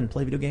hole and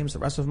play video games the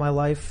rest of my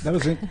life. That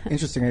was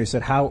interesting how you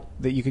said how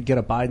that you could get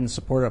a Biden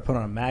supporter to put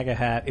on a MAGA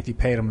hat if you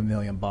paid him $1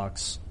 million.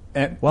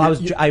 And well,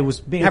 I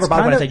was being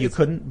hyperbolic when I said you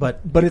couldn't,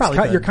 but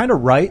you're kind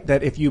of right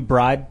that if you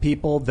bribe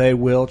people, they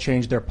will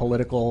change their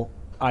political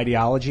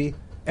ideology.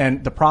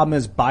 And the problem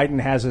is Biden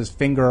has his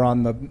finger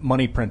on the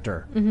money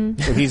printer.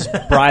 So he's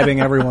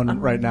bribing everyone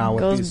right now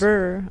with these.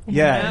 Burr.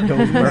 Yeah,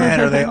 goes burr. Man,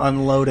 are they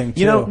unloading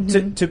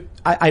too?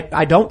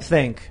 I don't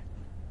think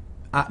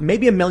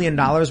maybe $1 million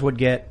would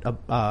get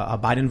a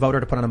Biden voter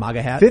to put on a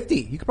MAGA hat. 50.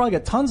 You could probably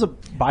get tons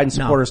of Biden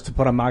supporters to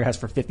put on MAGA hats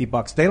for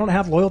 $50. They don't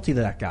have loyalty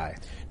to that guy.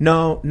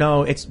 No,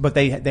 but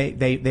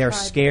they are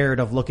scared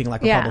of looking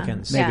like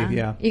Republicans. Maybe,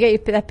 yeah. You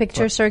get that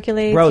picture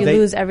circulates, Bro, you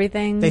lose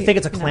everything. They think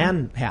it's a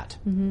Klan hat.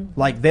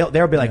 Like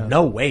they'll be like,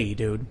 no way,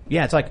 dude.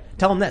 Yeah, it's like,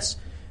 tell them this.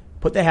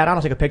 Put the hat on,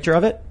 I'll take a picture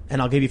of it,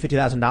 and I'll give you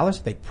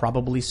 $50,000. They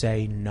probably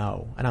say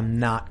no, and I'm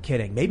not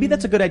kidding. Maybe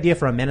that's a good idea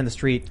for a man in the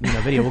street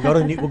video. We'll go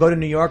to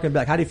New York and be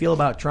like, how do you feel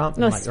about Trump?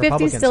 No, And like,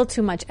 50 is still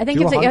too much. I think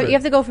you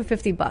have to go for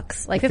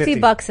 $50. Like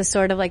 $50 is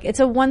sort of like, it's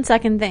a 1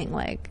 second thing.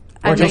 Like,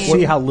 or just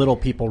see how little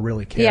people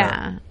really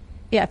care.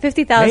 Yeah,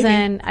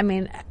 50,000. I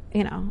mean,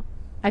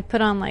 I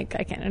put on I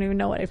don't even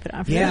know what I put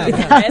on. For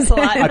It's a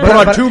lot. I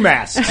put on 2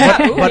 masks.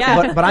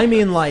 But I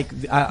mean, like,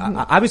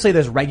 obviously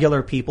there's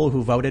regular people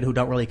who voted who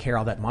don't really care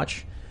all that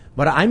much.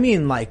 But I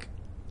mean, like,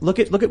 look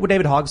at what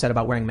David Hogg said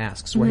about wearing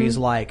masks, where he's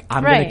like,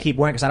 I'm going to keep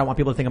wearing because I don't want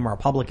people to think I'm a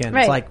Republican.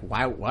 Right. It's like,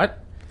 why?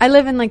 What? I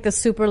live in the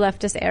super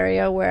leftist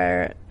area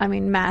where, I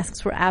mean,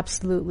 masks were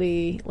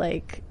absolutely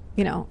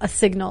a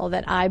signal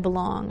that I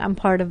belong. I'm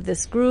part of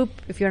this group.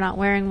 If you're not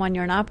wearing one,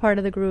 you're not part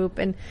of the group.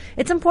 And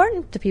it's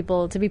important to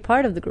people to be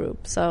part of the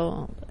group.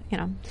 So,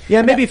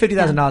 Yeah, maybe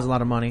 $50,000 is a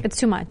lot of money. It's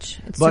too much.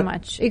 It's too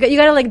much. You got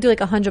to do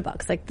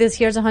 $100. Like this,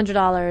 here's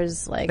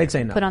 $100. They'd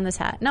say no. Put on this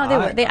hat. No, they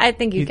would. I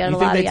think you'd get a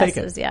lot of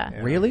yeses. Yeah.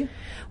 Really?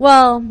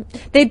 Well,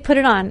 they'd put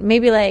it on.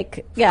 Maybe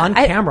on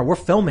camera. We're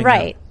filming.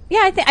 Right. Them.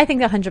 Yeah, I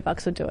think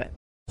 $100 would do it.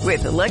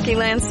 With the Lucky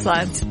Land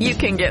Slots, you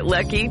can get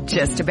lucky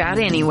just about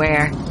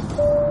anywhere.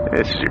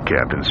 This is your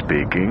captain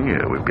speaking.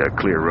 We've got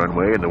clear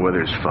runway and the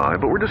weather's fine,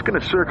 but we're just going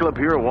to circle up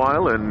here a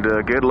while and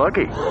get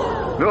lucky.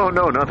 No,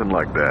 nothing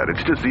like that.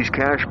 It's just these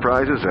cash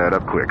prizes add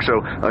up quick.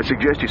 So I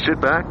suggest you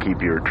sit back,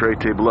 keep your tray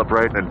table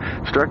upright,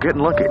 and start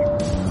getting lucky.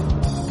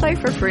 Play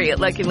for free at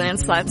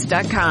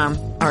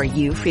LuckyLandSlots.com. Are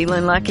you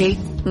feeling lucky?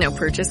 No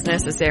purchase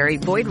necessary.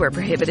 Void where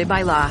prohibited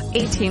by law.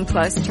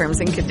 18+ terms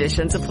and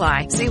conditions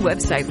apply. See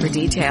website for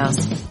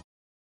details.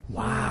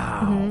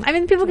 Wow. I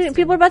mean, people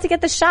are about to get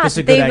the shot. That's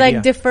a good They've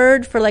idea.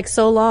 deferred for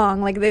so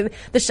long.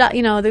 The shot,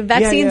 the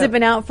vaccines have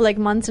been out for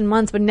months and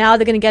months, but now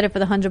they're going to get it for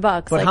the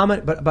 $100. But how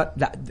much?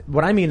 But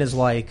what I mean is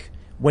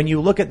when you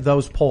look at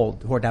those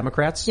polled who are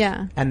Democrats,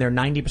 and they're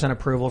 90%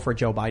 approval for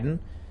Joe Biden,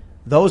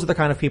 those are the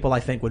kind of people I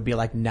think would be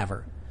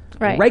never.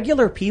 Right.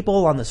 Regular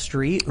people on the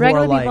street who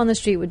Regular are people on the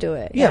street would do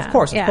it. Yeah, of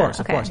course.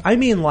 Okay. I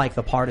mean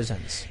the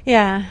partisans.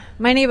 Yeah.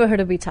 My neighborhood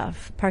would be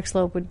tough. Park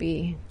Slope would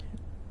be,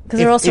 because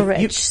they're also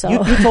rich. You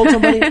told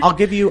somebody, I'll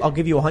give you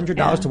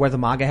 $100 to wear the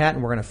MAGA hat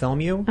and we're going to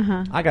film you.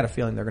 I got a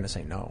feeling they're going to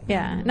say no.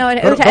 Yeah. No,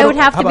 it would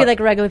have to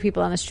be regular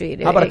people on the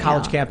street. How about a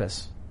college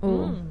campus?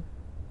 Ooh.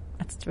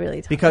 It's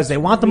really tough. because they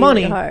want the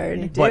Really money.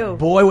 hard. But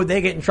boy, would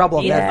they get in trouble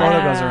if that Yeah.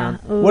 photo goes around.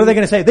 Ooh. What are they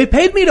going to say? They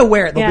paid me to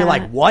wear it. They'll be Yeah,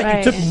 like, "What?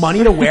 right. You took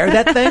money to wear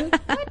that thing?"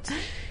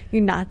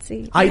 You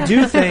Nazi. I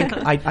do think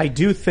I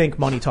do think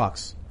money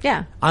talks.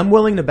 Yeah. I'm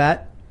willing to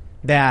bet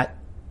that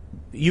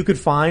you could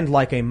find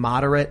like a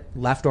moderate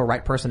left or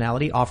right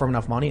personality, offer them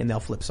enough money, and they'll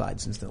flip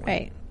sides instantly.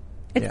 Right.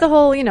 It's Yeah. the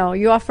whole,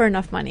 you offer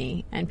enough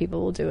money and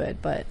people will do it.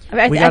 But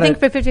I gotta- think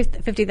for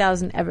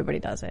 50,000, everybody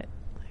does it.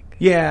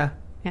 Yeah.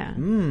 Yeah.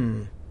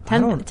 I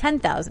don't-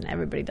 10,000,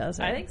 everybody does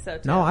it. I think so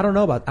too. No, I don't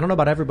know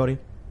about everybody.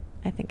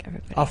 I think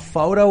everybody. A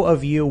photo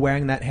of you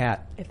wearing that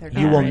hat, If they're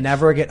you not will rich.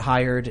 never get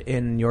hired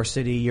in your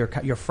city. Your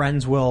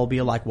friends will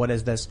be like, "What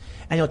is this?"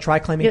 And you'll try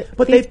claiming, Yeah,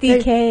 "But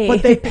 50K.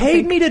 but they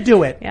paid me to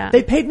do it. Yeah.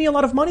 They paid me a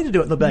lot of money to do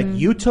it." And they'll be like,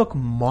 "You took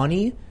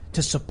money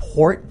to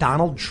support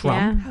Donald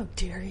Trump?" Yeah. How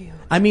dare you?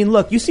 I mean,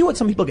 look, you see what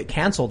some people get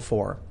canceled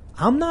for.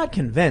 I'm not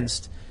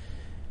convinced.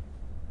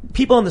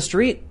 People on the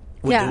street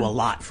would Yeah. do a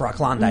lot for a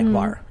Klondike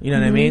bar. You know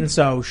what I mean?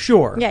 So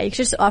sure. Yeah, you should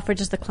just offer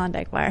just the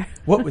Klondike bar.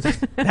 What was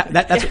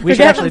that's we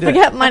should actually do.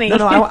 Forget it. money.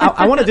 No,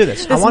 I want to do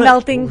this. I This want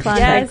melting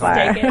Klondike Yes, bar.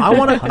 take it. I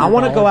want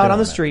to go out on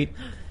the $100 street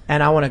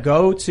and I want to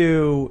go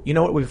to, you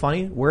know what would be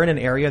funny? We're in an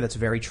area that's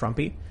very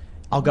Trumpy.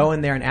 I'll go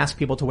in there and ask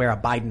people to wear a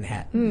Biden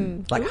hat.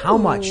 Like, how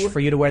much for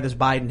you to wear this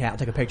Biden hat? I'll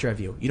take a picture of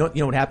you. You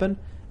know what happened?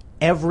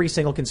 Every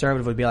single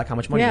conservative would be like, how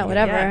much money? Yeah, do you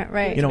get? whatever. Yeah.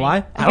 Right. You know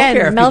why? I don't Again,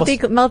 care if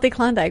people melty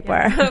Klondike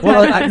bar.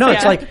 Well, no,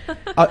 it's Yeah. like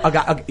a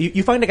guy.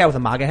 You find a guy with a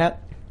MAGA hat,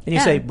 and you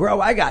Yeah. say,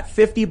 "Bro, I got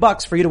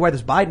 $50 for you to wear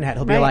this Biden hat."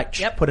 He'll be Right. like,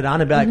 Yep. "Put it on,"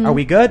 and be like, "Are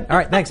we good? All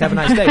right, thanks. Have a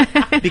nice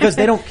day." Because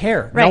they don't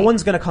care. No Right.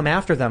 one's going to come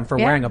after them for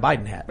Yeah. wearing a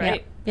Biden hat.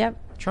 Right. Yep.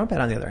 Trump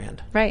hat, on the other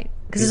hand, Right.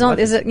 Because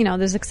He's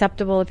there's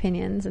acceptable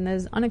opinions and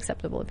there's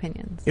unacceptable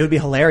opinions. it would be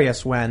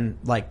hilarious when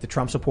like the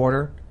Trump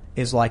supporter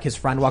is like his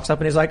friend walks up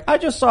and he's like, "I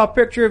just saw a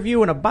picture of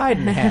you in a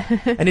Biden hat,"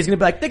 and he's going to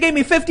be like, "They gave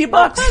me $50.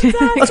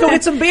 Let's go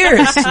get some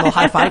beers." And they'll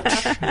high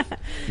five.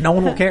 No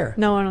one will care.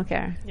 No one will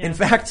care. In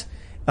fact,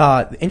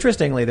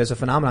 interestingly, there's a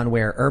phenomenon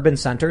where urban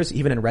centers,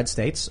 even in red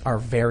states, are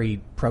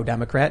very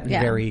pro-Democrat and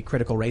Yeah. very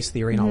critical race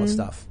theory and all this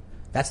stuff.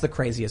 That's the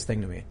craziest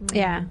thing to me.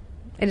 Yeah.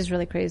 It is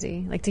really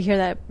crazy. Like to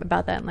hear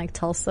about that in like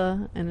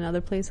Tulsa and in other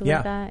places Yeah.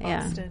 like that.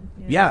 Yeah. Austin.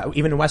 Yeah,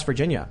 even in West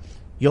Virginia,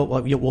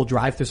 we'll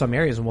drive through some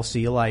areas and we'll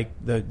see like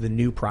the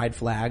new pride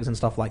flags and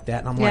stuff like that.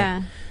 And I'm Yeah.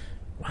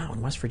 like, wow,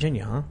 in West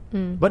Virginia, huh?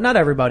 But not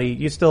everybody.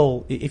 You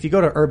still, if you go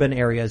to urban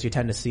areas, you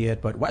tend to see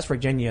it. But West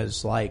Virginia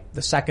is like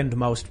the second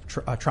most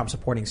Trump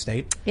supporting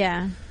state.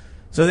 Yeah.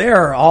 So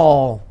they're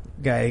all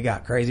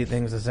got crazy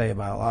things to say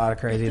about a lot of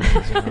crazy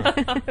things. You know?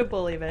 I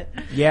believe it.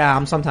 Yeah,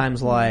 I'm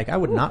sometimes like, I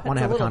would not want to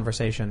that's have a a little-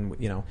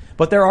 conversation,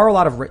 But there are a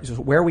lot of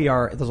where we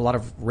are, there's a lot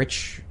of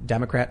rich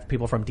Democrat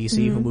people from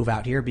DC who move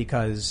out here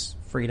because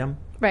freedom.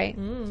 Right.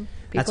 That's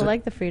People what-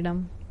 like the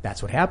freedom.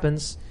 That's what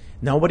happens.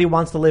 Nobody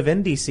wants to live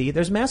in DC.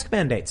 There's mask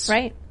mandates.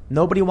 Right.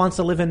 Nobody wants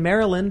to live in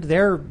Maryland.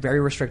 They're very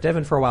restrictive,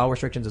 and for a while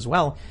restrictions as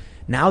well.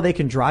 Now they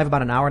can drive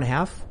about an hour and a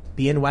half,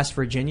 be in West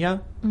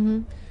Virginia.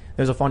 Mm-hmm.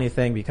 There's a funny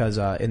thing because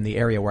in the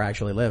area where I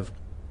actually live,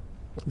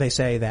 they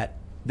say that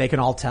they can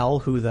all tell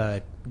who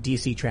the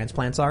DC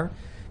transplants are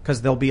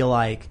because they'll be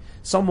like,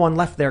 someone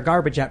left their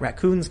garbage at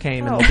Raccoons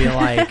Came, and they'll be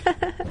like,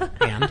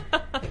 and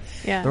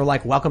Yeah. they're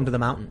like, welcome to the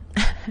mountain.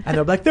 And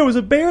they're like, there was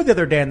a bear the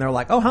other day, and they're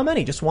like, oh, how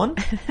many? Just one?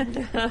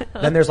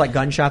 Then there's like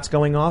gunshots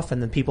going off,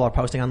 and then people are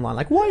posting online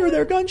like, why are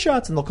there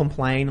gunshots? And they'll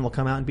complain, and they'll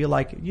come out and be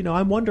like,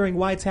 I'm wondering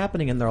why it's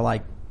happening. And they're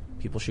like,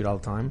 people shoot all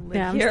the time.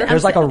 Yeah, I'm Here. st-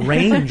 There's like a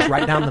range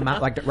right down the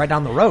like right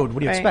down the road. What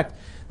do you Right. expect?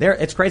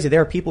 It's crazy.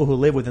 There are people who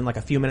live within like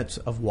a few minutes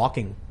of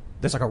walking.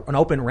 There's like an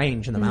open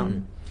range in the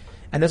mountain,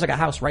 and there's like a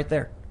house right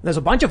there. There's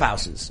a bunch of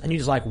houses, and you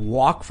just like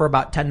walk for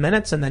about 10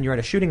 minutes, and then you're at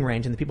a shooting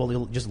range, and the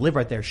people just live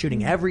right there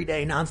shooting every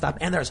day nonstop.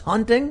 And there's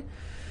hunting.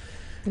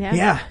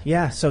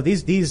 Yeah. So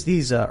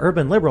these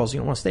urban liberals,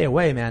 want to stay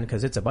away, man,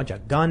 because it's a bunch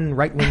of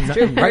right wing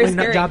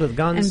nut jobs with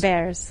guns And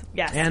bears.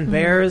 Yes. and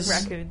bears.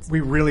 Raccoons. We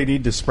really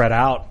need to spread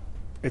out.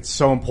 It's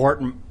so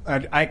important.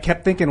 I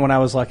kept thinking when I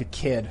was like a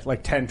kid,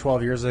 like 10,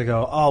 12 years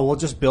ago, we'll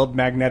just build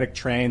magnetic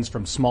trains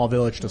from small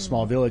village to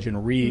small village and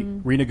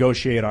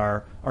renegotiate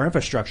our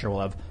infrastructure.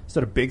 We'll have,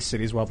 instead of big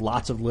cities, we'll have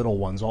lots of little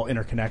ones all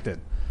interconnected.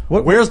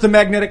 Where's the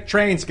magnetic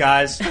trains,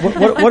 guys?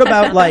 What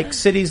about like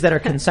cities that are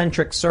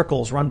concentric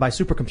circles run by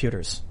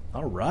supercomputers?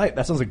 All right.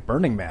 That sounds like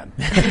Burning Man.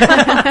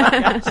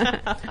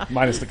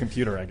 Minus the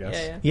computer, I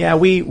guess. Yeah,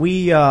 we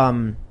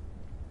don't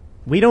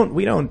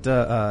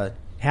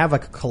have a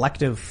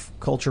collective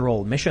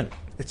cultural mission.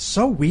 It's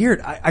so weird.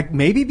 I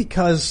maybe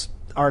because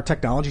our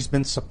technology's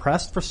been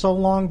suppressed for so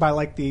long by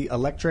like the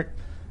electric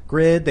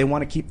grid, they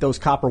want to keep those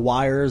copper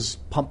wires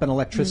pumping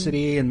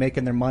electricity and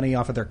making their money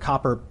off of their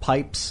copper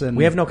pipes. And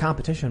We have no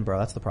competition, bro.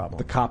 That's the problem.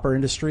 the copper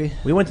industry.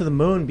 We went to the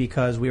moon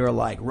because we were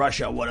like,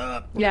 Russia, what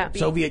up? Yeah.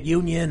 Soviet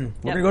Union,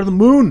 we're going to go to the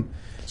moon.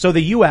 So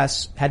the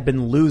U.S. had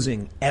been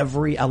losing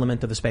every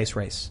element of the space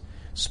race.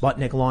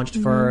 Sputnik launched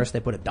first. They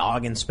put a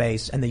dog in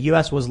space. And the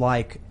U.S. was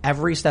like,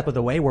 every step of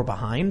the way, we're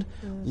behind.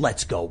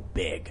 Let's go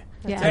big.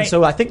 Yeah. And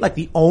so I think like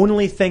the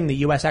only thing the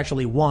U.S.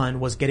 actually won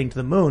was getting to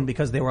the moon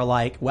because they were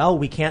like, well,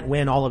 we can't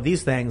win all of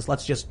these things.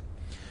 Let's just...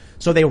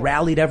 So they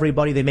rallied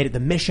everybody. They made it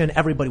the mission.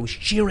 Everybody was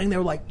cheering. They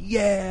were like,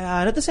 yeah.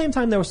 And at the same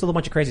time, there was still a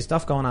bunch of crazy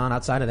stuff going on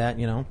outside of that,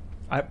 you know.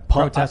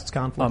 Protests,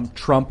 conflict.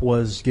 Trump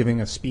was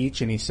giving a speech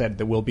and he said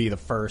that we'll be the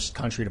first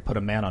country to put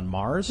a man on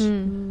Mars.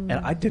 And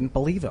I didn't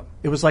believe him.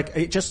 It was like,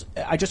 I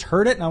just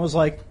heard it and I was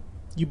like,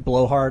 you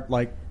blowhard,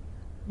 like,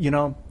 you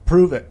know,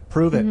 prove it.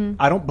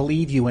 I don't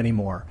believe you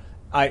anymore.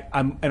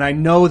 And I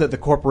know that the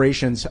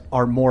corporations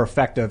are more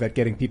effective at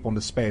getting people into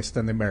space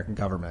than the American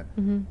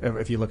government.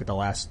 If you look at the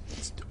last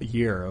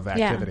year of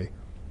activity.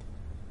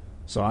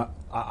 So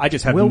I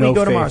just have Will no we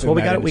go to faith Mars? in Well,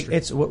 we that got it.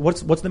 industry.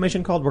 What's the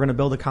mission called? We're going to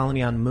build a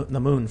colony on the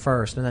moon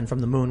first, and then from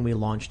the moon we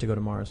launch to go to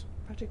Mars.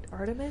 Project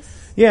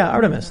Artemis? Yeah,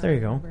 Artemis. There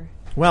you go. remember.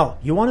 Well,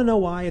 you want to know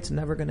why it's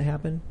never going to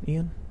happen,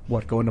 Ian?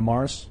 What, going to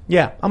Mars?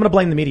 Yeah, I'm going to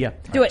blame the media.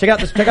 Do it. Check out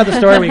the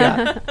story we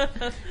got.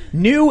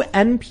 New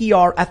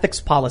NPR ethics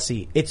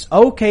policy. It's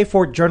okay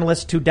for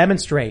journalists to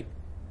demonstrate.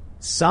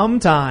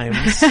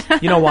 Sometimes.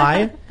 You know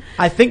why?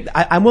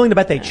 I'm willing to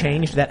bet they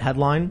changed that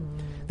headline.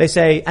 They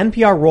say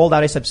NPR rolled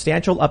out a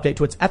substantial update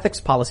to its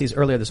ethics policies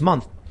earlier this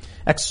month,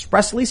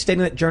 expressly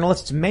stating that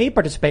journalists may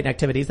participate in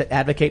activities that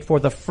advocate for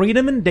the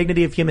freedom and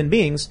dignity of human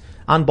beings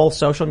on both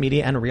social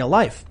media and real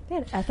life. They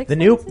had ethics The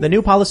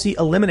new policy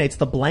eliminates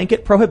the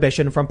blanket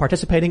prohibition from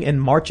participating in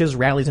marches,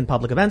 rallies, and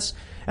public events,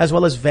 as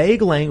well as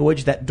vague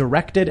language that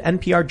directed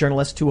NPR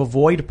journalists to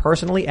avoid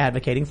personally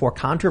advocating for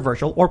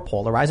controversial or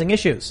polarizing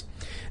issues.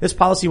 This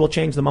policy will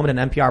change the moment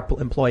an NPR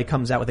employee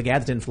comes out with a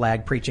Gadsden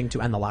flag preaching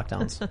to end the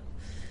lockdowns.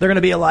 They're going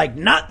to be like,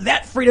 not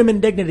that freedom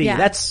and dignity. Yeah.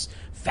 That's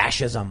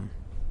fascism.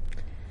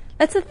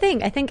 That's the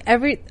thing. I think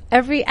every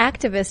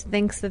activist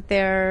thinks that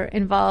they're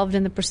involved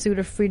in the pursuit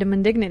of freedom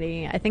and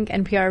dignity. I think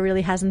NPR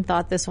really hasn't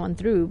thought this one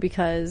through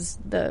because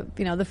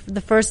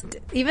the first,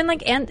 even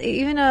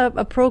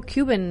a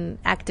pro-Cuban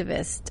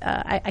activist,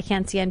 I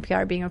can't see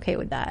NPR being okay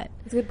with that.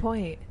 That's a good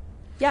point.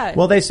 Yeah.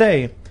 Well, they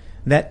say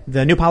that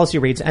the new policy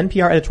reads,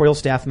 NPR editorial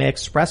staff may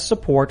express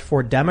support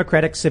for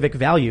democratic civic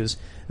values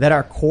that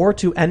are core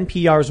to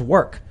NPR's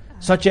work,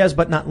 such as,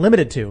 but not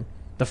limited to,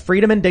 the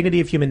freedom and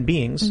dignity of human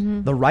beings,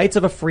 the rights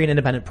of a free and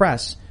independent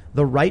press,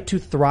 the right to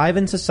thrive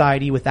in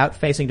society without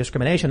facing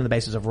discrimination on the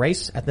basis of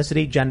race,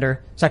 ethnicity,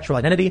 gender, sexual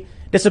identity,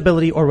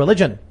 disability, or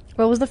religion.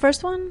 What was the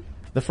first one?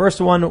 The first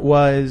one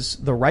was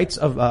the rights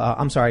of,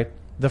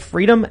 the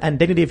freedom and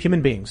dignity of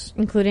human beings.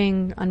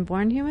 Including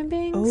unborn human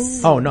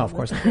beings? Oh, no, of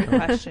course not. Good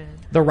question.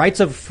 The rights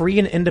of free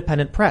and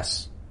independent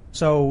press.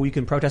 So you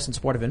can protest in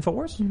support of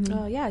InfoWars?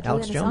 Oh, yeah.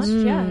 Alex Julian Jones?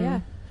 Assange. Yeah.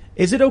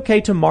 Is it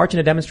okay to march in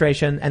a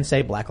demonstration and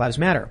say Black Lives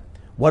Matter?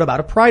 What about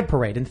a pride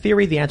parade? In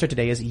theory, the answer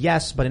today is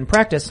yes, but in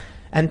practice,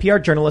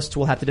 NPR journalists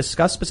will have to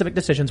discuss specific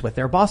decisions with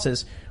their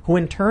bosses, who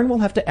in turn will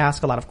have to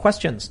ask a lot of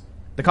questions.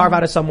 The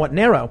carve-out is somewhat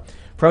narrow.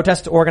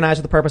 Protests organized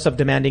with the purpose of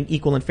demanding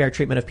equal and fair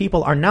treatment of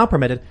people are now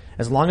permitted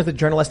as long as the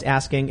journalist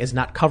asking is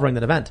not covering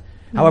the event.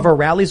 However,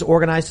 rallies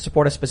organized to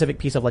support a specific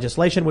piece of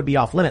legislation would be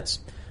off limits.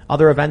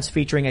 Other events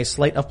featuring a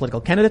slate of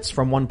political candidates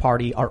from one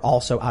party are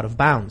also out of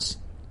bounds.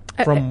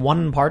 From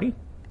one party?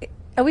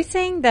 Are we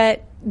saying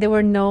that there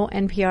were no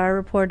NPR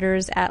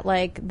reporters at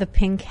like the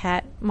Pink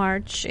Hat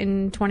March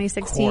in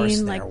 2016? Of course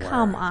there like, were.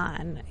 come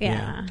on.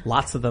 Yeah.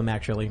 Lots of them,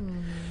 actually.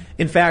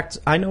 In fact,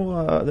 I know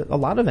a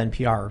lot of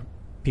NPR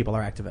people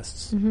are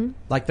activists.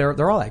 Like,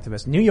 they're all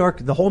activists. New York,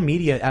 the whole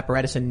media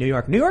apparatus in New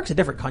York's a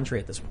different country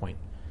at this point.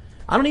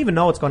 I don't even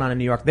know what's going on in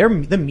New York.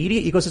 The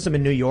media ecosystem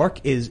in New York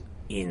is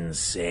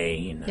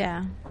insane.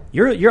 Yeah.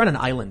 You're on an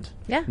island.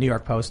 Yeah. New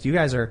York Post. You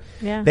guys are.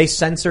 Yeah. They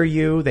censor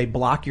you. They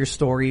block your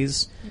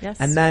stories. Yes.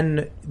 And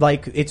then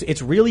like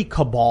it's really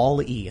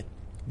cabal-y.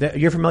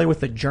 You're familiar with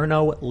the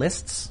journo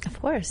lists?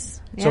 Of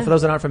course. Yeah. So for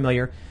those that aren't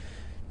familiar,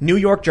 New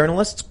York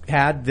journalists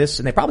had this,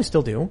 and they probably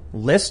still do,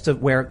 list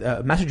of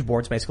where message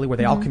boards basically where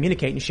they all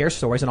communicate and share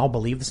stories and all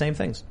believe the same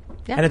things.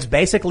 Yeah. And it's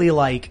basically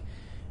like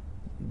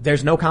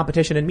there's no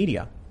competition in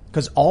media.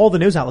 Because all the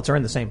news outlets are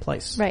in the same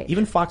place. Right.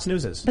 Even Fox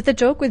News is. But the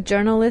joke with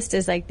journalists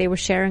is like they were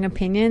sharing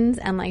opinions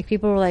and like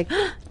people were like,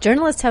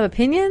 journalists have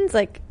opinions?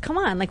 Like, come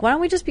on. Like, why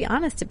don't we just be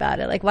honest about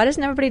it? Like, why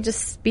doesn't everybody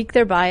just speak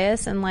their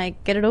bias and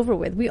like get it over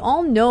with? We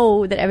all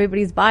know that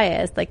everybody's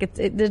biased. Like,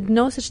 there's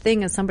no such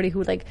thing as somebody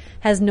who like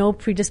has no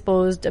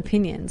predisposed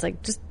opinions.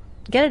 Like, just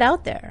get it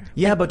out there.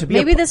 Yeah, like, but to be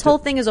maybe this whole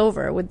thing is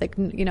over with like,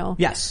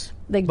 yes,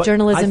 like but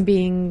journalism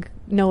being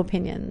no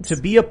opinions. To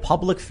be a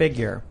public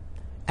figure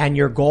and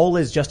your goal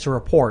is just to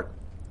report,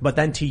 but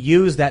then to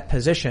use that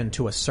position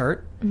to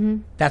assert,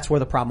 that's where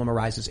the problem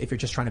arises if you're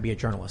just trying to be a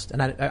journalist.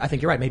 And I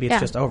think you're right. Maybe it's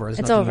just over. There's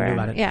it's nothing over. you can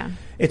do about it. Yeah.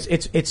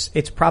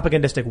 It's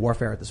propagandistic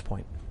warfare at this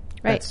point.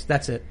 Right.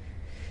 That's it.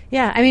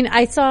 Yeah. I mean,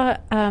 I saw,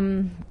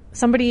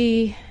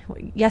 somebody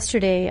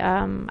yesterday,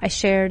 I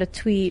shared a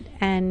tweet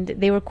and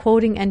they were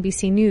quoting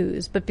NBC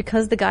News, but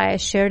because the guy I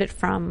shared it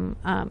from,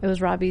 it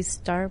was Robbie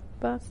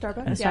Starbuck.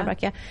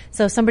 Starbuck, yeah.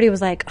 So somebody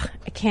was like,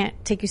 I can't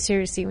take you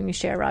seriously when you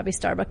share Robbie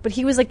Starbuck, but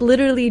he was like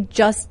literally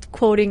just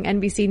quoting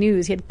NBC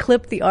News. He had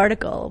clipped the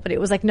article, but it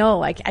was like,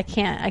 no, I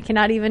can't. I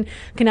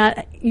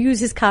cannot use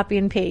his copy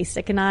and paste.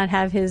 I cannot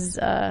have his,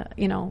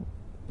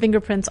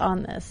 fingerprints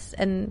on this.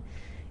 And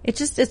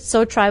it's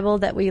so tribal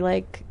that we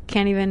like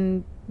can't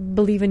even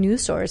believe a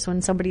news source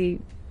when somebody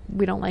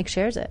we don't like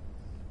shares it.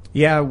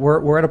 Yeah,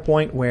 we're at a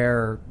point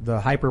where the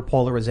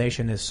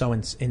hyperpolarization is so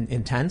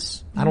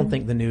intense. I don't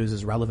think the news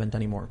is relevant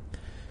anymore.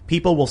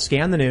 People will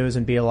scan the news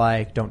and be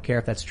like, don't care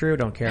if that's true,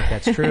 don't care if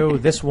that's true.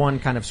 This one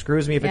kind of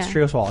screws me if it's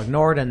true, so I'll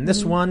ignore it. And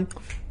this one,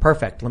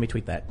 perfect, let me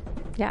tweet that.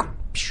 Yeah.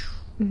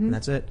 And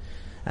that's it.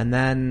 And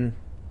then,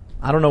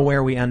 I don't know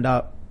where we end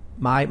up.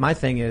 My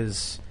thing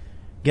is,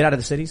 get out of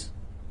the cities.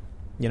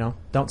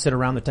 Don't sit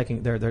around.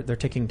 They're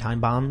ticking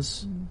time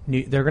bombs.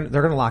 They're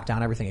gonna lock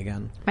down everything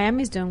again.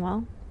 Miami's doing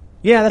well.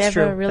 Yeah, that's they have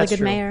true. A really good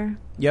mayor.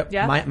 Yep.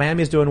 Yeah.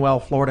 Miami's doing well.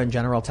 Florida in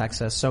general,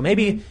 Texas. So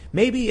maybe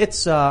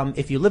it's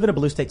if you live in a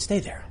blue state, stay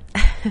there.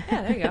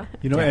 Yeah, there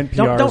you go.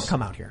 NPR's don't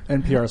come out here.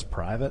 NPR's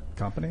private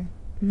company.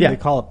 Yeah. They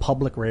call it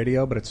public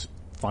radio, but it's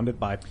funded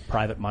by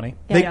private money.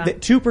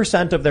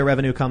 2% of their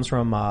revenue comes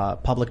from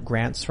public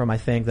grants from, I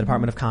think, the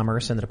Department of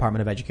Commerce and the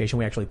Department of Education.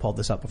 We actually pulled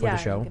this up before the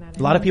show.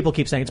 A lot of people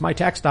keep saying it's my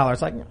tax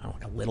dollars. Like,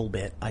 a little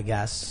bit, I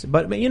guess.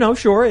 But,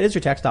 sure, it is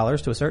your tax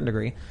dollars to a certain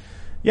degree.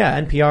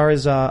 Yeah, NPR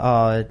is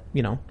a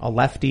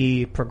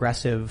lefty,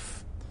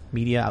 progressive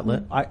media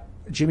outlet.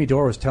 Jimmy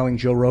Dore was telling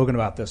Joe Rogan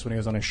about this when he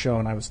was on his show,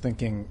 and I was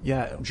thinking,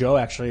 Joe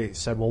actually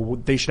said, well,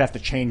 they should have to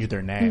change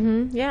their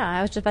name. Yeah,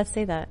 I was just about to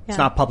say that. Yeah. It's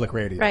not public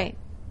radio. Right.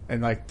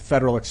 And like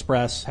Federal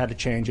Express had to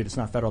change it. It's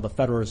not federal. The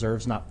Federal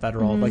Reserve's not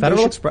federal. Like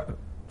Federal Express.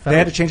 They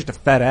had to change it to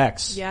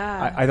FedEx.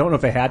 Yeah. I don't know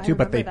if they had to,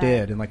 but they that.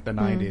 did in like the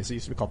 90s. It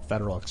used to be called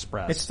Federal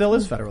Express. It still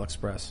is Federal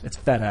Express. It's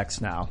FedEx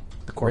now.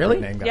 The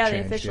corporate name got Yeah,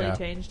 changed. they officially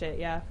changed it.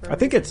 Yeah. I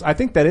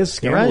think that is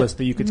scandalous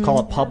that you could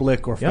call it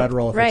public or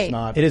federal if Right. it's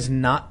not. It is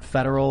not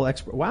Federal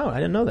Express. Wow, I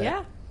didn't know that.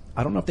 Yeah.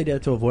 I don't know if they did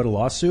it to avoid a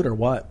lawsuit or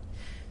what,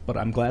 but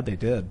I'm glad they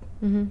did.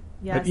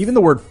 Yes. But even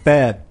the word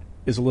Fed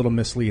is a little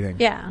misleading.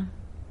 Yeah.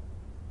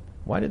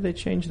 Why did they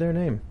change their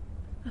name?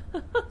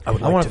 I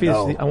would like to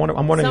know. I'm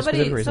wondering the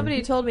specific reason.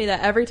 Somebody told me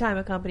that every time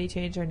a company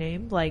changed their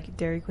name, like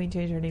Dairy Queen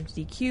changed their name to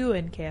DQ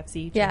and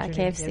KFC changed their name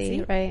to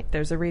KFC, right.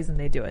 There's a reason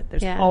they do it.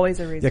 There's always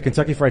a reason. Yeah,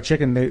 Kentucky Fried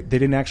Chicken, they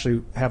didn't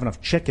actually have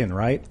enough chicken,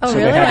 right? Oh, So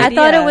really? they had I to-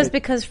 thought it was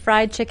because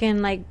fried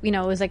chicken, it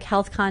was like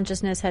health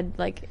consciousness had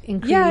like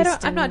increased. Yeah,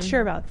 I'm not and sure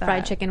about that.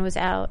 Fried chicken was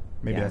out.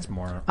 Maybe that's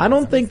more. I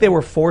don't think they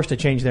were forced to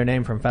change their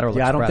name from Federal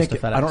Yeah, Express to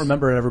FedEx. I don't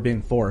remember it ever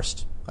being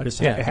forced. It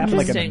happened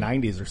like in the Interesting.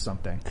 90s or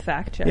something.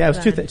 Fact check. Yeah, it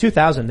was then.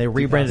 2000. They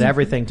rebranded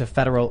everything to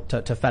Federal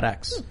to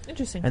FedEx.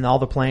 Interesting. And all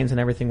the planes and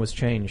everything was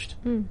changed.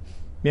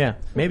 Yeah,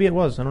 maybe it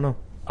was. I don't know.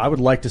 I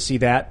would like to see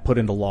that put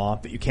into law,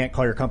 that you can't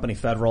call your company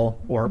Federal,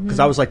 or because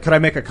I was like, could I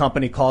make a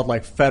company called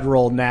like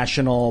Federal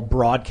National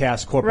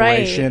Broadcast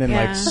Corporation Right, and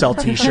yeah. like sell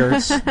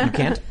T-shirts? You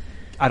can't.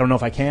 I don't know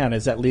if I can.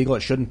 Is that legal? It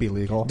shouldn't be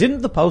legal.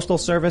 Didn't the Postal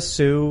Service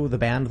sue the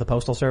band, the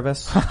Postal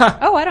Service?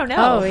 Oh, I don't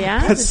know. Oh, yeah?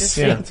 That's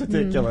interesting. That's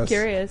ridiculous.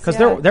 Curious. Because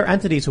they're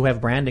entities who have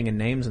branding and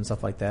names and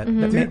stuff like that.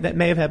 That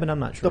may have happened. I'm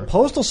not sure. The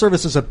Postal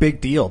Service is a big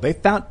deal. They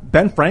found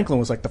Ben Franklin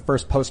was like the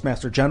first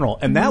Postmaster General,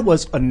 and that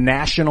was a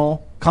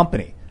national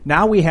company.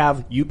 Now we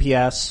have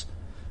UPS.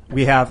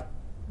 We have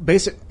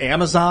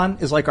Amazon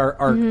is like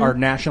our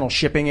national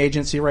shipping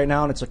agency right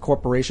now, and it's a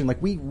corporation.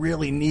 Like we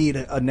really need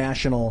a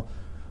national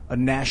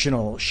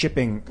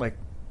shipping like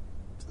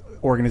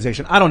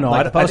organization. I don't know.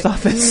 Like the post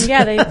office.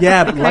 Yeah, they but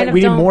kind of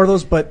we need don't- more of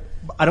those. But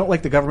I don't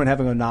like the government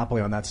having a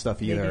monopoly on that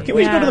stuff either. Can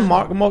we just go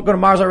to go to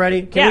Mars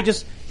already? Can we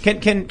just can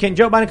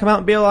Joe Biden come out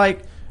and be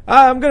like,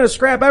 I'm going to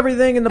scrap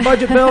everything in the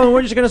budget bill and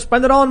we're just going to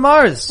spend it all on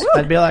Mars?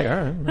 I'd be like, all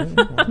right,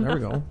 well, there we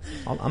go.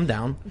 I'm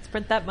down. Let's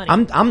print that money.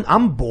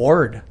 I'm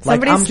bored.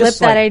 Somebody I'm slipped just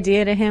that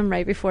idea to him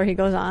right before he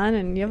goes on,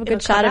 and you have a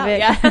good shot of it.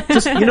 Yeah.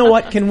 Just, you know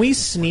what? Can we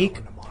sneak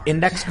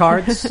index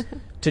cards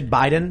to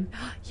Biden?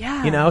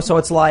 Yeah. So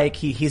it's like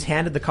he's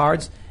handed the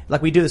cards,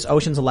 like we do this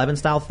Ocean's 11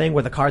 style thing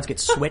where the cards get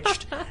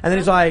switched, and then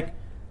he's like,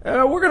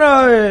 we're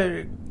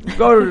gonna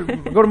go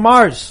to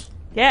Mars.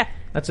 Yeah.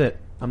 That's it.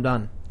 I'm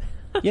done.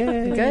 Yeah,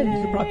 Good.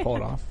 You could probably pull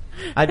it off.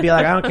 I'd be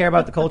like, I don't care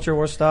about the culture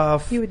war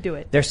stuff. You would do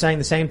it. They're saying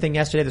the same thing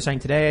yesterday. They're saying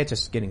today. It's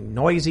just getting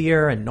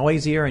noisier and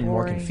noisier and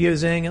more Boring.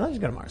 confusing. And let's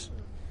just go to Mars.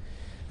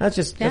 Let's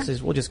just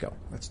we'll just go.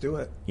 Let's do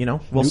it.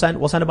 We'll send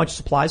a bunch of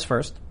supplies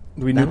first.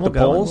 Do we Then nuke we'll the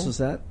go and poles?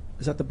 we'll-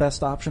 Is that the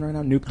best option right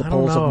now? Nuke the I don't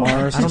poles of know.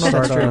 Mars? I don't know if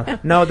and that's start true. a-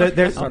 No,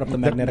 there's Start up the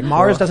magnetic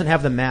Mars core. doesn't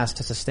have the mass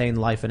to sustain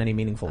life in any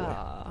meaningful way,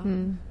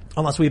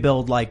 unless we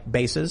build like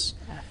bases.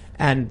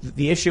 And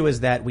the issue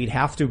is that we'd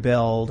have to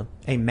build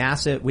a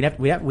massive. We'd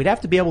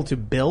have to be able to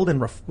build and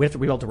we have to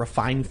be able to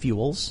refine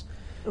fuels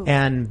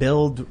and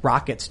build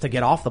rockets to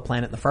get off the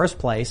planet in the first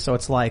place. So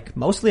it's like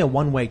mostly a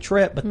one-way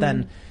trip, but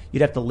then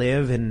you'd have to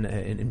live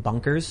in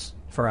bunkers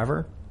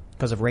forever.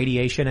 because of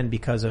radiation and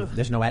because of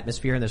there's no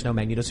atmosphere and there's no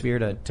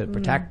magnetosphere to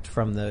protect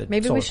from the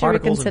Maybe solar we should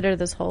particles. reconsider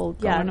this whole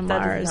Yeah, going to that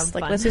doesn't Mars. sound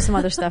Like, fun. let's do some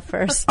other stuff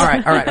first. All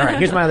right.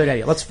 Here's my other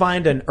idea. Let's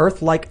find an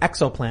Earth-like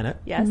exoplanet.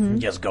 Yes.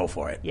 And just go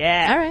for it.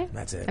 Yeah. All right.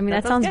 That's it. I mean,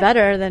 That that sounds sounds good.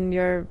 better than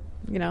your,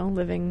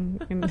 living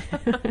in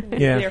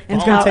Yeah, Clear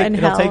it's fall. gonna take. In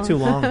It'll hell. take too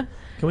long.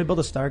 Can we build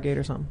a Stargate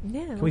or something?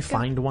 Yeah, Can we let's go.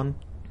 find one?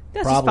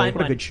 Let's just Probably. find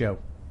What a one. good show.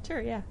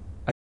 Sure, yeah.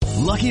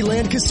 Lucky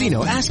Land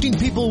Casino, asking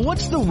people,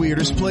 what's the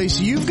weirdest place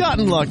you've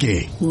gotten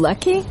lucky?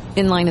 Lucky?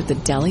 In line at the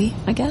deli,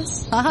 I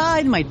guess? Aha,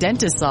 in my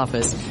dentist's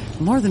office.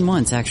 More than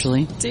once,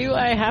 actually. Do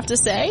I have to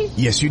say?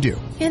 Yes, you do.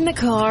 In the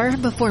car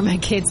before my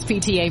kids'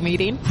 PTA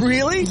meeting.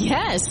 Really?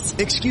 Yes.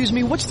 Excuse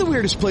me, what's the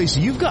weirdest place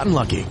you've gotten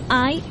lucky?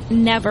 I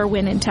never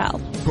win and tell.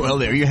 Well,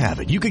 there you have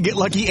it. You can get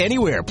lucky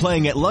anywhere,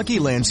 playing at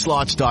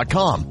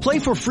LuckyLandSlots.com. Play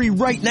for free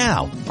right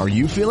now. Are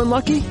you feeling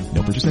lucky?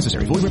 No purchase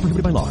necessary. Void where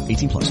prohibited by law.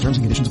 18+. Terms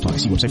and conditions apply.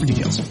 See website for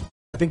details.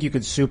 I think you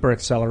could super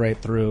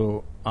accelerate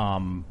through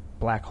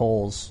black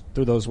holes,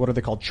 through those, what are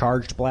they called,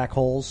 charged black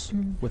holes?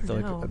 With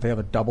they have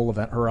a double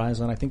event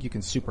horizon. I think you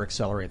can super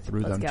accelerate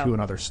through them go. to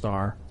another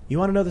star. You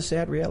want to know the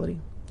sad reality?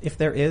 If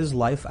there is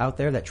life out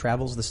there that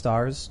travels the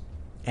stars,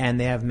 and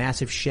they have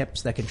massive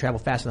ships that can travel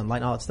faster than light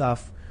and all that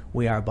stuff,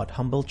 we are but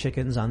humble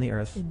chickens on the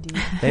earth.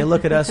 Indeed. They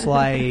look at us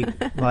like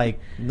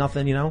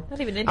nothing, Not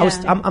even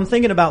interesting. I'm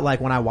thinking about like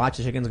when I watch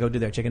the chickens go do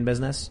their chicken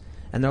business,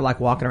 and they're like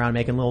walking around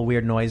making little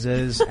weird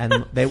noises,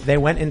 and they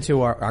went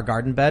into our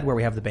garden bed where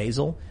we have the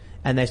basil,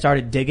 and they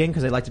started digging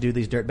because they like to do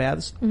these dirt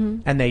baths,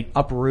 and they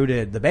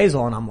uprooted the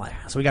basil, and I'm like,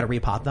 so we got to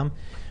repot them.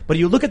 But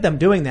you look at them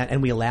doing that,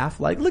 and we laugh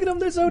like, look at them,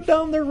 they're so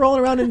dumb, they're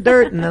rolling around in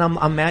dirt. And then I'm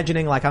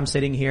imagining like I'm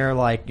sitting here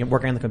like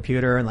working on the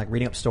computer and like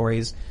reading up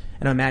stories,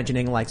 and I'm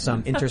imagining like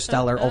some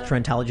interstellar ultra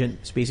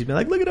intelligent species be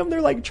like, look at them,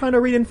 they're like trying to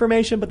read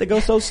information, but they go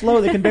so slow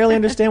they can barely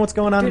understand what's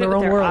going on in Doing their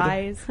it own with their world.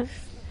 eyes.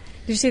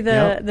 Did you see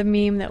Yep. the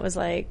meme that was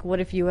like, what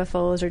if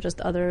UFOs are just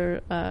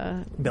other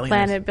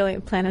Billionaires.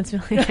 planets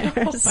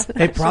billionaires?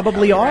 They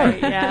probably are.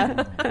 Right,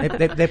 yeah.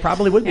 They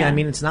probably would be. Yeah. I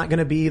mean, it's not going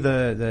to be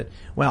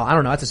well, I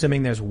don't know. That's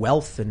assuming there's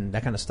wealth and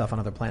that kind of stuff on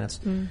other planets.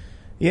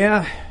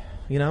 Yeah.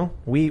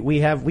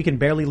 We can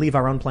barely leave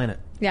our own planet.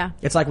 Yeah.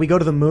 It's like we go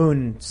to the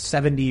moon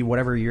 60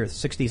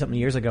 something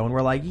years ago, and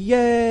we're like,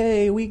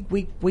 yay, we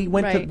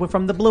went Right.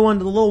 from the blue one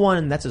to the little one,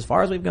 and that's as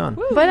far as we've gone.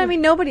 But I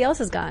mean, nobody else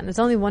has gone. There's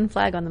only one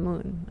flag on the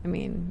moon. I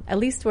mean, at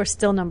least we're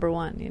still number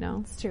one,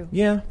 It's true.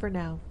 Yeah. For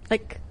now.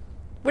 Like,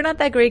 we're not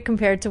that great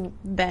compared to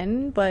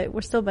then, but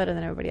we're still better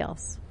than everybody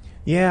else.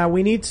 Yeah,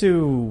 we need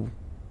to.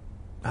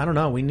 I don't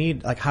know. We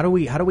need how do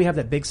we have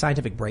that big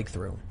scientific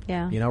breakthrough?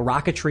 Yeah.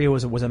 Rocketry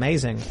was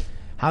amazing.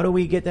 How do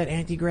we get that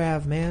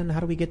anti-grav, man? How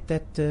do we get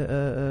that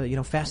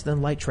faster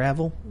than light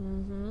travel?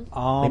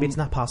 Maybe it's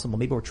not possible.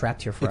 Maybe we're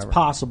trapped here forever. It's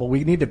possible.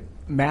 We need to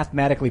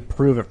mathematically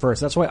prove it first.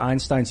 That's why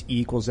Einstein's E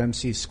equals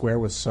MC squared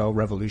was so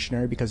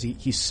revolutionary, because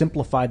he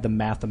simplified the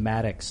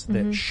mathematics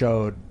that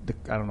showed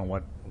I don't know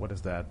what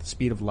is that? The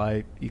speed of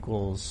light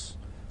equals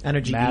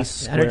Energy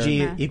mass energy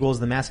squared. equals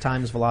the mass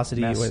times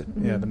velocity.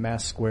 The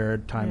mass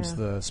squared times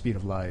the speed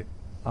of light.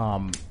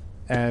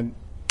 And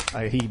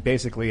he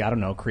basically, I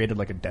don't know, created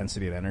like a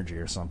density of energy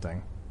or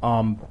something.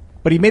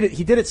 But he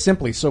did it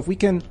simply. So if we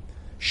can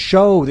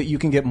show that you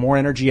can get more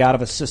energy out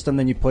of a system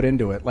than you put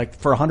into it, like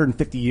for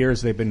 150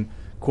 years they've been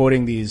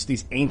quoting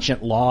these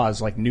ancient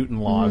laws, like Newton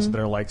laws, that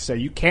are like, say,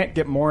 you can't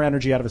get more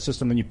energy out of a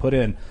system than you put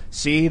in.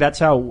 See, that's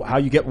how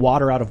you get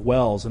water out of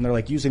wells. And they're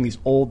like using these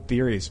old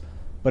theories.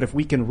 But if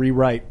we can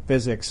rewrite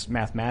physics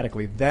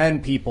mathematically,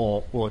 then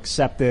people will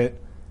accept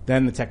it.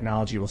 Then the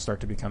technology will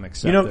start to become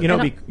accepted. Be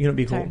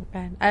Sorry, cool.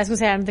 bad. I was gonna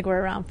say I don't think we're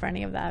around for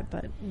any of that,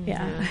 but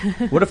yeah.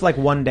 What if like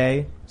one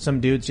day some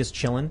dude's just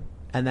chilling,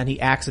 and then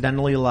he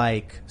accidentally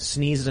like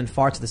sneezes and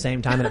farts at the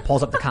same time, and it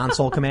pulls up the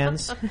console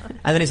commands, and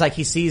then he's like,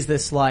 he sees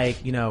this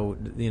like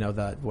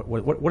the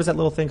what is that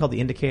little thing called, the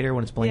indicator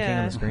when it's blinking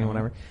on the screen,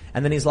 whatever,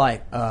 and then he's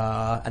like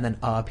and then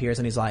appears,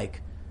 and he's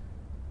like,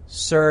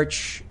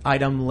 search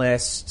item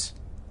list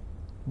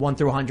 1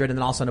 through 100, and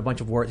then all of a sudden a bunch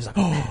of words. He's like,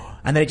 oh,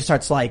 and then he just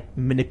starts like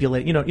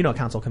manipulating. You know what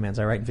console commands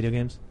are, right, in video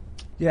games?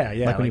 Yeah.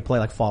 Like when you play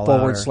like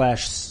Fallout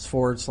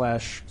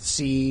 /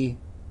 C.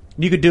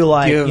 You could do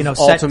like, Give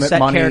set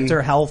money.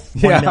 character health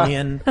 1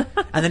 million,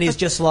 and then he's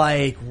just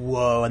like,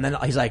 whoa, and then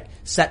he's like,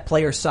 set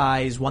player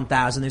size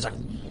 1,000. He's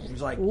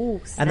like, Ooh,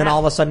 and then all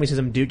of a sudden we see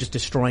some dude just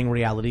destroying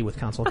reality with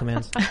console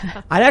commands.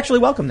 I'd actually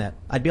welcome that.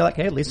 I'd be like,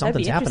 hey, at least That'd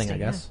be something's happening, I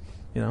guess.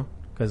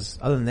 Because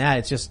other than that,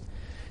 it's just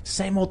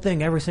same old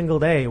thing every single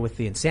day with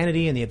the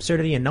insanity and the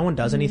absurdity, and no one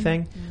does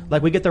anything.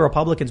 Like we get the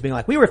Republicans being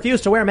like, we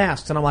refuse to wear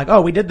masks, and I'm like,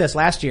 oh, we did this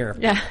last year.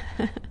 Yeah.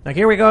 Like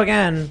here we go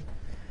again.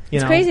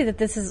 It's crazy that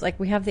this is like,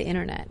 we have the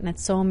internet and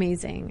it's so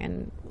amazing,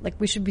 and like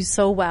we should be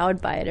so wowed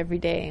by it every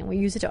day, and we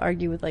use it to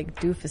argue with like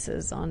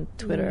doofuses on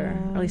Twitter.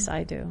 Or at least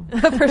I do.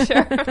 For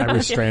sure. I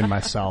restrained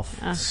myself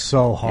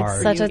so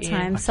hard. It's such a You,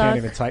 time I suck.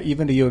 can't even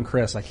even to you and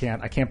Chris, I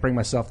can't bring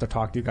myself to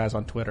talk to you guys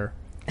on Twitter.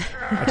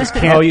 I just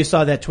can't. Oh, you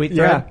saw that tweet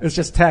thread? Yeah, it's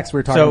just text. We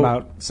were talking So,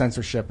 about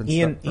censorship and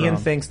Ian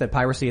stuff. thinks that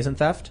piracy isn't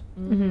theft,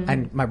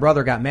 and my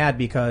brother got mad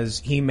because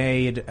he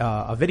made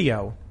a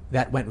video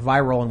that went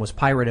viral and was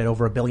pirated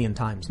over 1 billion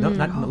times. No,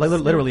 not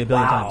literally 1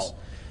 billion times.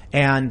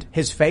 And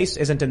his face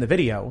isn't in the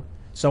video.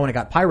 So when it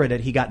got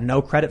pirated, he got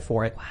no credit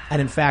for it. Wow.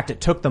 And in fact,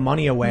 it took the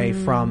money away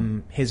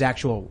from his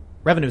actual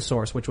revenue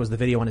source, which was the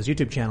video on his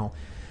YouTube channel.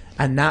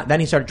 And then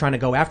he started trying to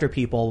go after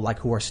people like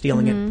who are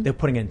stealing it. They're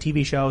putting it in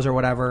TV shows or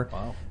whatever.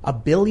 Wow.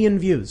 1 billion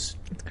views.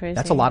 That's crazy.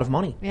 That's a lot of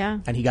money. Yeah.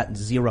 And he got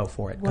 0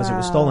 for it because it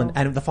was stolen.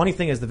 And the funny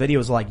thing is the video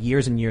is like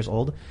years and years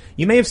old.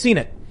 You may have seen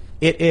it.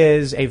 It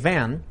is a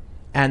van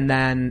and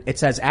then it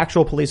says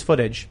actual police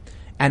footage.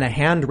 And a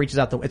hand reaches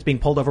out, it's being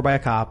pulled over by a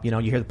cop, you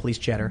hear the police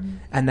chatter.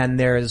 And then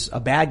there's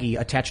a baggie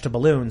attached to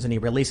balloons and he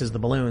releases the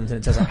balloons and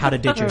it says, how to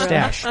ditch your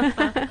stash.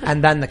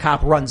 And then the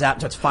cop runs out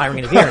and starts firing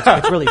in his ear.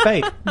 It's really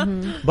fake.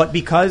 But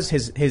because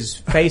his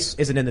face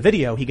isn't in the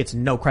video, he gets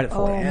no credit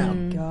for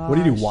it. What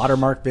do you do,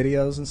 watermark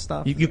videos and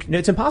stuff?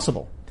 It's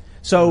impossible.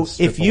 So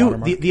if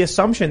the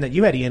assumption that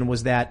you had, Ian,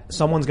 was that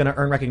someone's going to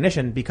earn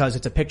recognition because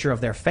it's a picture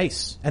of their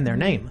face and their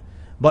name.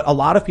 But a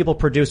lot of people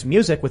produce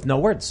music with no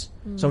words.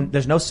 So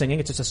there's no singing.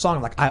 It's just a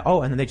song like,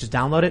 and then they just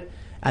download it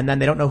and then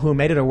they don't know who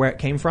made it or where it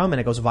came from and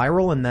it goes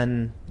viral and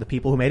then the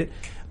people who made it.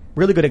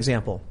 Really good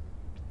example.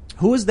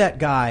 Who is that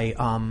guy?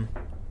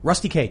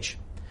 Rusty Cage.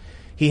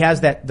 He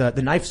has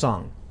the knife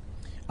song.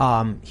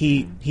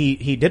 He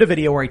did a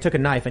video where he took a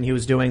knife and he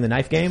was doing the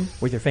knife game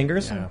with your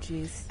fingers. Oh,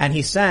 jeez. And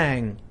he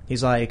sang,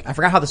 he's like, I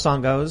forgot how the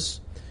song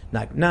goes.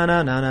 Like, na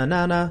na na na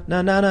na na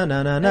na na na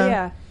na na.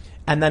 Yeah.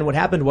 And then what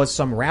happened was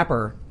some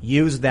rapper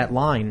used that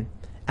line,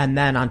 and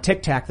then on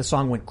TikTok the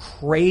song went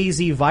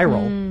crazy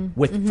viral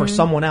for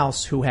someone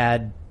else who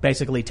had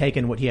basically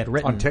taken what he had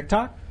written on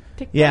TikTok.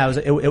 Yeah,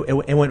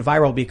 it went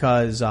viral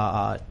because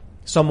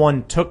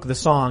someone took the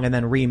song and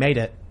then remade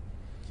it,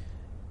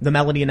 the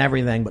melody and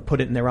everything, but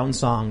put it in their own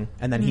song,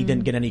 and then he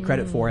didn't get any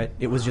credit for it.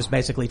 It was just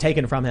basically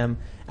taken from him,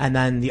 and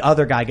then the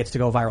other guy gets to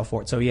go viral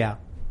for it. So yeah.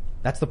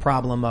 That's the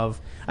problem of,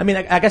 I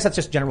guess that's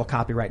just general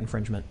copyright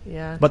infringement.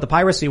 Yeah. But the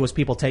piracy was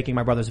people taking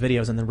my brother's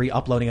videos and then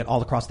re-uploading it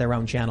all across their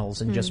own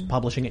channels and just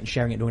publishing it and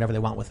sharing it, doing whatever they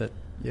want with it.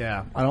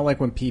 Yeah. I don't like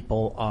when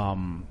people,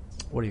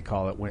 what do you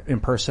call it?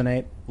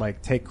 Impersonate,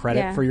 like take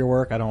credit for your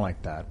work. I don't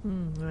like that.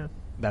 Yeah.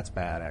 That's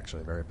bad,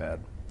 actually. Very bad.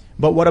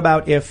 But what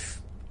about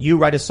if you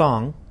write a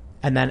song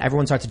and then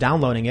everyone starts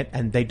downloading it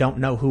and they don't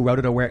know who wrote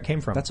it or where it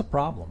came from? That's a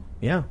problem.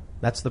 Yeah.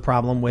 That's the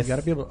problem with you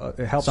gotta be able,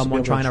 it helps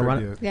someone trying to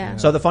run it. Yeah.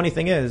 So the funny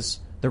thing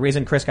is, the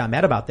reason Chris got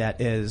mad about that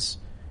is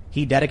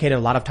he dedicated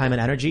a lot of time and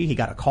energy. He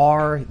got a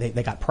car.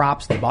 They got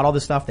props. They bought all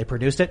this stuff. They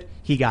produced it.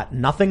 He got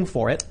nothing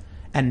for it.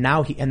 And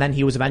now then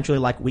he was eventually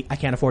like, I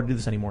can't afford to do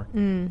this anymore.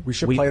 We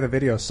should play the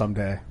video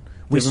someday.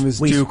 Give him his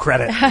due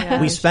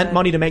credit. We spent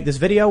money to make this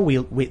video.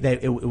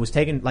 It was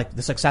taken, like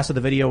the success of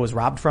the video was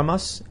robbed from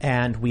us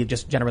and we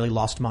just generally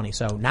lost money.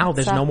 So now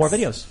there's no more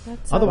videos.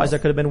 Otherwise there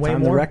could have been way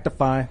time more. To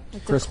rectify.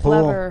 That's Chris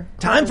Poole.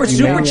 Time for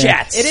super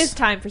chats. It is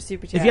time for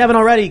super chats. If you haven't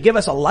already, give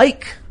us a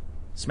like.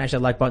 Smash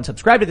that like button.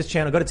 Subscribe to this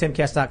channel. Go to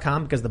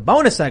timcast.com because the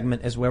bonus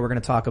segment is where we're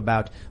going to talk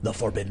about the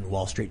Forbidden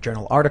Wall Street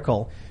Journal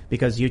article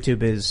because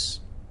YouTube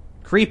is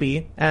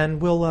creepy and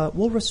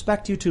we'll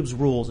respect YouTube's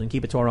rules and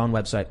keep it to our own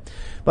website.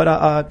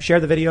 But share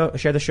the video,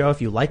 share the show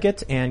if you like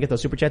it and get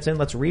those super chats in.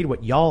 Let's read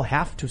what y'all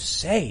have to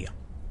say.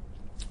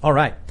 All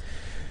right.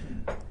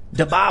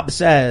 DeBob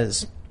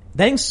says,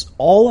 thanks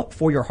all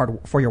for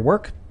your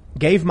work.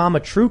 Gave Mom a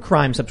true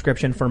crime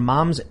subscription for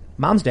Mom's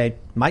Day.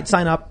 Might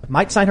sign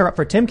her up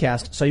for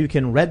Timcast so you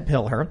can red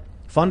pill her.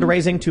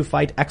 Fundraising to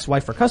fight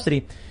ex-wife for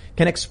custody.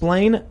 Can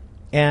explain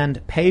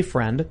and pay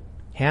friend.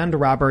 Hand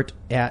Robert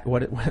at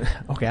what? Okay,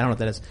 I don't know what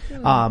that is.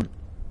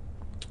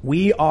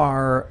 We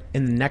are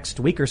in the next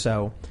week or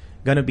so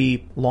going to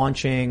be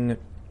launching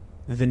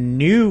the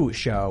new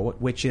show,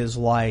 which is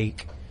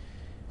like,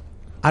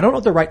 I don't know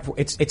what the right.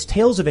 It's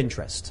Tales of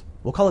Interest.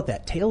 We'll call it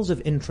that. Tales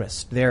of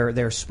Interest.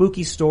 There's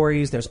spooky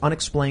stories. There's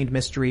unexplained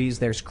mysteries.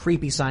 There's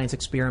creepy science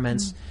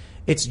experiments.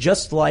 It's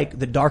just like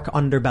the dark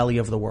underbelly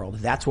of the world.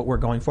 That's what we're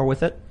going for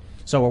with it.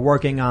 So we're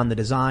working on the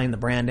design, the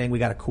branding. We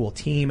got a cool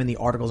team and the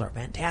articles are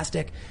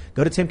fantastic.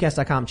 Go to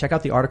timcast.com. Check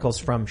out the articles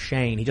from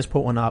Shane. He just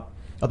put one up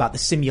about the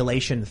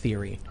simulation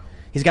theory.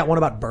 He's got one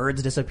about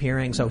birds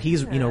disappearing. So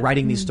he's,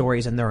 writing these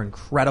stories and they're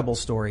incredible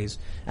stories.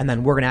 And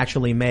then we're going to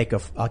actually make a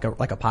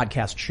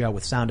podcast show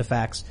with sound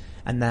effects.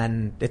 And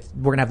then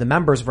we're going to have the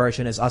members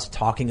version as us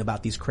talking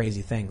about these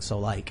crazy things. So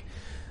like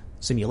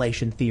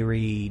simulation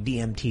theory,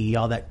 DMT,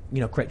 all that,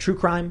 true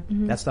crime,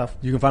 that stuff.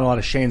 You can find a lot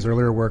of Shane's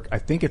earlier work. I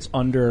think it's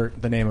under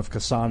the name of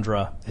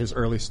Cassandra, his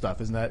early stuff.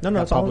 Isn't that?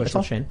 No, it's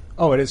all Shane.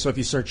 Oh, it is. So if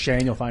you search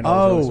Shane, you'll find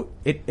all those.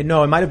 It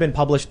might have been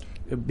published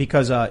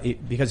because he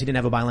didn't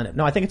have a violin.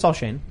 No, I think it's all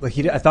Shane. Like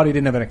I thought he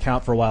didn't have an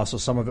account for a while, so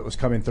some of it was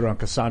coming through on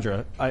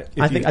Cassandra. I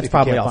think that's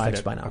probably all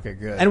fixed by now. Okay,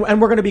 good.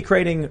 And we're going to be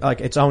creating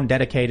like its own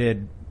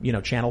dedicated,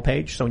 channel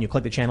page. So when you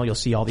click the channel, you'll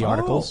see all the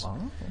articles.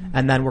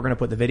 And then we're going to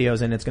put the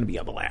videos in. It's going to be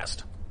a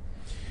blast.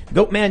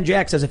 Goatman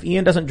Jack says, if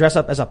Ian doesn't dress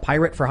up as a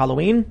pirate for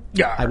Halloween,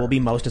 I will be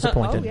most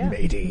disappointed.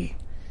 Matey.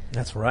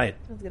 That's right.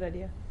 That's a good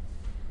idea.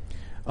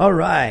 All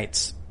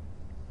right.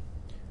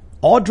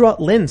 Audra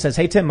Lynn says,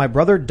 hey Tim, my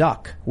brother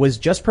Duck was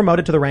just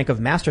promoted to the rank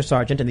of Master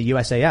Sergeant in the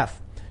USAF.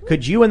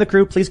 Could you and the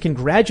crew please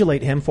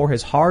congratulate him for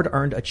his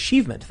hard-earned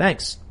achievement?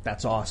 Thanks.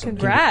 That's awesome.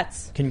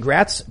 Congrats.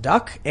 Congrats,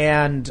 Duck.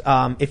 And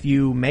if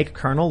you make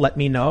Colonel, let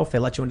me know if they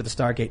let you into the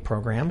Stargate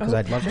program, because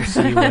I'd love to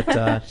see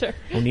what Sure.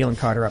 O'Neill and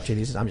Carter are up to.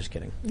 I'm just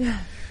kidding.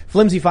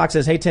 Flimsy Fox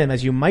says, hey Tim,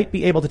 as you might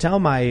be able to tell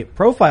my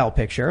profile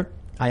picture,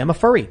 I am a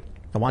furry.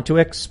 I want to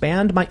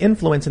expand my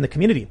influence in the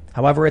community.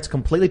 However, it's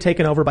completely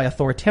taken over by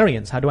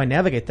authoritarians. How do I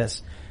navigate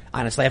this?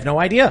 Honestly, I have no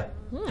idea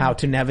how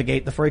to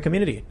navigate the furry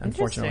community,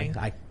 unfortunately.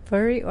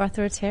 Furry or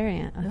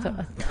authoritarian?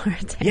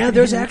 Yeah,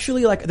 there's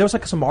actually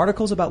some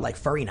articles about like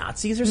furry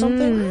Nazis or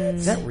something.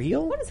 Is that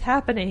real? What is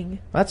happening?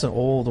 That's an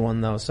old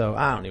one though, so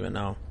I don't even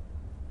know.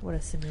 What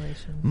a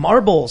simulation.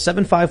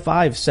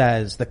 Marble755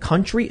 says, the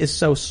country is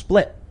so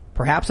split.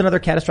 Perhaps another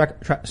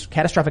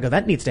catastrophic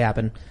event needs to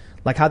happen,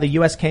 like how the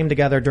U.S. came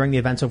together during the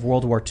events of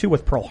World War II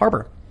with Pearl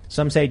Harbor.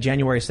 Some say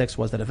January 6th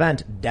was that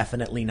event.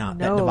 Definitely not.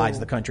 No. That divides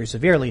the country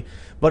severely.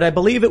 But I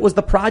believe it was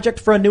the Project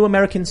for a New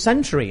American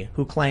Century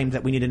who claimed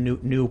that we need a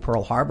new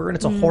Pearl Harbor, and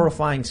it's a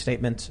horrifying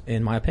statement,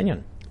 in my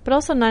opinion. But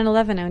also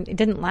 9/11, it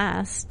didn't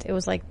last. It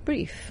was like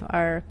brief,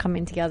 our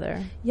coming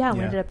together. Yeah, we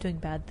ended up doing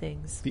bad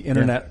things. The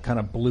internet kind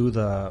of blew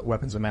the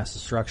weapons of mass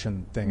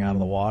destruction thing out of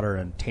the water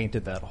and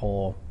tainted that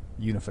whole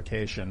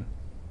unification.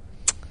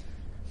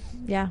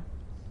 Yeah.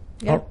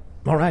 Yep.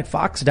 All right.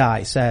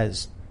 Foxdie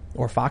says,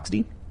 or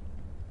Foxdy.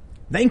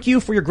 Thank you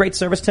for your great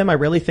service, Tim. I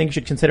really think you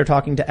should consider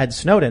talking to Ed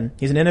Snowden.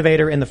 He's an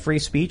innovator in the free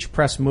speech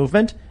press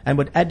movement and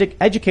would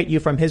educate you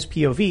from his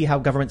POV how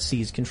government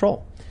sees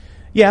control.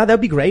 Yeah,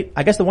 that'd be great.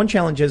 I guess the one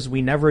challenge is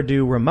we never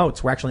do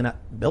remotes. We're actually not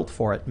built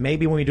for it.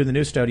 Maybe when we do the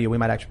new studio,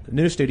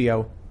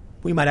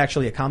 we might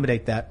actually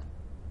accommodate that.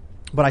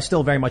 But I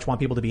still very much want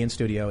people to be in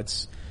studio.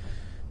 It's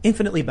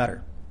infinitely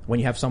better when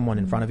you have someone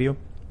in front of you.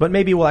 But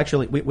maybe we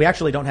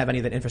actually don't have any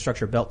of that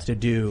infrastructure built to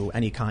do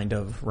any kind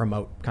of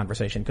remote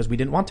conversation because we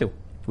didn't want to.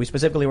 We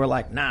specifically were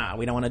like, nah,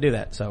 we don't want to do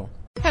that. So.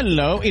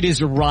 Hello, it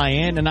is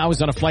Ryan, and I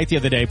was on a flight the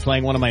other day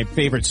playing one of my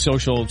favorite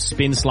social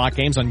spin slot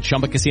games on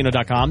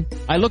ChumbaCasino.com.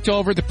 I looked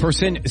over at the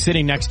person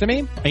sitting next to me,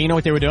 and you know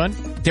what they were doing?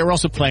 They were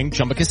also playing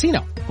Chumba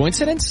Casino.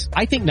 Coincidence?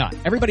 I think not.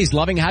 Everybody's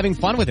loving having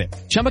fun with it.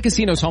 Chumba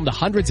Casino is home to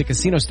hundreds of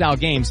casino-style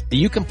games that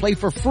you can play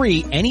for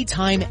free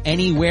anytime,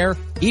 anywhere,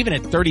 even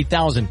at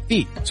 30,000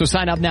 feet. So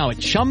sign up now at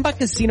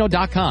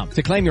ChumbaCasino.com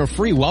to claim your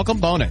free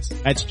welcome bonus.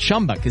 That's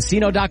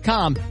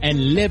ChumbaCasino.com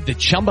and live the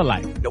Chumba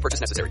life. No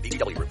purchase necessary.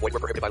 VGW. Void where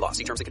prohibited by law.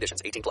 See terms and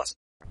conditions. 18+.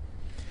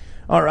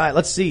 All right,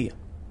 let's see.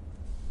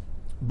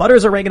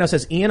 Butters Oregano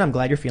says, Ian, I'm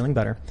glad you're feeling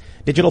better.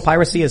 Digital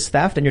piracy is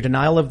theft, and your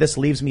denial of this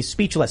leaves me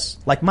speechless.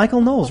 Like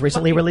Michael Knowles'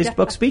 recently released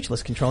book,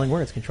 Speechless, Controlling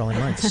Words, Controlling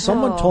Minds.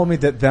 Someone told me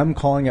that them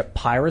calling it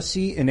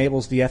piracy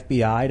enables the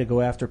FBI to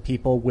go after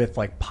people with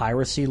like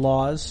piracy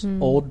laws,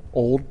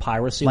 old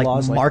piracy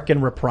laws. Like mark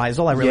and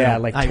reprisal? I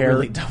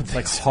really don't think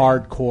like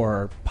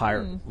hardcore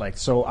pirate. Like,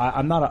 so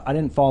I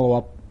didn't follow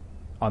up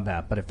on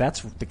that, but if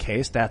that's the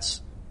case,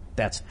 that's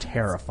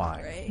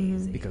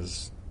terrifying.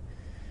 Because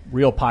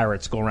real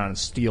pirates go around and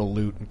steal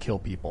loot and kill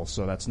people,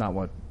 so that's not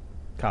what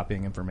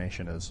copying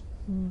information is.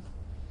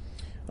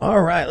 All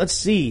right, let's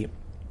see.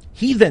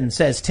 Heathen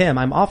says, Tim,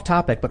 I'm off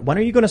topic, but when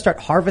are you going to start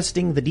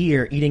harvesting the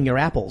deer eating your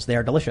apples? They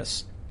are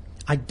delicious.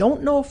 I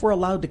don't know if we're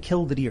allowed to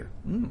kill the deer.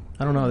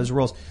 I don't know. There's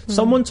rules.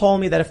 Someone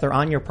told me that if they're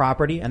on your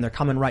property and they're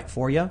coming right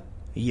for you,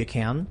 you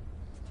can.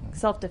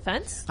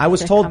 Self-defense? I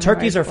was told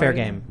turkeys are fair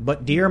game,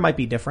 but deer might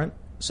be different.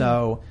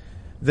 So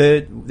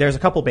there's a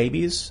couple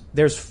babies.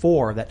 There's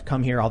 4 that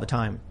come here all the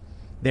time.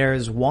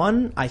 There's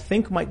one, I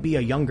think might be a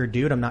younger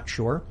dude. I'm not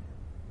sure.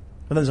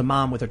 But there's a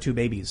mom with her 2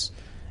 babies.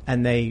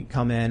 And they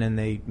come in and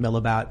they mill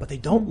about. But they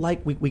don't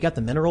like, we got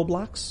the mineral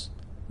blocks.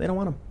 They don't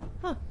want them.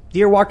 Huh.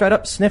 Deer walked right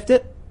up, sniffed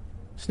it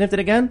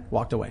again,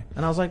 walked away.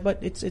 And I was like, but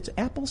it's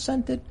apple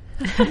scented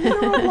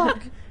mineral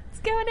block.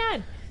 What's going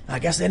on? I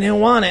guess they didn't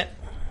want it.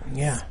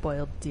 Yeah.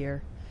 Spoiled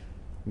deer.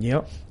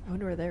 Yep. I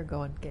wonder where they're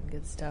going, getting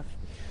good stuff.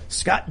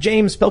 Scott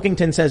James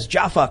Pilkington says,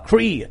 Jaffa,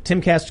 Cree,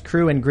 Timcast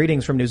crew, and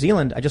greetings from New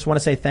Zealand. I just want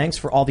to say thanks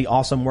for all the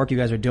awesome work you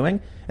guys are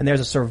doing. And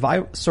there's a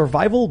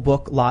survival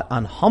book lot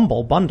on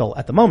Humble Bundle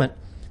at the moment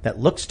that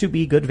looks to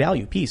be good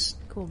value. Peace.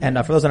 Cool. And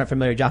for those that aren't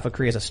familiar, Jaffa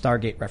Cree is a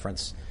Stargate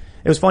reference.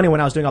 It was funny when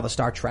I was doing all the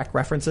Star Trek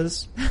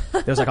references.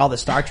 There was like all the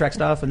Star Trek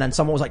stuff, and then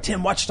someone was like,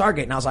 Tim, watch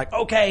Stargate. And I was like,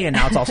 okay, and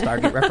now it's all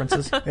Stargate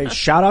references. Hey,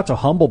 shout out to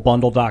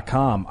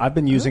humblebundle.com. I've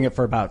been using it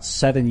for about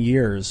 7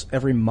 years.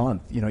 Every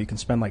month, you can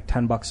spend like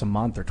 $10 a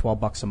month or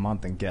 $12 a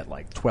month and get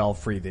like 12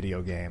 free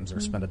video games, or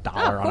spend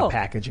 $1 on a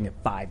package and get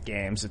 5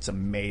 games. It's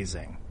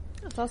amazing.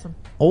 That's awesome.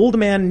 Old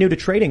Man New to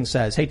Trading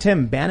says, hey,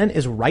 Tim, Bannon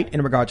is right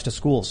in regards to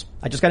schools.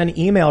 I just got an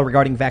email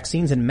regarding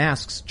vaccines and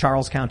masks,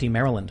 Charles County,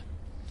 Maryland.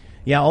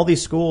 Yeah, all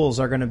these schools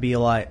are going to be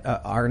like,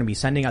 are going to be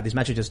sending out these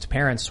messages to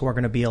parents who are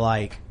going to be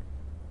like,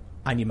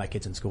 I need my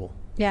kids in school.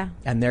 Yeah.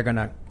 And they're going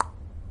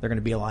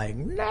to be like,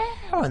 no,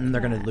 and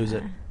they're going to lose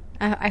it.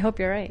 I hope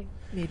you're right.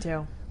 Me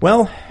too.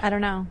 Well, I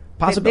don't know.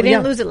 Possibly. They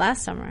didn't lose it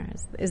last summer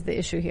is the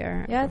issue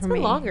here. Yeah, it's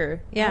been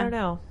longer. Yeah. I don't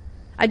know.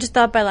 I just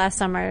thought by last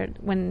summer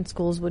when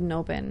schools wouldn't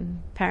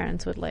open,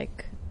 parents would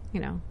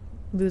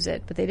lose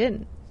it, but they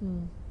didn't.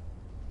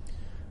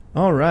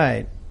 All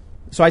right.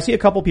 So I see a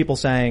couple people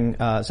saying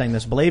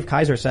this. Blave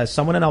Kaiser says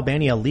someone in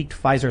Albania leaked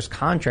Pfizer's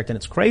contract and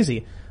it's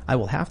crazy. I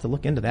will have to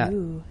look into that.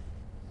 Ooh.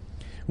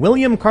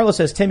 William Carlos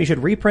says, Tim, you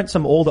should reprint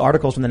some old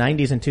articles from the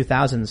 90s and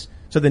 2000s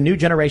so the new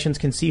generations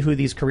can see who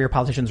these career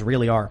politicians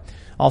really are.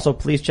 Also,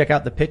 please check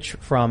out the pitch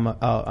from, and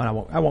I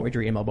won't read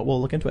your email, but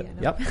we'll look into it.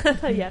 Yeah, no.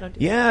 Yep. Yeah, don't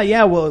do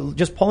Yeah. Well,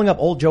 just pulling up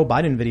old Joe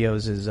Biden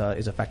videos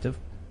is effective.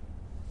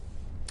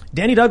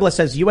 Danny Douglas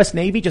says, U.S.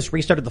 Navy just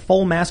restarted the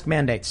full mask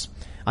mandates.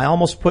 I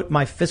almost put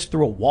my fist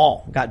through a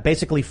wall. Got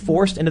basically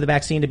forced into the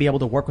vaccine to be able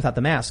to work without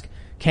the mask.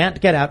 Can't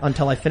get out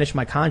until I finish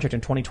my contract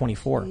in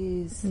 2024.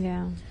 Jeez.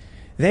 Yeah.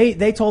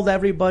 They told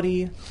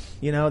everybody,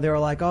 they were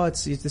like, oh,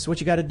 this is what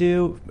you got to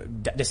do.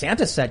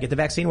 DeSantis said, get the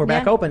vaccine, we're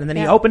back open. And then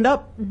he opened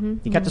up.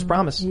 He kept his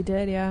promise. He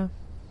did, yeah.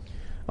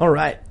 All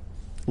right.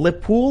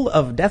 Lipool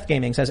of Death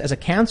Gaming says, as a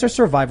cancer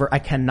survivor, I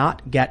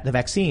cannot get the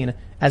vaccine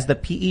as the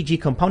PEG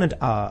component,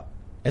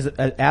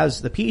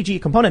 as the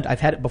PEG component,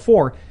 I've had it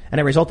before, and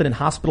it resulted in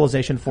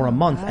hospitalization for a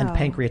month and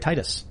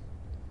pancreatitis.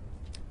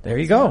 There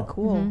you go.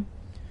 Cool.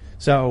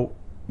 So,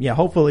 yeah,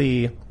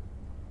 hopefully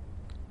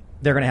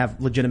they're going to have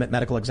legitimate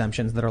medical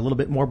exemptions that are a little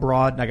bit more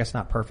broad. I guess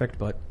not perfect,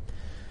 but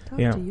Talk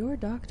to your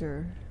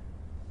doctor.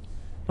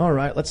 All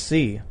right, let's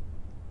see.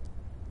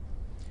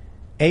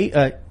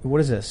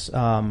 What is this?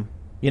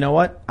 You know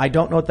what? I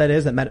don't know what that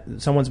is.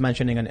 Someone's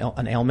mentioning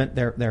an ailment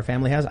their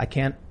family has. I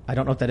don't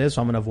know what that is,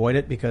 so I'm going to avoid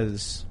it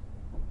because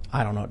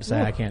I don't know what to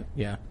say. I can't.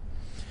 Yeah.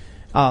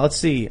 Let's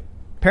see.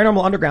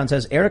 Paranormal Underground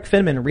says Eric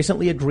Finman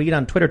recently agreed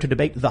on Twitter to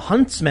debate the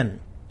Huntsman,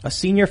 a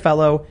senior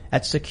fellow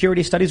at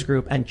Security Studies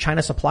Group and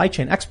China supply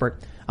chain expert,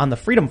 on the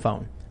Freedom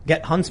Phone.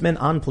 Get Huntsman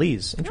on,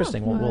 please.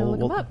 Interesting.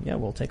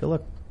 We'll take a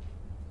look.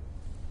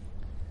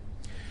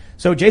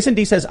 So Jason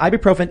D says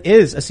ibuprofen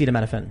is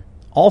acetaminophen.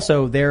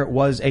 Also, there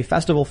was a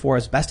festival for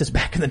asbestos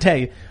back in the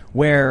day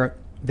where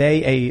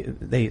they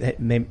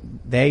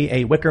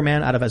a wicker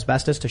man out of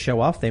asbestos to show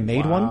off. They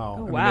made one.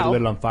 Oh, wow. They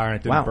lit it on fire and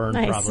it didn't burn,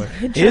 probably.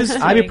 Is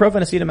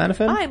ibuprofen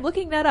acetaminophen? I'm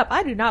looking that up.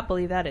 I do not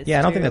believe that is Yeah,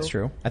 I don't think true. that's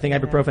true. I think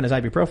ibuprofen is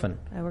ibuprofen.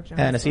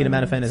 And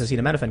acetaminophen is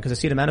acetaminophen because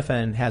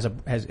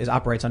acetaminophen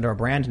operates under a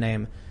brand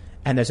name,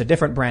 and there's a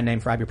different brand name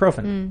for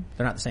ibuprofen.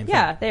 They're not the same thing.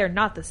 Yeah, they are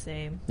not the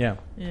same. Yeah.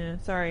 Yeah,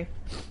 sorry.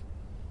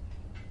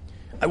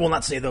 I will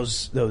not say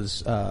those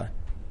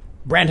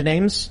brand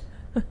names.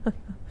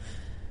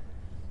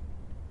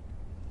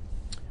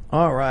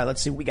 All right, let's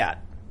see what we got.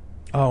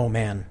 Oh,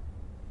 man.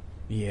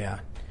 Yeah.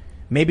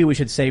 Maybe we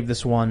should save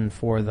this one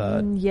for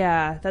the...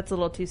 Yeah, that's a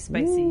little too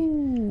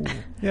spicy.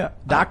 Yeah.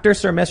 Dr.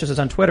 Sir Mistress is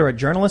on Twitter. A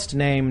journalist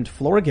named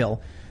Flora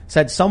Gill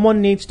said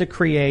someone needs to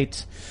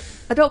create...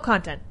 Adult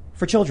content.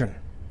 For children.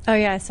 Oh,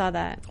 yeah, I saw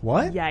that.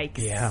 What? Yikes.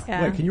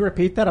 Yeah. Wait, can you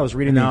repeat that? I was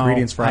reading the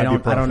ingredients for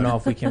ibuprofen. I don't know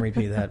if we can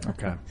repeat that.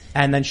 Okay.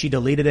 And then she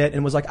deleted it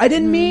and was like, I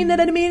didn't mean it.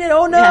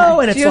 Oh, no. Yeah.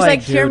 And it's she was like,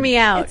 dude, hear me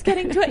out. It's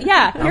getting to it.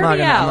 Yeah, hear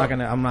me out.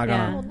 I'm not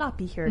gonna. I will not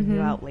be hearing you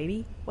out,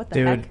 lady. What the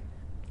Dude. heck?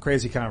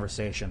 Crazy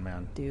conversation,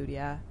 man. Dude,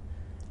 yeah.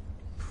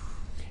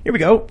 Here we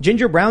go.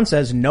 Ginger Brown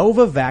says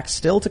Novavax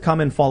still to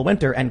come in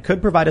fall/winter and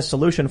could provide a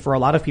solution for a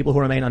lot of people who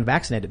remain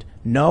unvaccinated.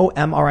 No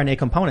mRNA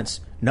components,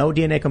 no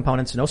DNA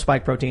components, no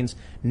spike proteins,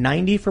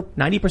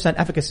 90%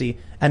 efficacy,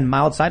 and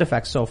mild side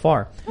effects so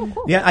far. Oh,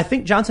 cool. Yeah, I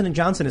think Johnson &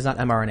 Johnson is not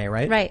mRNA,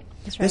 right? Right.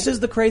 That's right. This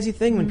is the crazy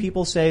thing when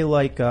people say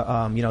like, they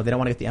don't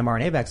want to get the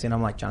mRNA vaccine.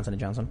 I'm like Johnson &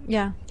 Johnson.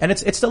 Yeah. And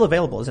it's still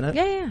available, isn't it?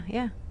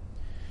 Yeah.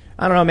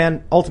 I don't know,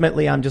 man.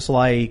 Ultimately, I'm just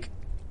like,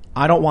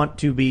 I don't want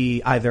to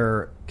be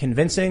either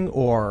convincing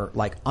or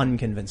like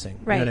unconvincing.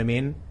 Right. You know what I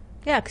mean?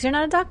 Yeah, because you're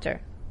not a doctor.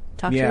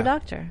 Talk to a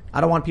doctor. I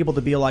don't want people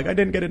to be like, I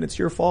didn't get it, it's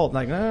your fault.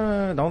 Like,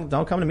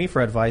 don't come to me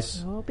for advice.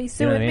 Don't be You know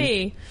suing what I mean?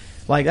 me.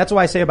 Like, that's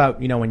why I say about,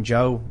 when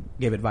Joe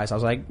gave advice, I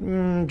was like,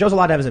 Joe's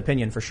allowed to have his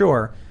opinion for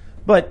sure.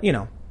 But,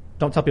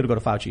 don't tell people to go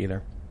to Fauci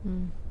either.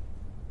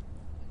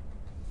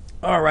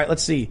 All right,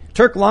 let's see.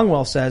 Turk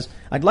Longwell says,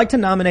 I'd like to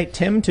nominate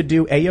Tim to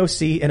do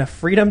AOC in a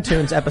Freedom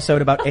Tunes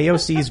episode about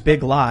AOC's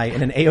big lie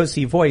in an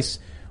AOC voice.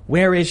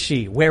 Where is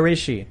she? Where is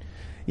she?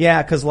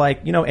 Yeah, because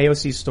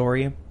AOC's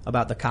story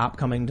about the cop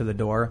coming to the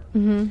door.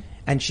 Mm-hmm.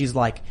 And she's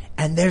like,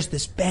 and there's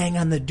this bang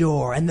on the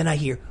door. And then I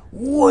hear,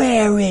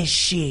 where is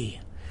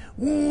she?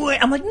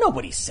 I'm like,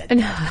 nobody said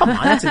that. Come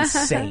on, that's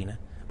insane.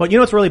 But you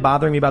know what's really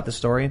bothering me about the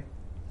story?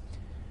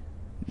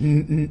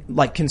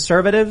 Like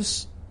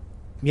conservatives,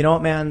 you know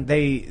what, man?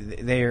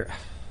 They're.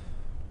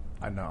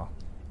 I know.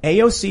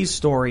 AOC's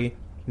story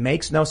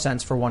makes no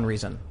sense for one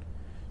reason.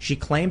 She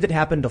claimed it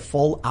happened a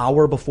full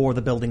hour before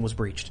the building was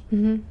breached.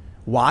 Mm-hmm.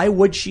 Why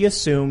would she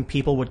assume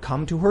people would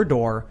come to her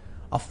door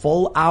a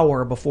full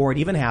hour before it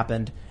even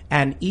happened?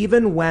 And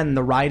even when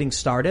the rioting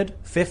started,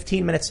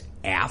 15 minutes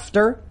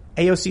after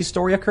AOC's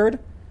story occurred,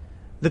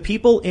 the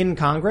people in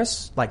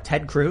Congress, like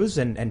Ted Cruz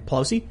and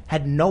Pelosi,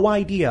 had no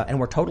idea and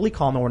were totally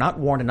calm and were not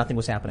warned and nothing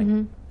was happening.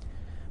 Mm-hmm.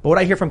 But what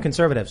I hear from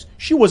conservatives,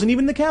 she wasn't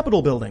even in the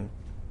Capitol building.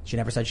 She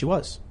never said she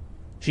was.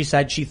 She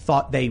said she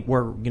thought they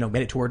were,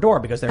 made it to her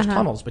door because there's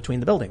tunnels between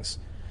the buildings.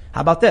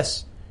 How about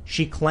this?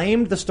 She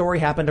claimed the story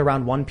happened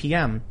around 1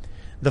 p.m.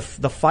 The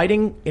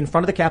fighting in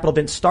front of the Capitol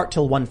didn't start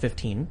till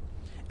 1:15,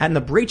 and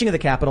the breaching of the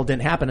Capitol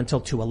didn't happen until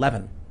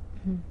 2:11.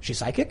 She's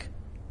psychic?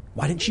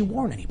 Why didn't she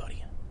warn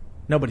anybody?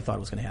 Nobody thought it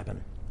was going to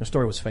happen. The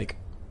story was fake.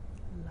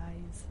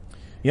 Lies.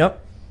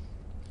 Yep.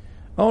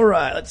 All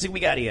right, let's see what we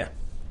got here.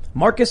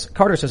 Marcus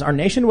Carter says, our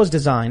nation was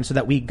designed so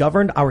that we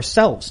governed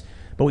ourselves,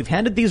 but we've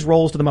handed these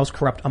roles to the most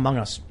corrupt among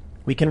us.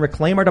 We can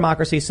reclaim our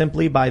democracy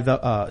simply by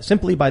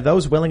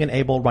those willing and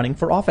able running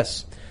for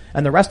office,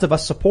 and the rest of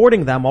us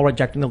supporting them while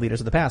rejecting the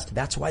leaders of the past.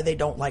 That's why they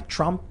don't like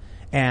Trump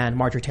and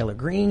Marjorie Taylor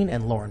Greene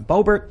and Lauren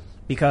Boebert,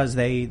 because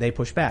they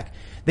push back.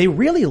 They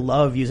really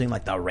love using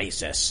like the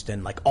racist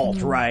and like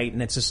alt-right,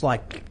 and it's just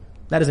like,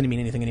 that doesn't mean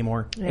anything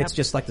anymore. Yep. It's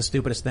just like the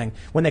stupidest thing.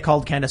 When they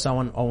called Candace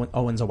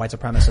Owens a white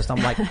supremacist,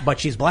 I'm like, but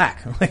she's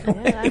black.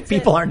 Like,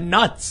 people are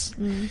nuts.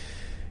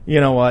 You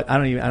know what? I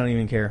don't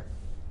even care.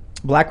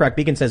 Black Rock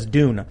Beacon says,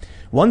 Dune.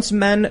 Once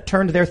men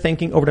turned their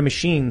thinking over to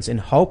machines in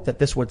hope that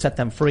this would set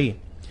them free.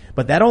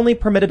 But that only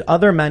permitted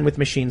other men with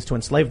machines to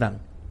enslave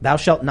them. Thou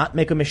shalt not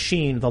make a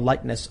machine the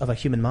likeness of a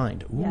human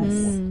mind. Ooh.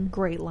 Yes.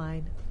 Great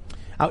line.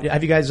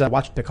 Have you guys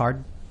watched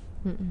Picard?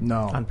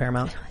 No. On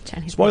Paramount?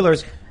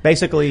 Spoilers.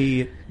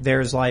 Basically,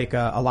 there's like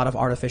a lot of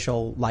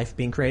artificial life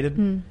being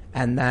created.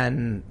 And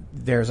then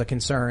there's a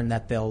concern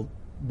that they'll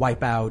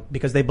wipe out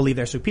because they believe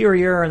they're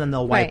superior, and then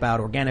they'll wipe out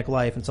organic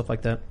life and stuff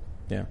like that.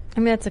 Yeah. I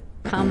mean, that's a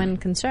common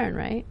concern,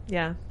 right?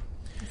 Yeah.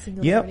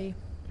 Yep.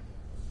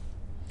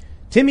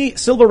 Timmy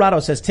Silverado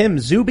says, Tim,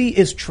 Zuby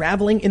is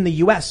traveling in the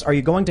U.S. Are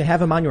you going to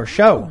have him on your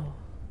show?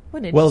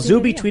 Well,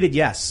 Zuby tweeted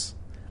yes.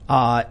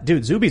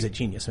 Dude, Zuby's a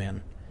genius,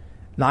 man.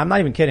 No, I'm not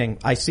even kidding.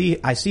 I see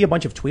a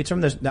bunch of tweets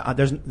from him.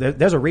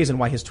 There's a reason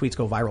why his tweets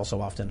go viral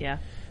so often. Yeah.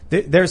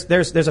 There's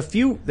a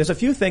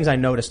few things I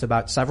noticed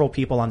about several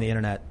people on the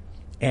internet,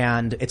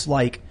 and it's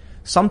like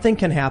something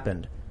can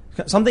happen,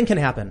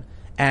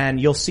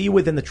 and you'll see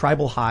within the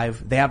tribal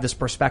hive they have this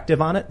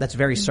perspective on it that's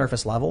very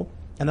surface level,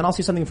 and then I'll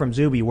see something from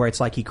Zuby where it's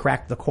like he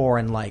cracked the core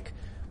and like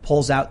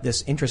pulls out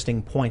this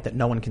interesting point that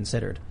no one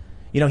considered.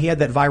 You know, he had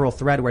that viral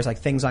thread where it's like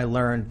things I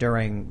learned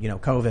during,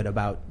 COVID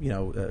about,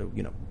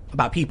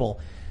 about people.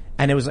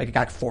 And it was like, it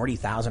got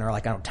 40,000 or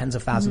like, I don't know, tens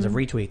of thousands of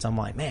retweets. I'm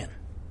like, man,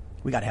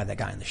 we got to have that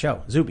guy on the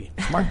show. Zuby.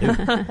 Smart dude.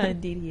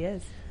 Indeed he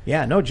is.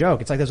 Yeah, no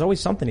joke. It's like, there's always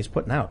something he's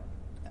putting out.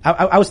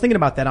 I was thinking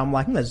about that. I'm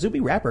like, the Zuby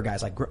rapper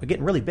guy's like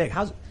getting really big.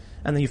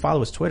 And then you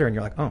follow his Twitter and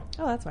you're like, oh,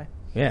 that's why.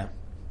 Yeah.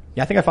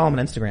 Yeah. I think I follow him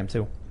on Instagram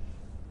too.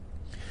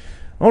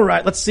 All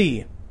right. Let's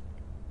see.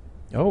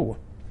 Oh,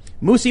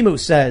 Moosey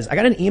Moose says, I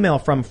got an email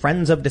from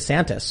Friends of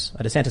DeSantis,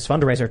 a DeSantis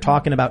fundraiser,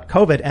 talking about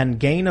COVID and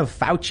gain of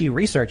Fauci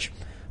research.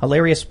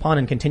 Hilarious pun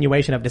and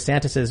continuation of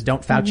DeSantis's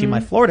Don't Fauci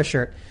My Florida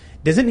shirt.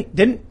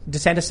 Didn't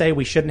DeSantis say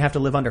we shouldn't have to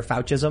live under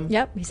Faucism?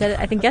 Yep. He said it,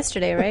 I think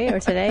yesterday, right? Or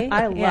today?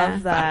 I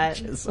love that.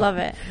 Faucism. Love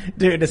it.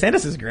 Dude,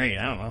 DeSantis is great.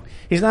 I don't know.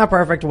 He's not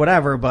perfect,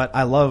 whatever, but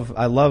I love,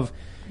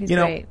 He's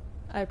great.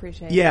 I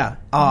appreciate it. Yeah.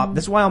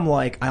 That's why I'm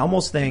like, I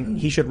almost think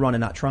he should run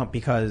and not Trump,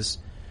 because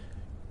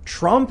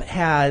Trump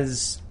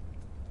has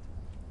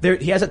a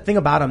thing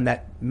about him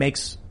that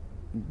makes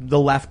the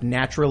left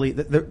naturally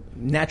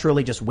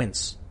just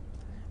wince.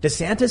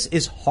 DeSantis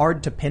is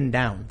hard to pin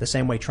down the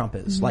same way Trump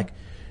is. Like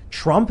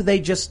Trump,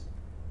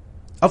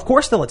 of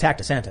course they'll attack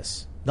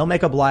DeSantis. They'll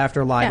make up lie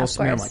after lie. They'll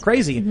smear him like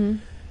crazy,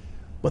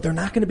 but they're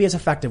not going to be as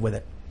effective with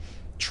it.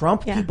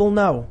 Trump people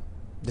know.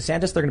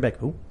 DeSantis, they're going to be like,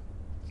 who?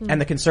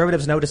 And the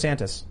conservatives know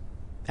DeSantis.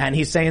 And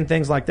he's saying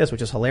things like this,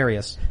 which is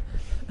hilarious.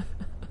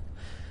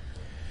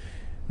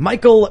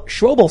 Michael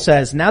Schwobel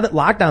says, now that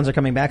lockdowns are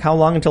coming back, how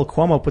long until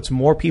Cuomo puts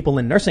more people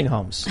in nursing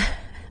homes?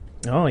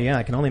 Oh, yeah,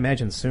 I can only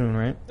imagine soon,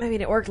 right? I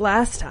mean, it worked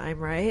last time,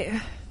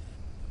 right?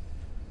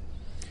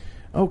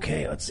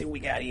 Okay, let's see what we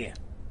got here.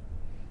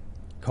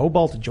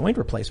 Cobalt joint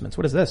replacements.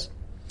 What is this?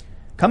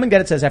 Come and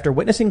Get It says, after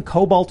witnessing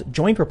cobalt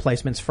joint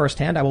replacements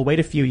firsthand, I will wait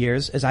a few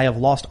years as I have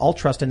lost all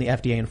trust in the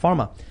FDA and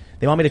pharma.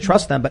 They want me to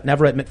trust them, but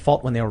never admit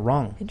fault when they were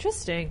wrong.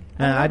 Interesting.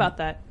 I don't know about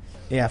that.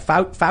 Yeah,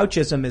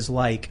 Faucism is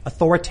like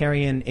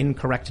authoritarian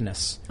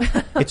incorrectness.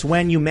 It's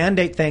when you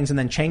mandate things and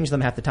then change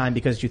them half the time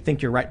because you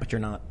think you're right, but you're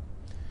not.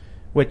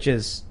 Which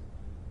is,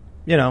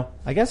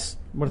 I guess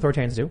what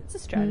authoritarians do. It's a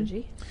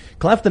strategy.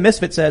 Clef the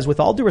Misfit says,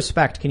 with all due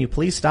respect, can you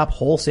please stop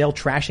wholesale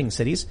trashing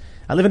cities?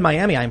 I live in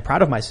Miami. I am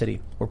proud of my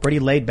city. We're pretty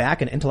laid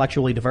back and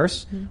intellectually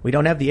diverse. We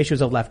don't have the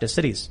issues of leftist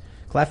cities.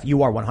 Clef,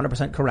 you are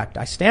 100% correct.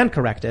 I stand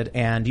corrected,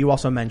 and you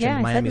also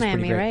mentioned Miami's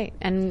pretty great. Right?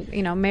 And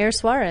Mayor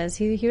Suarez,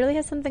 he really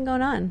has something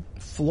going on.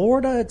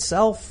 Florida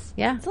itself,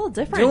 it's a little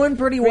different. Doing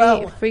pretty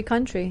well. Free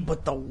country.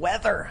 But the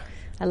weather.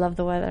 I love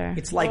the weather.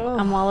 It's like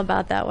I'm all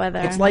about that weather.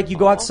 It's like you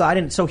go outside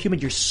and it's so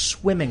humid you're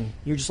swimming.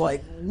 You're just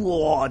like,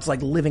 whoa, it's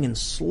like living in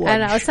sludge.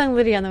 And I was telling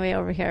Lydia on the way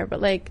over here,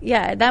 but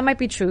that might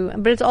be true.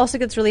 But it also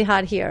gets really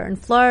hot here. In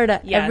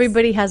Florida,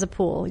 everybody has a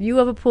pool. You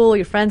have a pool,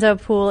 your friends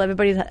have a pool,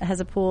 everybody has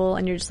a pool,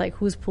 and you're just like,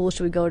 whose pool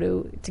should we go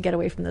to get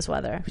away from this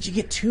weather? But you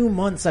get 2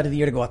 months out of the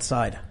year to go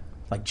outside.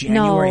 Like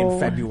January and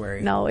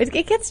February. No, it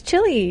gets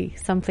chilly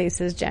some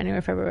places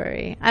January,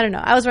 February. I don't know.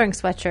 I was wearing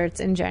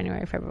sweatshirts in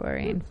January,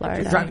 February in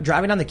Florida.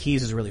 Driving down the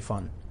Keys is really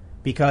fun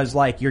because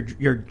like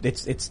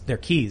it's their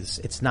Keys.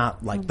 It's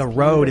not like the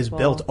road is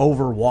built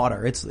over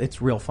water.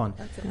 It's real fun.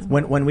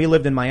 When we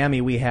lived in Miami,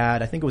 we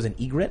had, I think it was an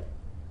egret.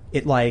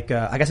 It like,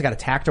 I guess it got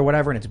attacked or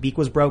whatever and its beak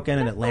was broken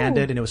and it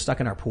landed and it was stuck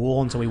in our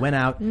pool. And so we went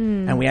out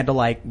and we had to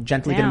like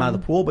gently get him out of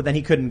the pool, but then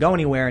he couldn't go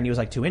anywhere and he was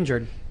like too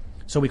injured.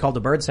 So we called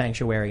the bird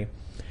sanctuary.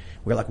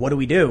 We were like, what do?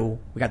 We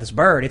got this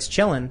bird. It's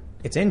chilling.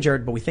 It's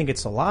injured, but we think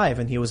it's alive.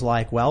 And he was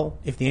like, well,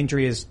 if the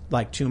injury is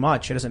like too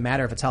much, it doesn't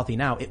matter if it's healthy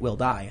now, it will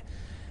die.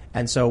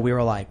 And so we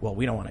were like, well,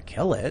 we don't want to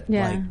kill it.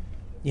 Yeah. Like,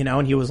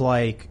 and he was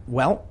like,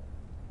 well,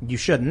 you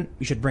shouldn't.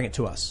 You should bring it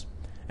to us.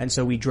 And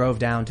so we drove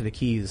down to the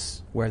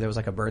Keys where there was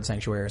like a bird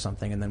sanctuary or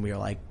something. And then we were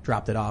like,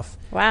 dropped it off.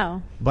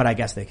 Wow. But I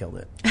guess they killed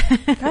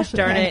it. Gosh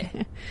darn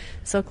it.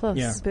 So close.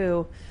 Yeah.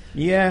 Boo.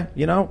 Yeah,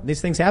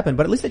 these things happen,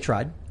 but at least they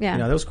tried. Yeah.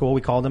 That was cool.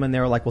 We called them and they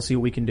were like, we'll see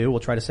what we can do. We'll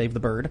try to save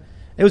the bird.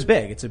 It was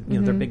big. It's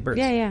they're big birds.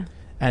 Yeah, yeah.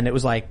 And it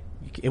was like,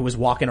 it was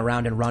walking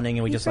around and running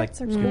and we just like,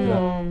 Scooped it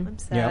up. I'm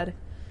sad. Yep.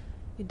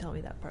 You can tell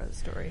me that part of the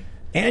story.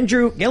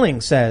 Andrew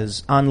Gilling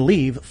says, on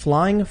leave,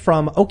 flying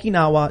from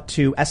Okinawa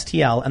to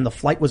STL and the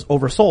flight was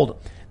oversold.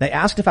 They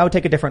asked if I would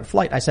take a different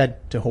flight. I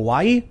said, to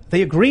Hawaii?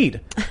 They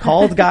agreed.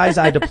 Called guys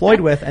I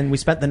deployed with and we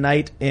spent the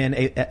night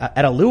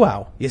at a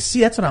luau. You see,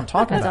 that's what I'm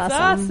talking about.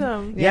 That's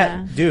awesome.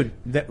 Yeah, dude,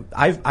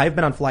 I've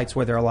been on flights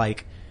where they're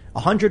like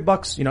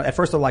 $100, at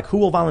first they're like, who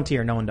will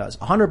volunteer? No one does.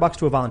 $100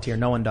 to a volunteer.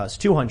 No one does.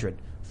 200,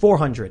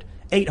 400,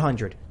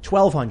 800,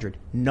 1200.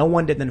 No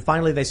one did. Then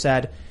finally they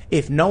said,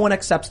 if no one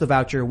accepts the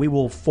voucher, we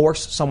will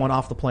force someone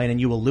off the plane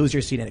and you will lose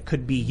your seat and it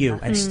could be you.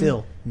 And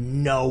still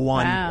no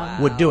one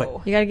would do it.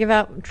 You gotta give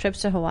out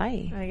trips to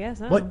Hawaii. I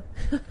guess. But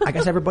I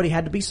guess everybody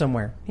had to be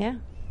somewhere. Yeah.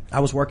 I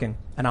was working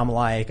and I'm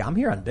like, I'm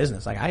here on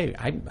business. Like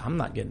I'm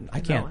not getting, I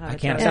can't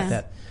accept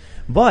that.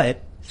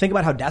 But think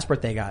about how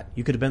desperate they got.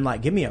 You could have been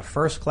like, give me a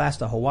first class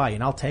to Hawaii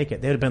and I'll take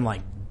it. They'd have been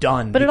like,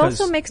 done. But it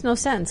also makes no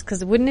sense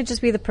because wouldn't it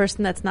just be the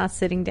person that's not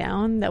sitting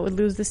down that would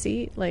lose the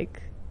seat?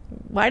 Like,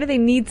 why do they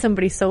need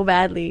somebody so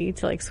badly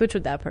to like switch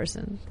with that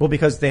person? Well,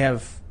 because they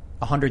have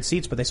 100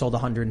 seats, but they sold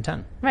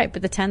 110. Right,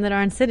 but the 10 that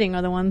aren't sitting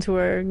are the ones who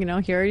are,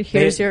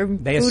 here's your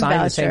food They assign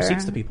voucher. the same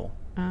seats to people.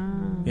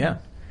 Oh. Yeah.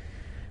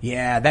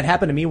 Yeah, that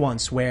happened to me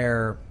once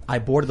where I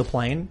boarded the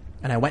plane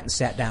and I went and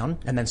sat down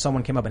and then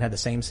someone came up and had the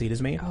same seat as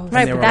me. Oh,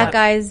 right, but that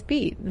guy's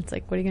beat. It's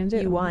like, what are you going to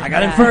do? You won. I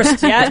got in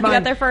first. Yeah, you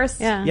got there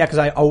first. Yeah. Yeah, because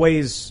I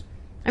always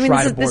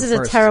this is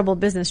a terrible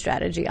business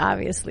strategy,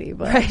 obviously,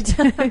 but right.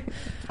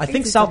 I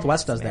think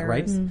Southwest does that,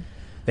 right?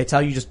 They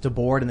tell you just to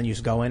board and then you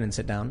just go in and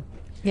sit down.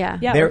 Yeah.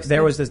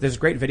 There was there's a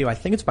great video, I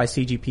think it's by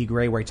CGP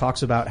Grey, where he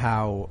talks about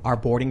how our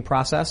boarding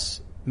process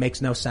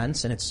makes no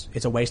sense and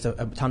it's a waste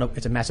of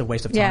it's a massive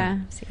waste of time. Yeah,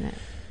 I've seen it.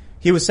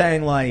 He was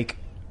saying like,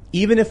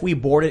 even if we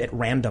boarded at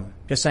random,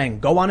 just saying,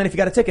 go on in if you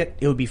got a ticket,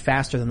 it would be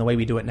faster than the way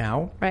we do it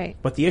now. Right.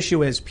 But the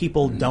issue is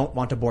people don't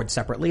want to board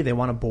separately. They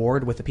want to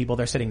board with the people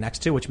they're sitting next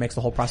to, which makes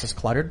the whole process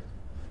cluttered.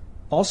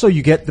 Also,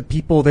 you get the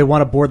people, they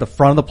want to board the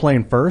front of the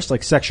plane first,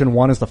 like section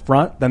 1 is the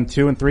front, then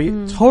 2 and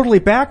 3. Totally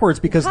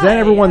backwards because then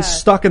everyone's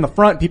stuck in the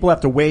front. People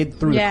have to wade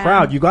through the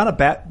crowd. You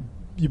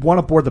want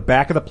to board the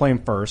back of the plane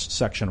first,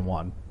 section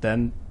 1,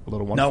 then a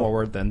little one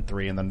forward, then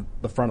 3, and then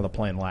the front of the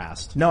plane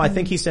last. No, I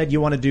think he said you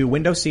want to do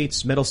window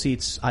seats, middle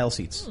seats, aisle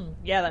seats.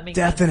 Yeah, that makes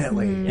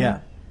Definitely. sense. Yeah.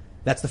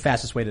 That's the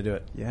fastest way to do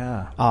it.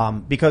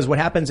 Yeah. Because what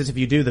happens is if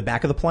you do the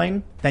back of the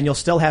plane, then you'll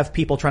still have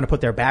people trying to put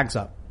their bags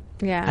up.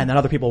 Yeah. And then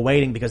other people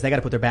waiting because they got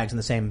to put their bags in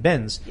the same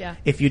bins. Yeah.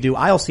 If you do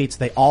aisle seats,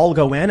 they all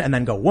go in and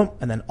then go whoop,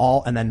 and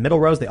then middle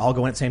rows, they all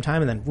go in at the same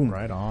time and then boom.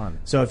 Right on.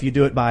 So if you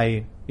do it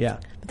by,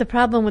 But the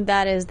problem with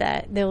that is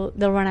that they'll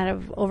run out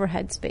of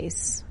overhead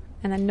space.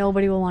 And then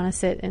nobody will want to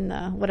sit in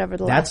the whatever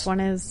the last one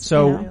is.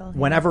 So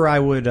whenever I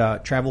would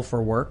travel for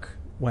work,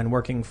 when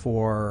working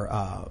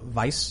for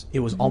Vice, it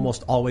was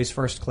almost always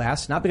first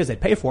class. Not because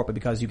they'd pay for it, but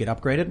because you get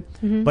upgraded.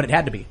 But it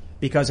had to be.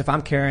 Because if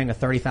I'm carrying a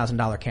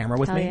 $30,000 camera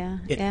with me,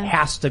 it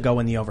has to go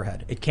in the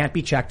overhead. It can't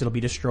be checked. It'll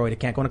be destroyed. It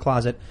can't go in a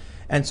closet.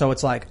 And so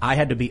it's like I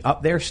had to be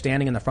up there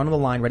standing in the front of the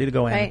line ready to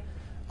go in. Right.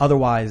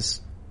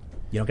 Otherwise,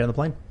 you don't get on the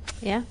plane.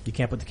 Yeah. You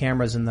can't put the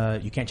cameras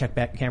you can't check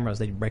back cameras.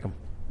 They break them.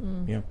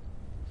 Yeah.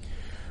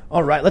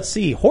 All right, let's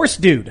see. Horse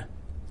Dude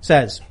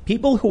says,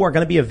 people who are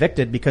going to be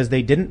evicted because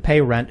they didn't pay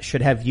rent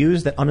should have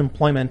used that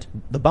unemployment,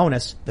 the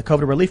bonus, the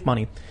COVID relief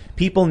money.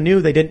 People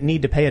knew they didn't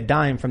need to pay a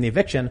dime from the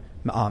eviction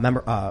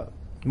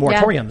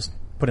moratoriums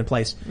put in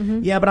place.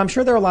 Yeah, but I'm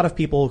sure there are a lot of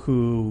people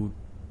who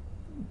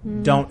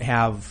don't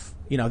have,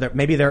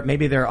 maybe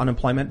their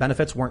unemployment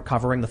benefits weren't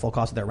covering the full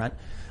cost of their rent.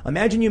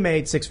 Imagine you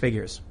made 6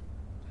 figures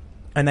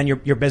and then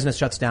your business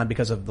shuts down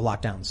because of the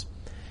lockdowns.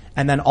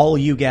 And then all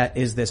you get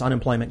is this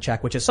unemployment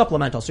check, which is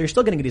supplemental. So you're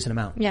still getting a decent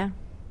amount. Yeah.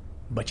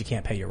 But you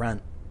can't pay your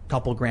rent.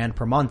 Couple grand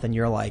per month. And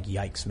you're like,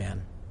 yikes,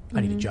 man.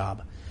 I need a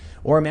job.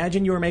 Or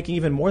imagine you were making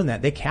even more than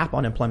that. They cap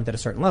unemployment at a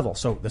certain level.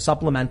 So the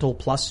supplemental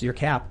plus your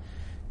cap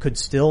could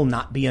still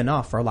not be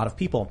enough for a lot of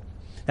people.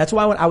 That's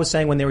why what I was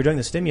saying when they were doing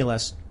the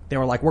stimulus, They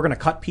were like, we're going to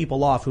cut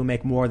people off who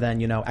make more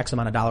than, X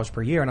amount of dollars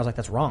per year. And I was like,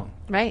 that's wrong.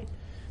 Right.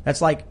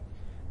 That's like,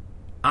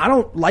 I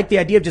don't like the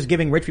idea of just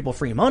giving rich people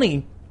free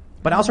money,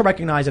 but I also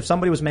recognize if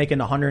somebody was making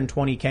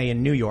 $120K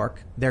in New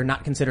York, they're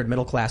not considered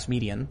middle class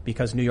median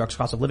because New York's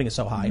cost of living is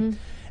so high. Mm-hmm.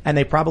 And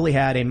they probably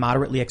had a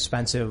moderately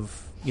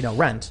expensive,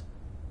 rent,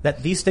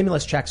 that these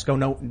stimulus checks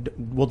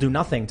will do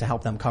nothing to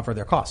help them cover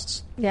their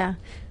costs. Yeah.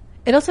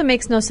 It also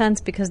makes no sense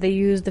because they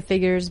used the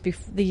figures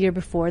the year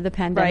before the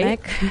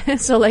pandemic. Right.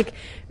 So like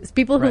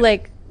people who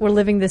were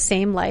living the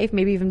same life,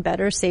 maybe even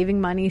better, saving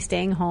money,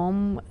 staying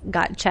home,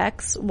 got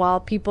checks, while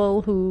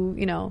people who,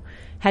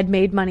 had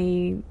made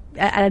money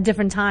at a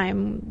different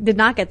time did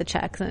not get the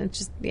checks. And it's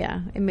just,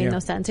 it made no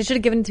sense. They should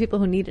have given it to people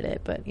who needed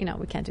it, but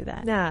we can't do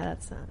that. Nah, that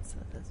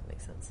doesn't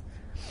make sense.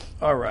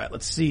 All right,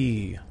 let's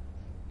see.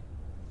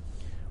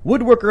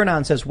 Woodworker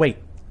Anon says, wait,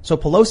 so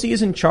Pelosi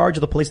is in charge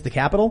of the police at the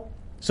Capitol?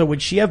 So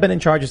would she have been in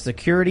charge of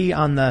security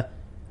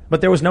but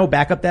there was no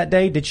backup that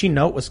day? Did she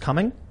know it was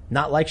coming?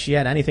 Not like she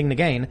had anything to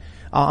gain.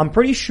 I'm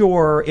pretty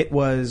sure it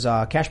was,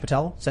 Kash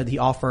Patel said they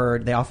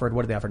offered,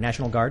 what did they offer?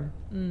 National Guard.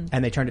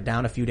 And they turned it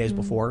down a few days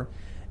before.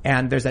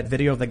 And there's that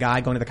video of the guy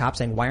going to the cops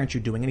saying, why aren't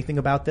you doing anything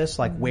about this?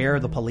 Like, where are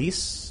the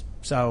police?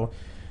 So,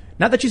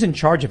 not that she's in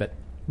charge of it,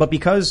 but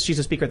because she's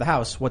a Speaker of the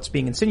House, what's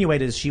being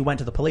insinuated is she went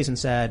to the police and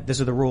said,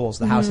 these are the rules.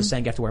 The House is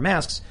saying you have to wear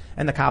masks.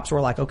 And the cops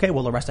were like, okay,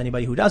 we'll arrest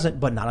anybody who doesn't,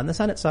 but not on the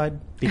Senate side,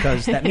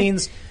 because that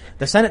means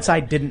the Senate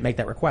side didn't make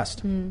that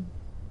request.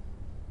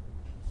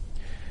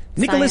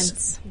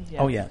 Nicholas,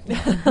 oh yeah.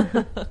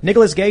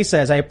 Nicholas Gay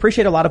says, I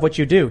appreciate a lot of what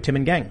you do, Tim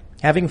and gang.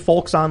 Having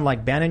folks on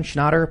like Bannon,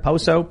 Schnatter,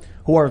 Poso,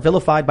 who are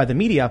vilified by the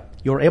media,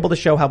 you're able to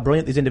show how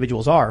brilliant these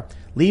individuals are.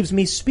 Leaves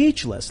me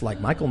speechless, like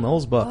Michael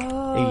Knowles' book.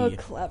 Oh, hey.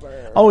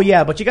 Clever. Oh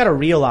yeah, but you gotta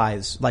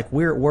realize, like,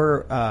 we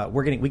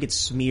get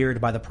smeared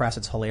by the press.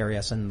 It's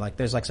hilarious. And like,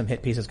 there's like some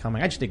hit pieces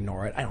coming. I just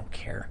ignore it. I don't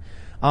care.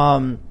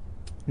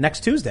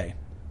 Next Tuesday.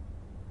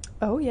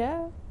 Oh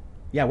yeah.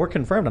 Yeah, we're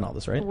confirmed on all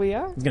this, right? We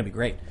are. It's going to be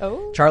great.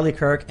 Oh. Charlie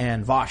Kirk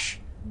and Vosh.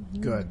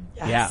 Good.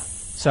 Yes. Yeah.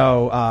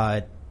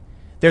 So,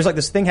 there's like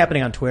this thing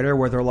happening on Twitter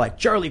where they're like,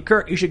 Charlie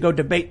Kirk, you should go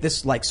debate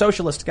this like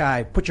socialist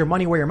guy. Put your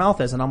money where your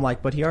mouth is. And I'm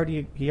like, but he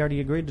already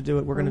agreed to do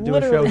it. We're going to do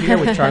a show here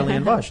with Charlie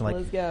and Vosh. Like,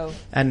 let's go.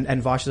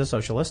 And Vosh is a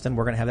socialist, and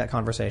we're going to have that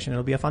conversation.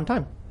 It'll be a fun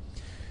time.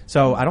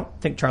 So I don't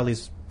think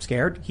Charlie's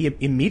scared. He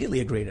immediately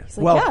agreed.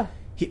 Yeah.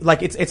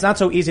 It's not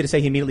so easy to say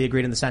he immediately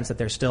agreed in the sense that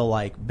there's still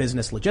like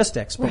business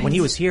logistics. But when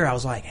he was here, I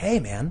was like, hey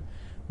man,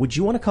 would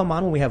you want to come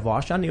on when we have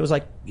Vosh on? And he was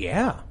like,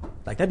 yeah,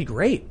 like that'd be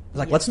great. I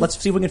was like, let's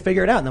see if we can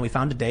figure it out. And then we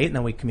found a date, and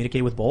then we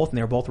communicated with both, and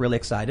they were both really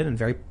excited and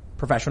very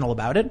professional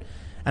about it.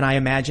 And I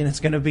imagine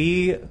it's going to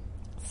be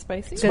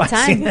spicy. Good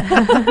time.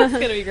 It's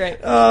going to be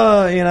great.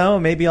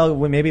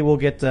 Maybe we'll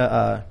get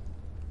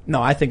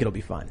no, I think it'll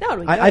be fun. That'll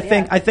be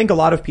good, I think a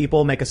lot of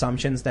people make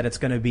assumptions that it's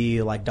going to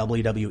be like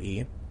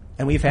WWE.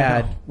 And we've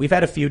had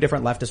a few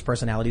different leftist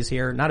personalities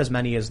here. Not as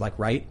many as like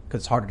right,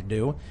 because it's harder to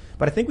do.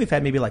 But I think we've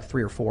had maybe like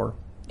 3 or 4.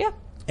 Yeah.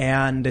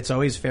 And it's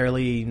always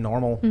fairly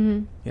normal.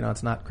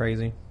 It's not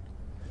crazy.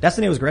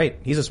 Destiny was great.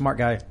 He's a smart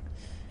guy.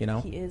 He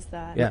is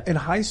that. Yeah. In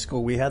high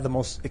school, we had the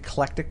most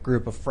eclectic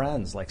group of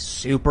friends, like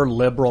super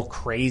liberal,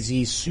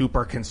 crazy,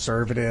 super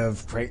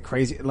conservative,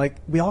 crazy. Like,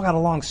 we all got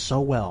along so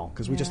well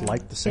because we just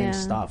liked the same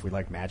stuff. We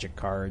liked magic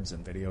cards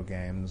and video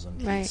games and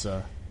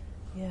pizza.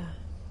 Yeah.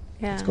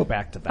 Yeah. Let's go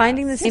back to that.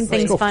 Finding the same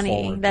thing's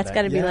funny. That's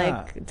got to be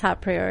Yeah. like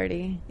top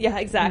priority. Yeah,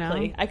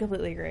 exactly. I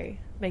completely agree.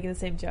 Making the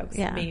same jokes,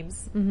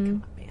 memes. Come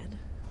on, man.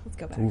 Let's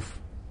go back.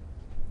 Oof.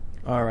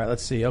 All right,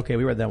 let's see. Okay,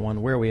 we read that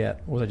one. Where are we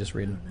at? What was I just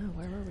reading? I don't know.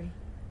 Where were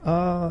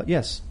we?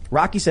 Yes.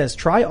 Rocky says,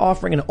 try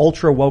offering an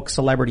ultra woke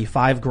celebrity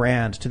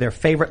 $5,000 to their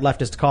favorite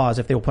leftist cause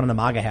if they will put on a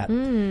MAGA hat.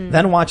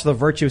 Then watch the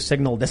virtue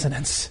signal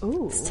dissonance.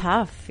 Ooh. It's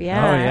tough.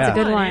 Yeah. Oh, yeah. It's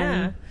a good one.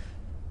 Yeah.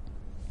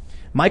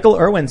 Michael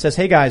Irwin says,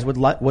 hey guys, would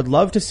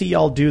love to see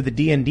y'all do the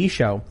D&D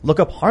show.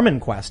 Look up Harmon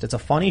Quest. It's a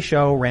funny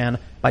show ran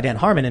by Dan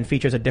Harmon and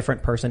features a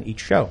different person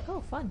each show.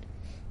 Oh, fun.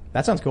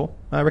 That sounds cool.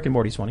 Rick and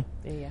Morty's funny.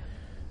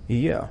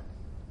 Yeah.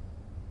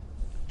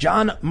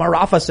 John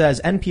Marafa says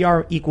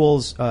NPR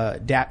equals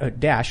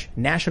dash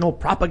National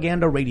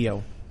Propaganda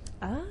Radio.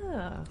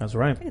 Ah. That's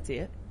right. I can see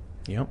it.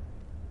 Yep.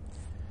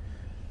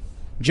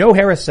 Joe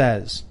Harris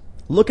says,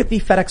 look at the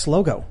FedEx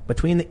logo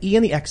between the E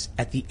and the X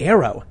at the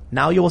arrow.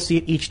 Now you will see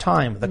it each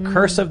time. The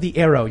curse of the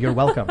arrow. You're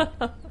welcome.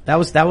 That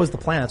was the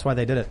plan. That's why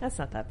they did it. That's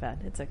not that bad.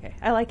 It's okay.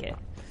 I like it.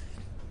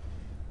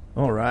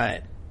 All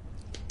right.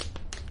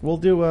 We'll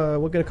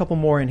get a couple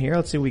more in here.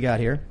 Let's see what we got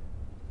here.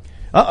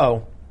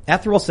 Uh-oh.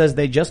 Ethereal says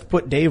they just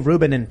put Dave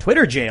Rubin in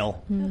Twitter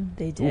jail.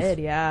 They did,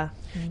 yeah.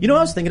 You know,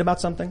 I was thinking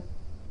about something.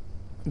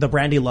 The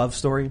Brandy Love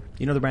story.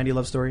 You know the Brandy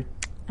Love story?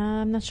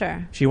 I'm not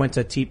sure. She went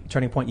to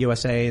Turning Point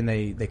USA and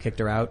they kicked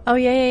her out. Oh,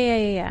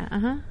 yeah.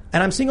 Uh-huh.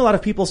 And I'm seeing a lot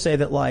of people say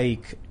that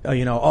like,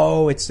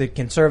 it's the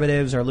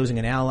conservatives are losing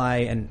an ally.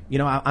 And,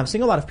 I'm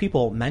seeing a lot of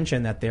people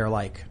mention that they're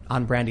like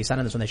on Brandy's side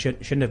on this when they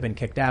shouldn't have been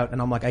kicked out.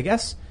 And I'm like, I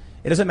guess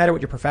it doesn't matter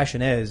what your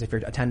profession is if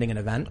you're attending an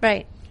event.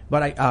 Right.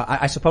 But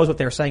I suppose what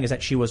they're saying is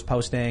that she was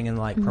posting and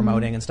like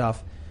promoting and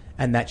stuff.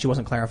 and that she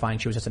wasn't clarifying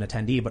she was just an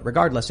attendee, but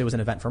regardless, it was an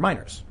event for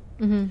minors.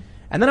 Mm-hmm.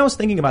 And then I was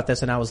thinking about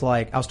this, and I was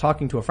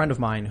talking to a friend of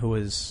mine who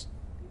was,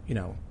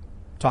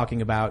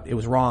 talking about it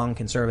was wrong,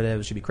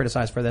 conservatives should be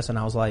criticized for this, and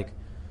I was like,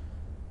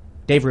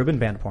 Dave Rubin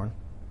banned porn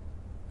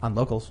on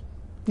Locals.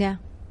 Yeah.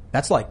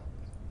 That's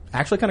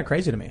actually kind of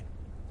crazy to me,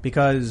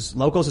 because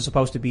Locals is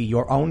supposed to be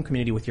your own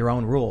community with your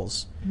own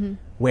rules,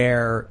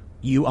 where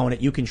you own it,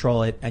 you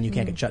control it, and you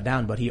can't get shut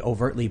down, but he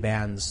overtly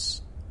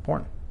bans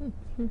porn.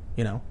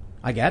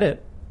 I get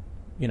it.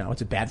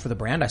 It's bad for the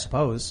brand, I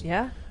suppose.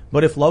 Yeah.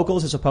 But if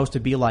Locals is supposed to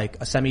be like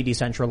a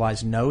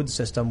semi-decentralized node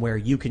system where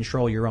you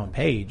control your own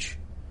page,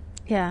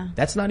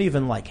 that's not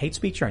even like hate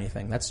speech or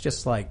anything. That's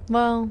just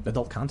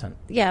adult content.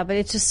 Yeah, but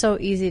it's just so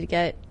easy to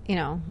get,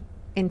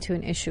 into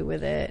an issue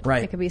with it.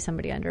 Right. It could be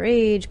somebody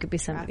underage, it could be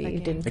somebody who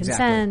didn't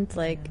consent.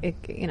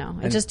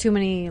 It's just too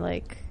many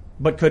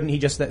But couldn't he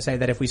just say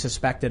that if we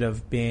suspect it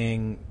of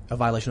being a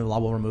violation of the law,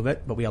 we'll remove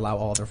it, but we allow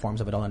all other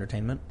forms of adult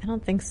entertainment? I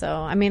don't think so.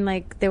 I mean,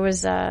 there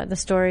was the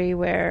story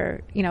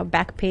where,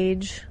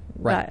 Backpage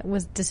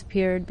was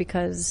disappeared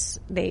because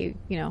they,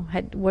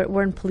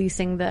 weren't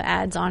policing the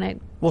ads on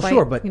it. Well,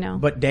 sure,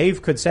 but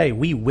Dave could say,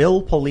 we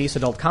will police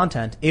adult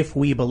content if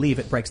we believe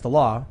it breaks the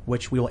law,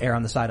 which we will err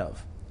on the side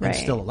of, and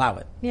still allow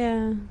it.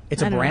 Yeah.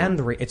 It's a brand,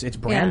 it's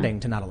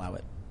branding to not allow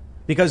it.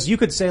 Because you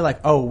could say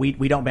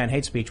we don't ban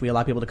hate speech, we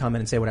allow people to come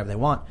in and say whatever they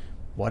want.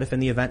 What if in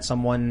the event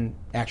someone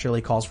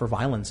actually calls for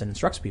violence and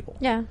instructs people?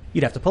 Yeah.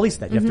 You'd have to police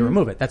that. You have to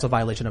remove it. That's a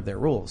violation of their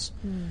rules.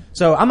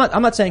 So I'm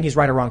not saying he's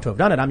right or wrong to have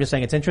done it. I'm just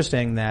saying it's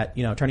interesting that,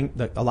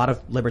 a lot of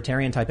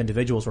libertarian type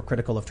individuals were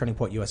critical of Turning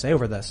Point USA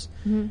over this.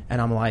 And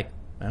I'm like,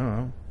 I don't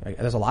know.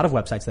 There's a lot of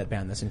websites that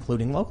ban this,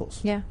 including Locals.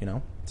 Yeah.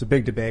 It's a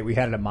big debate. We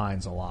had it at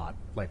Minds a lot.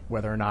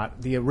 Whether or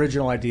not the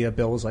original idea,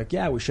 Bill, was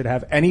we should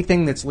have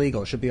anything that's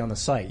legal should be on the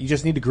site. You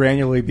just need to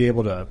granularly be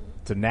able to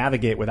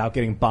navigate without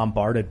getting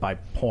bombarded by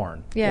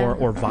porn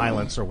or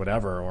violence or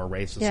whatever, or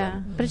racism.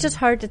 Yeah. But it's just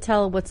hard to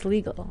tell what's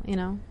legal,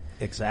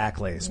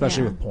 Exactly.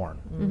 Especially with porn.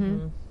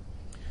 Mm-hmm.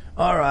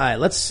 All right.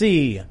 Let's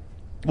see.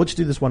 We'll just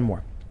do this one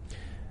more.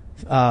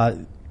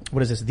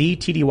 What is this? The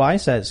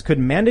TDY says, could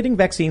mandating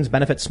vaccines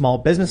benefit small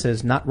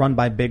businesses not run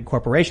by big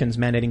corporations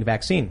mandating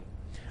vaccine?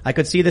 I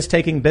could see this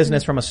taking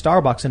business from a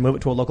Starbucks and move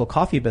it to a local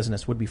coffee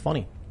business would be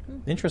funny.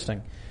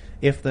 Interesting.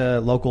 If the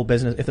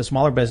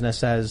smaller business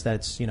says that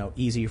it's,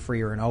 easy,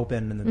 freer, and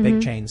open, and the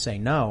big chains say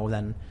no,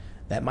 then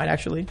that might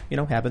actually,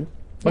 happen.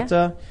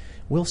 But,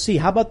 we'll see.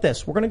 How about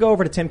this? We're going to go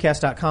over to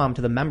timcast.com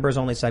to the members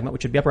only segment,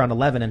 which should be up around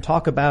 11, and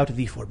talk about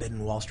the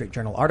Forbidden Wall Street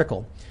Journal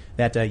article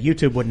that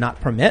YouTube would not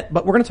permit,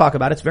 but we're going to talk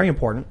about it. It's very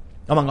important,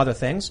 among other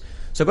things.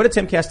 So go to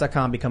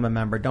timcast.com, become a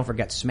member. Don't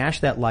forget, smash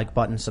that like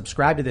button,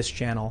 subscribe to this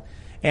channel,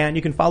 and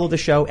you can follow the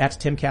show at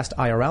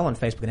TimCastIRL on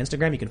Facebook and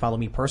Instagram. You can follow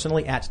me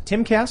personally at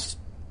Timcast.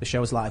 The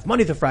show is live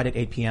Monday through Friday at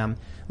 8 p.m.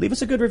 Leave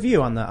us a good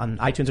review on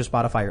iTunes or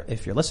Spotify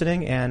if you're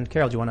listening. And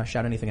Carol, do you want to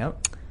shout anything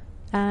out?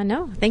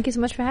 No. Thank you so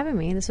much for having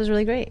me. This was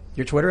really great.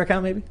 Your Twitter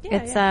account, maybe?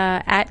 It's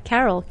at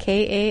Carol,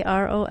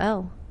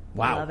 Karol.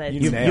 Wow. Love it.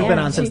 You've been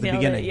on since the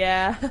beginning.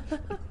 Yeah.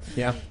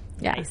 Yeah.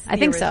 Yeah. Nice. I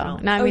think original.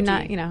 so. No, I mean,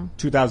 not,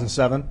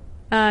 2007?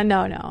 No.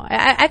 I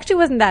actually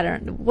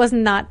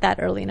wasn't not that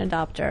early an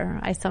adopter.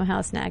 I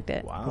somehow snagged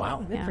it.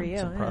 Wow. Good for you.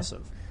 That's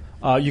impressive.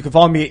 You can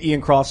follow me at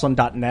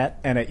iancrossland.net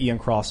and at Ian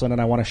Crossland. And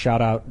I want to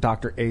shout out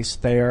Dr. Ace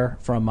Thayer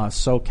from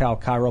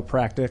SoCal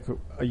Chiropractic,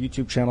 a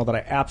YouTube channel that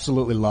I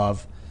absolutely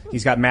love.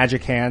 He's got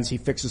magic hands. He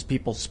fixes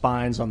people's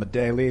spines on the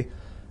daily.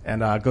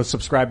 And go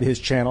subscribe to his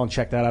channel and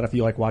check that out if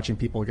you like watching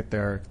people get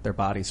their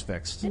bodies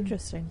fixed.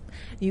 Interesting.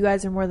 You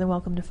guys are more than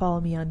welcome to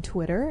follow me on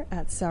Twitter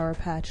at Sour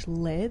Patch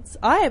Lids.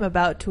 I am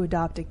about to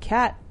adopt a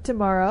cat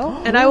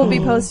tomorrow, and I will be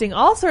posting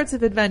all sorts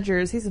of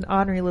adventures. He's an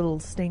ornery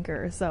little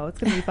stinker, so it's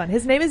going to be fun.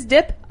 His name is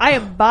Dip. I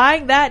am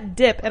buying that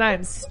Dip, and I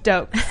am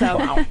stoked. So,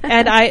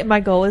 and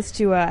my goal is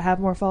to have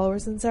more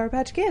followers than Sour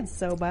Patch Kids.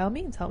 So by all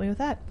means, help me with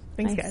that.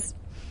 Thanks, guys.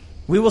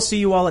 We will see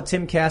you all at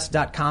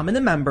timcast.com in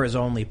the members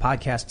only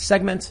podcast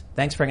segment.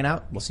 Thanks for hanging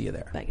out. We'll see you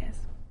there. Bye, guys.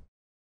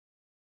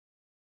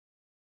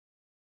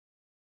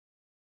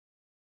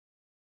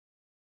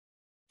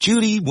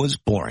 Judy was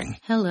boring.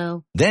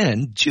 Hello.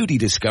 Then Judy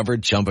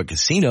discovered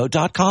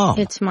ChumbaCasino.com.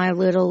 It's my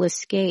little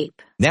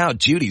escape. Now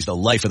Judy's the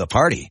life of the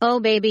party. Oh,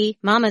 baby,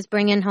 mama's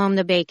bringing home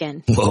the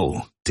bacon.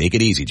 Whoa, take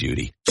it easy,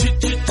 Judy.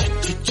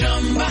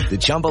 The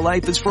Chumba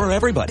life is for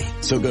everybody.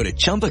 So go to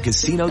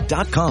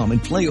ChumbaCasino.com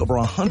and play over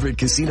 100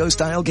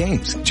 casino-style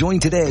games. Join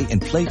today and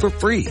play for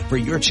free for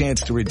your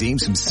chance to redeem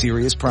some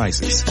serious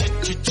prizes.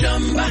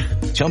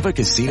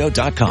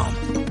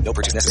 ChumbaCasino.com. No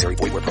purchase necessary.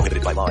 Void where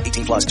prohibited by law.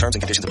 18+ terms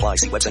and conditions apply.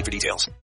 See website for details.